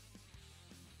 Like,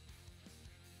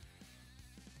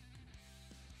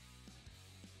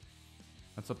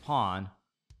 that's a pawn.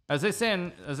 As they say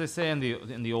in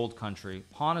the old country,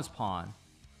 pawn is pawn.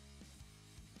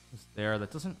 It's there.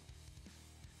 That doesn't.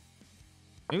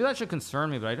 Maybe that should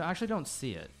concern me, but I actually don't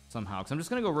see it somehow. Because I'm just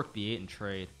gonna go rook b8 and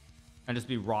trade, and just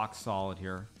be rock solid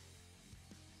here.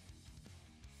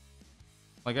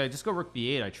 Like I just go rook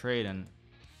b8, I trade, and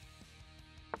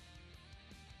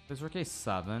there's rook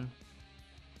a7.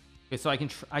 Okay, so I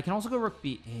can also go rook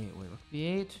b8. Wait, rook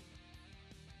b8,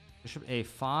 bishop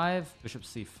a5, bishop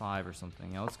c5 or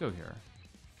something. Yeah, let's go here.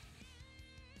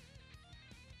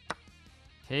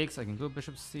 Takes. I can go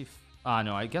bishop c.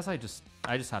 No, I guess I just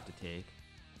have to take,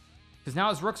 because now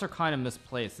his rooks are kind of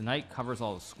misplaced. The knight covers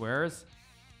all the squares.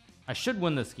 I should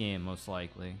win this game most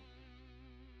likely.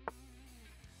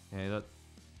 Okay, that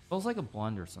feels like a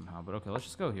blunder somehow, but okay, let's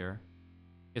just go here.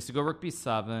 Is to go rook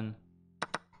b7.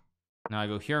 Now I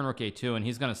go here and rook a2, and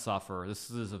he's gonna suffer. This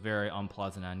is a very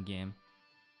unpleasant end game.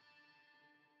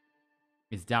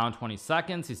 He's down 20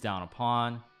 seconds. He's down a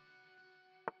pawn.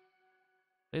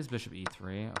 Plays bishop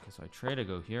e3. Okay, so I trade. I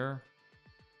go here.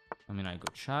 I mean, I go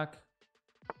check.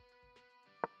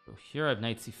 Go here. I have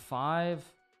knight c5.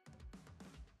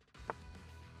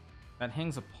 That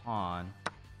hangs a pawn.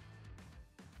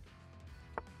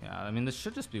 Yeah, I mean, this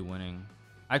should just be winning.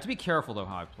 I have to be careful, though,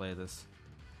 how I play this.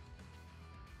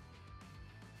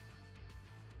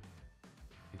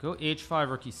 I go h5,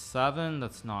 rook e7.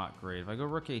 That's not great. If I go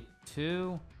rook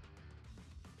a2...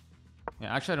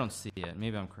 Yeah, actually, I don't see it.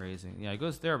 Maybe I'm crazy. Yeah, it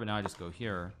goes there, but now I just go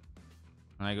here.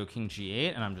 And I go king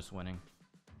g8, and I'm just winning.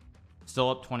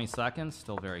 Still up 20 seconds.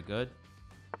 Still very good.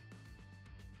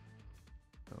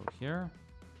 Go here.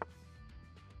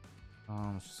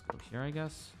 Let's just go here, I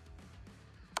guess.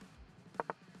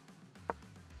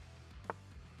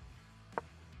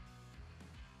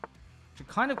 I'm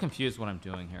kind of confused what I'm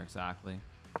doing here exactly.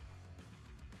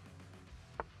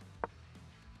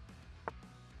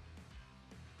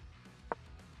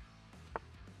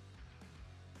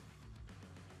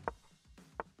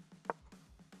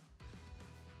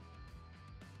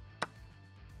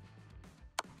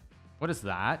 What is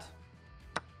that?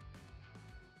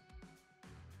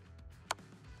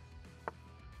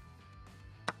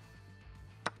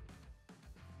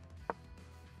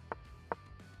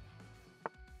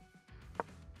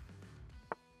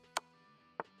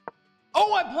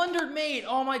 Oh, I blundered mate.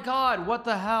 Oh my god, what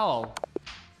the hell?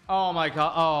 Oh my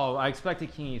god. Oh, I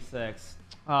expected king e6.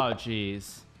 Oh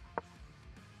jeez.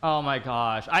 Oh my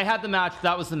gosh. I had the match.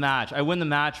 That was the match. I win the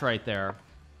match right there.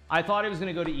 I thought he was going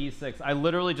to go to e6. I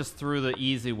literally just threw the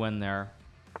easy win there.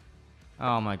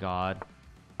 Oh my god.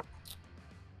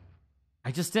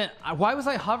 I just didn't. Why was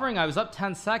I hovering? I was up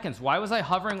 10 seconds. Why was I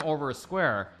hovering over a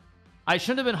square? I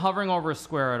shouldn't have been hovering over a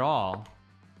square at all.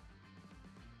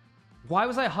 Why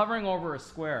was I hovering over a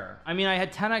square? I mean, I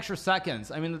had 10 extra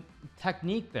seconds. I mean, the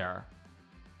technique there.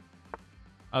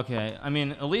 Okay, I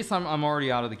mean, at least I'm already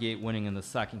out of the gate winning in the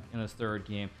third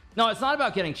game. No, it's not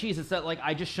about getting cheese. It's that, like,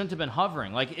 I just shouldn't have been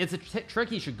hovering. Like, it's a trick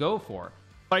he should go for,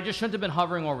 but I just shouldn't have been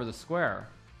hovering over the square.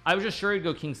 I was just sure he'd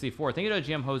go king c4. I think he'd go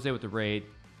GM Jose with the raid.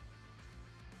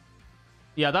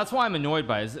 Yeah, that's why I'm annoyed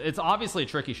by it. It's obviously a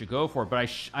trick he should go for, but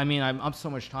I mean, I'm up so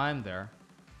much time there.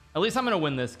 At least I'm going to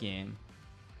win this game.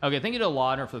 Okay, I think he did a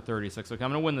Laudner for the 36. Okay,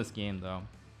 I'm going to win this game, though.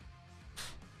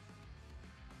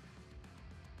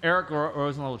 Eric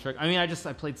Rosen level trick. I mean, I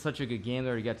played such a good game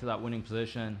there to get to that winning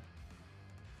position.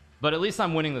 But at least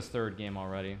I'm winning this third game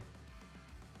already.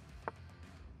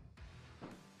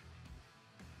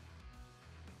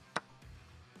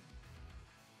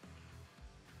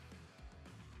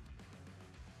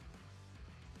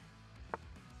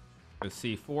 Go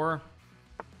c4.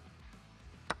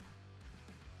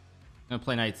 I'm gonna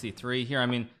play knight c3 here. I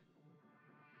mean,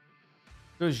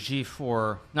 goes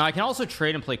g4. Now I can also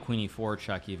trade and play queen e4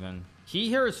 check even. Key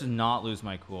here is to not lose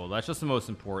my cool. That's just the most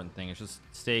important thing. It's just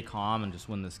stay calm and just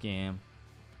win this game.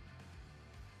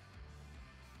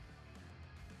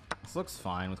 This looks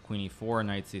fine with queen e4 and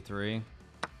knight c3.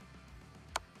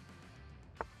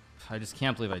 I just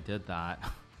can't believe I did that.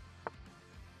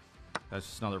 That's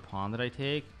just another pawn that I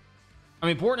take. I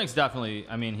mean, Bortnick's definitely,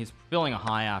 I mean, he's feeling a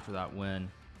high after that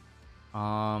win.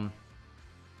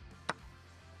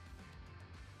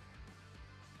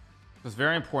 It's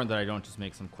very important that I don't just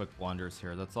make some quick blunders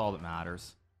here. That's all that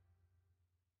matters.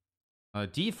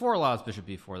 D4 allows bishop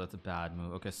b4. That's a bad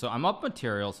move. Okay, so I'm up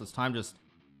material, so it's time to just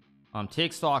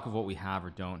take stock of what we have or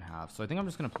don't have. So I think I'm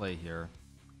just gonna play here,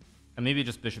 and maybe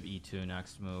just bishop e2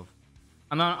 next move.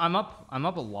 I'm up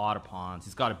a lot of pawns.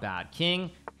 He's got a bad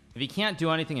king. If he can't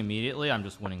do anything immediately, I'm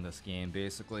just winning this game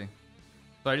basically.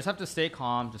 So I just have to stay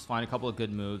calm, just find a couple of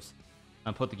good moves,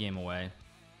 and put the game away.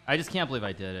 I just can't believe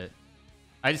I did it.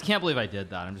 I just can't believe I did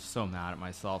that. I'm just so mad at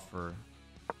myself for.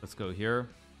 Let's go here.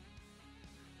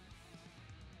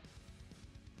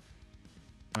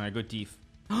 All right, go d.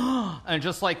 And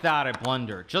just like that, I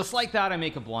blunder. Just like that, I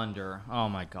make a blunder. Oh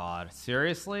my god,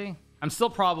 seriously? I'm still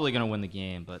probably gonna win the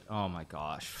game, but oh my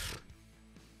gosh,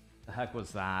 the heck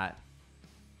was that?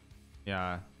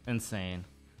 Yeah, insane.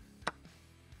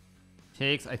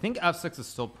 Takes. I think f6 is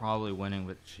still probably winning,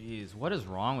 but geez, what is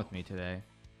wrong with me today?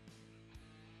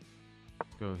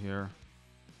 Let's go here.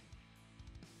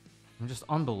 I'm just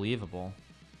unbelievable.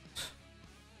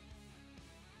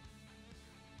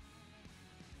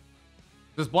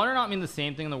 Does blunder not mean the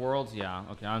same thing in the worlds? Yeah.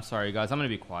 Okay. I'm sorry, you guys. I'm gonna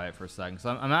be quiet for a second.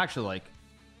 So I'm actually like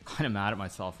kind of mad at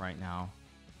myself right now.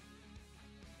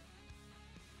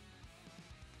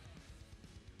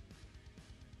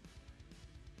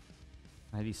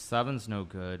 '97's no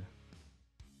good.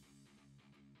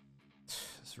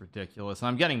 It's ridiculous.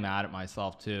 I'm getting mad at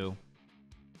myself too.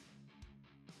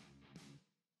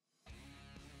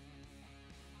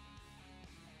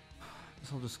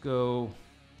 Guess I'll just go.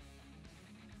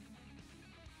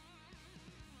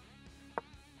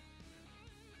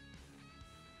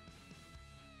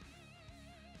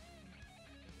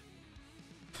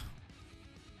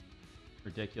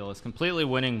 Ridiculous. Completely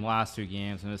winning the last two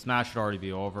games, and this match should already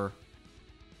be over.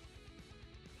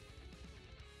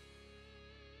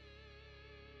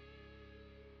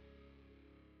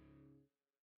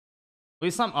 At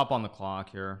least I'm up on the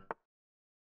clock here.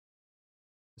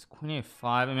 Is queen a5?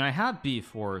 I mean, I have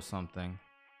b4 or something.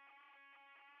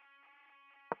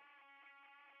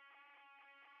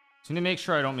 So I need to make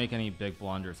sure I don't make any big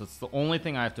blunders. That's the only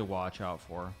thing I have to watch out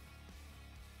for.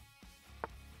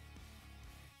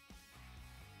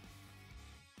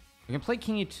 I can play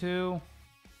king e2.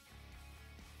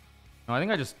 No, I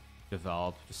think I just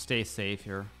develop. Just stay safe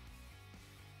here.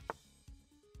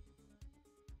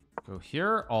 Go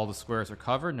here. All the squares are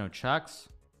covered. No checks.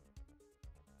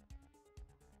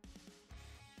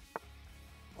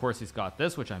 Of course, he's got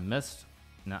this, which I missed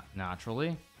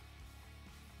naturally.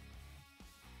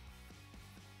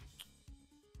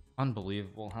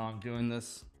 Unbelievable how I'm doing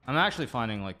this. I'm actually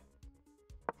finding like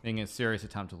being a serious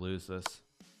attempt to lose this.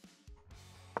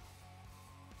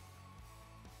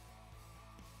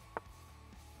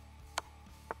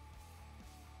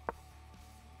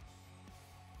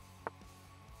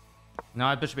 Now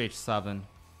I have bishop h7.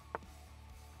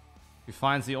 He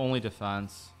finds the only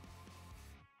defense.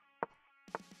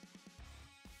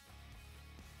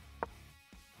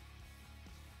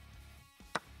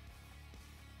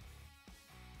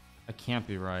 I can't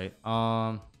be right.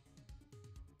 I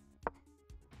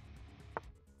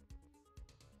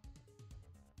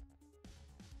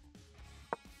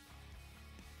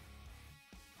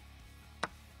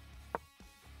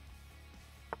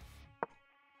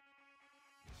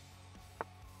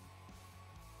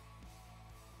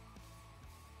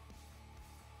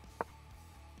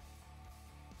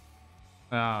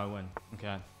win.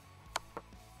 Okay.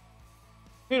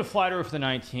 Need a fly over for the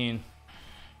 19.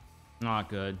 Not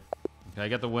good. Okay, I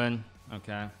get the win.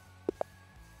 Okay.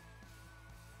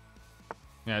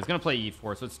 Yeah, he's gonna play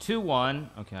e4, so it's 2-1.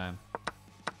 Okay. I'm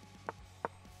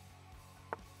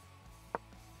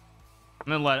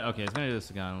gonna let. Okay, he's gonna do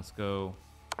this again. Let's go.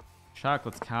 Check.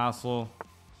 Let's castle.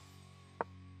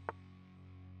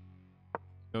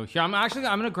 Go here. I'm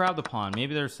gonna grab the pawn.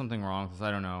 Maybe there's something wrong with this.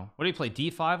 I don't know. What did he play?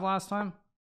 D5 last time?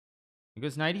 He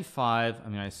goes knight e5. I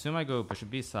mean, I assume I go bishop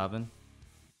b7.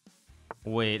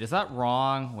 Wait, is that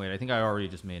wrong? Wait, I think I already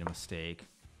just made a mistake.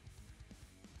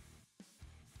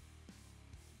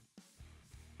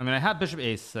 I mean, I have bishop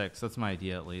a6. That's my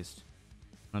idea, at least.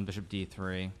 And then bishop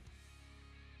d3.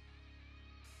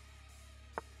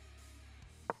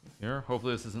 Here.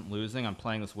 Hopefully this isn't losing. I'm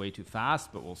playing this way too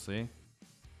fast, but we'll see.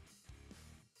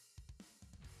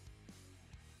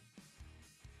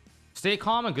 Stay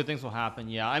calm and good things will happen.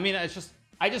 Yeah, I mean, it's just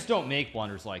I just don't make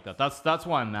blunders like that. That's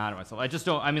why I'm mad at myself. I just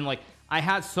don't. I mean, like, I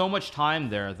had so much time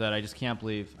there that I just can't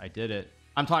believe I did it.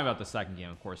 I'm talking about the second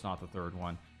game, of course, not the third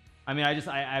one. I mean,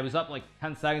 I was up like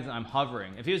 10 seconds and I'm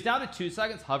hovering. If he was down to 2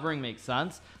 seconds, hovering makes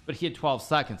sense, but he had 12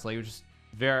 seconds. Like, it was just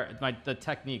the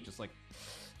technique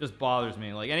just bothers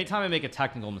me. Like, anytime I make a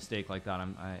technical mistake like that,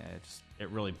 it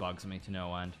really bugs me to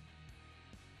no end.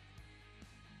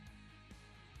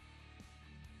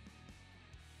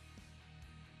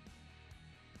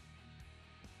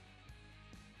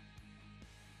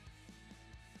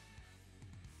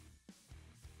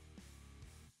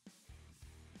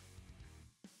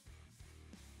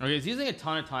 Okay, he's using a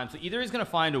ton of time, so either he's going to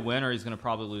find a win or he's going to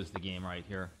probably lose the game right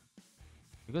here.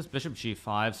 He goes bishop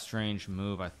g5, strange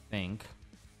move, I think.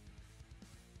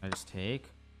 I just take.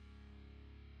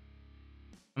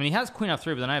 I mean, he has queen f3,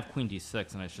 but then I have queen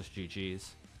d6, and it's just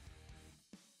GG's.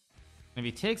 If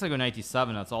he takes, I go knight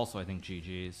d7, that's also, I think,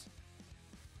 GG's.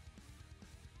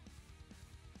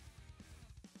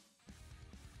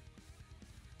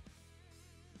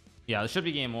 Yeah, this should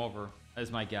be game over, is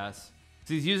my guess.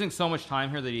 So he's using so much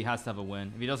time here that he has to have a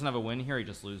win. If he doesn't have a win here, he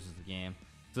just loses the game.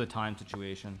 It's a time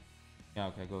situation. Yeah,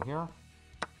 okay, go here.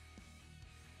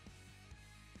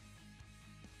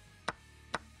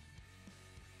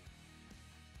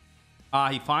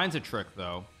 He finds a trick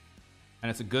though, and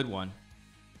it's a good one.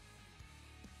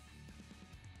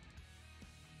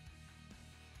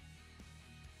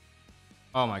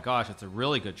 Oh my gosh, it's a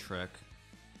really good trick.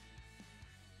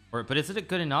 But is it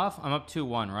good enough? I'm up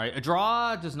 2-1, right? A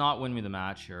draw does not win me the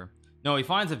match here. No, he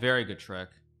finds a very good trick.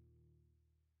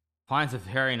 Finds a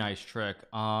very nice trick.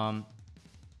 Play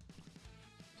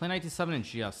knight d7 and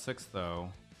gf6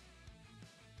 though.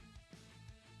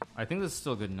 I think this is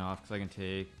still good enough because I can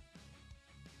take.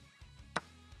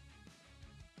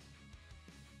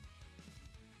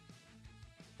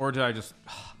 Or did I just...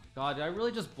 Oh, God, did I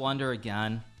really just blunder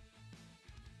again?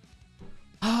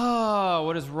 Oh,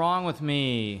 what is wrong with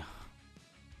me?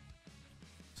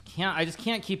 I just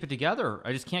can't keep it together.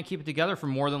 I just can't keep it together for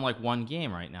more than like one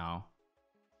game right now.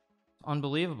 It's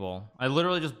unbelievable. I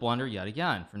literally just blunder yet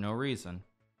again for no reason.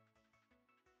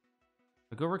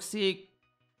 I go rook c8,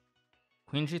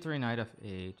 queen g3, knight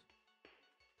f8.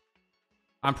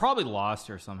 I'm probably lost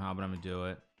here somehow, but I'm gonna do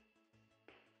it.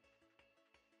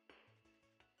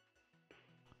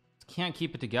 Just can't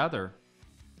keep it together.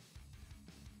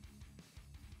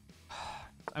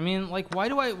 I mean, like, why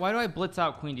do I blitz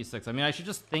out queen d6? I mean, I should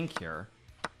just think here.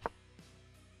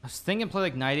 I was thinking play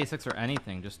like knight a6 or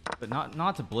anything, but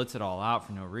not to blitz it all out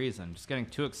for no reason. Just getting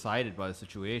too excited by the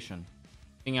situation,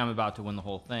 thinking I'm about to win the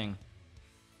whole thing.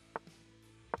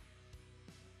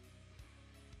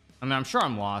 I mean, I'm sure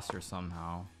I'm lost here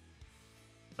somehow,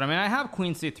 but I mean, I have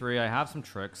queen c3. I have some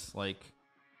tricks. Like,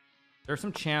 there's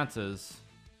some chances.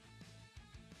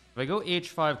 If I go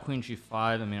h5, queen g5,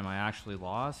 I mean, am I actually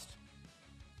lost?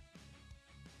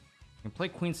 I can play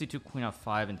queen c2, queen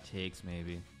f5, and takes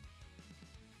maybe.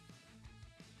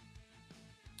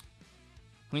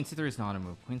 Queen c3 is not a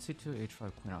move. Queen c2,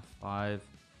 h5, queen f5. I'm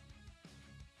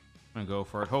gonna go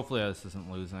for it. Hopefully this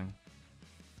isn't losing.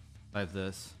 I have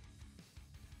this.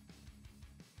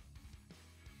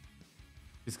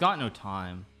 He's got no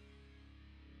time.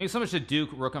 Thanks so much to Duke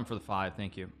Rookham for the 5.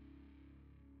 Thank you.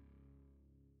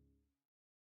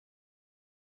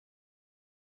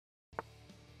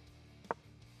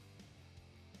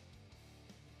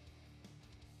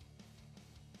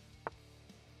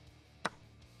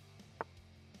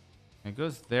 It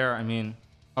goes there. I mean,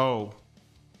 oh,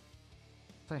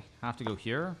 I have to go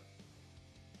here.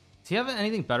 Does he have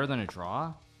anything better than a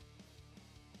draw?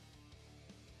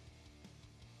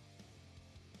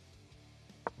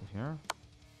 Go here.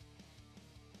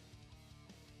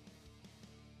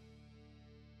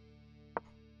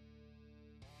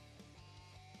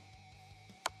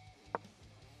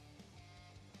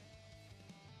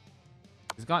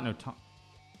 He's got no time.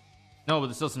 No, but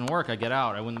this doesn't work. I get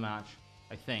out. I win the match,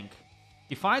 I think.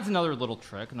 He finds another little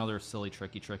trick, another silly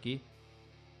tricky.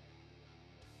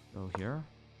 Go here.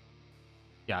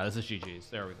 Yeah, this is GG's.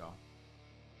 There we go.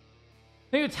 I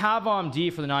think it's Havom D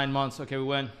for the 9 months. Okay, we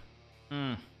win.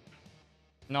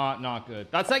 Not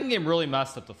good. That second game really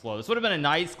messed up the flow. This would have been a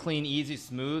nice, clean, easy,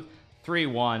 smooth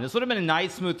 3-1. This would have been a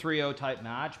nice, smooth 3-0 type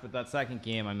match, but that second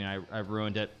game, I mean, I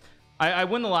ruined it. I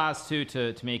win the last two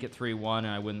to make it 3-1, and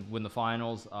I win the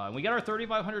finals. We got our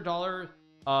 $3,500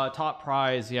 top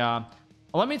prize. Yeah.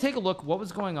 Let me take a look what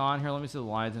was going on here. Let me see the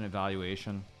lines and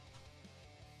evaluation.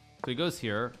 So he goes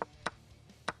here.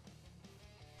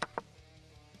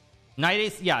 Knight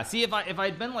ace. Yeah, see, if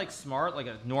I'd been like smart, like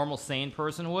a normal sane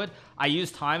person would, I use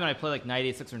time and I play like knight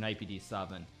a6 or knight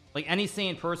bd7. Like any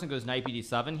sane person goes knight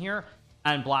bd7 here,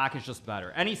 and black is just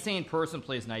better. Any sane person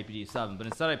plays knight bd7, but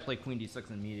instead I play queen d6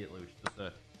 immediately, which is just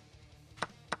a...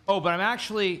 Oh, but I'm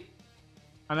actually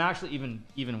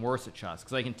even worse at chess,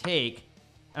 because I can take,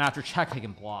 and after check I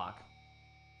can block.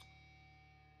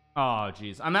 Oh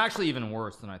geez, I'm actually even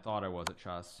worse than I thought I was at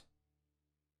chess.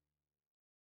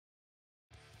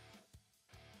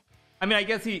 I mean, I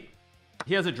guess he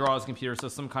has a draw as computer, so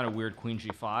some kind of weird queen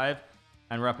g5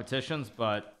 and repetitions,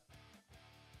 but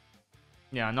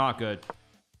yeah, not good.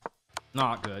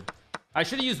 Not good. I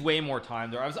should have used way more time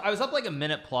there. I was up like a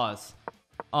minute plus.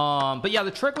 But yeah,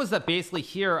 the trick was that basically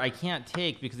here I can't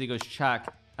take because he goes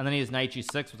check, and then he has knight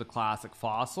g6 with a classic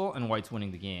fossil, and white's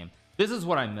winning the game. This is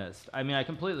what I missed. I mean, I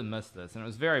completely missed this, and it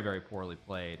was very, very poorly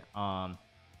played.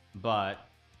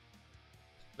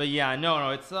 But yeah,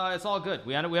 no, it's all good.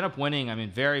 We end up winning. I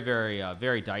mean, very,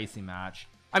 very dicey match.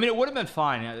 I mean, it would have been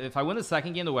fine if I win the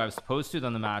second game the way I was supposed to.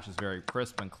 Then the match is very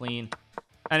crisp and clean.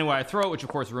 Anyway, I throw it, which of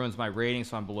course ruins my rating,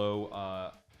 so I'm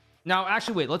below. Now,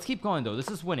 actually, wait. Let's keep going though. This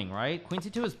is winning, right? Queen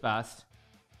c2 is best.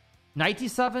 Knight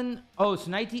d7. Oh,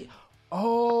 so knight d.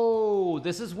 Oh,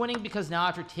 this is winning because now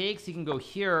after takes, he can go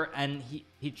here, and he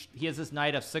has this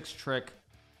knight f6 trick.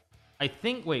 I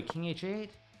think. Wait, king h8.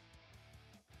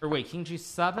 Or wait, king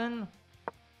g7,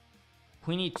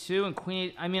 queen e2, and queen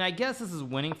 8. I mean, I guess this is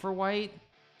winning for white.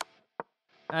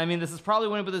 I mean, this is probably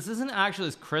winning, but this isn't actually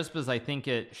as crisp as I think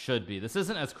it should be. This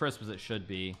isn't as crisp as it should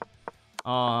be.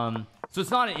 So it's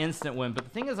not an instant win, but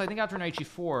the thing is, I think after knight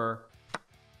g4,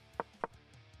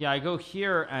 yeah, I go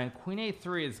here, and queen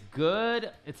a3 is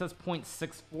good. It says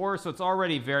 0.64, so it's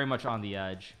already very much on the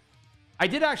edge. I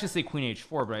did actually say queen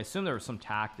h4, but I assume there was some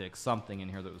tactic, something in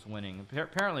here that was winning.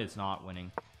 Apparently it's not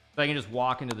winning. So I can just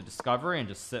walk into the discovery and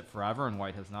just sit forever, and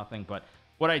white has nothing. But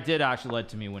what I did actually led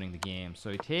to me winning the game. So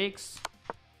he takes,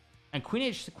 and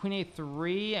queen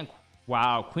a3, and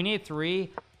wow, queen a3,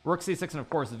 rook c6, and of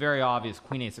course it's very obvious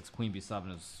queen a6, queen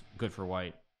b7 is good for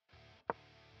white.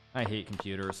 I hate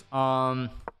computers.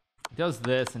 Does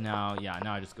this, and now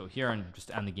I just go here and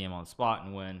just end the game on the spot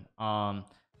and win.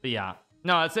 But yeah,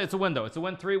 no, it's a win though. It's a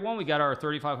win. 3-1. We got our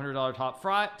 $3,500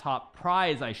 top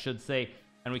prize, I should say,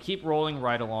 and we keep rolling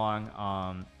right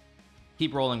along.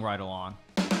 Keep rolling right along.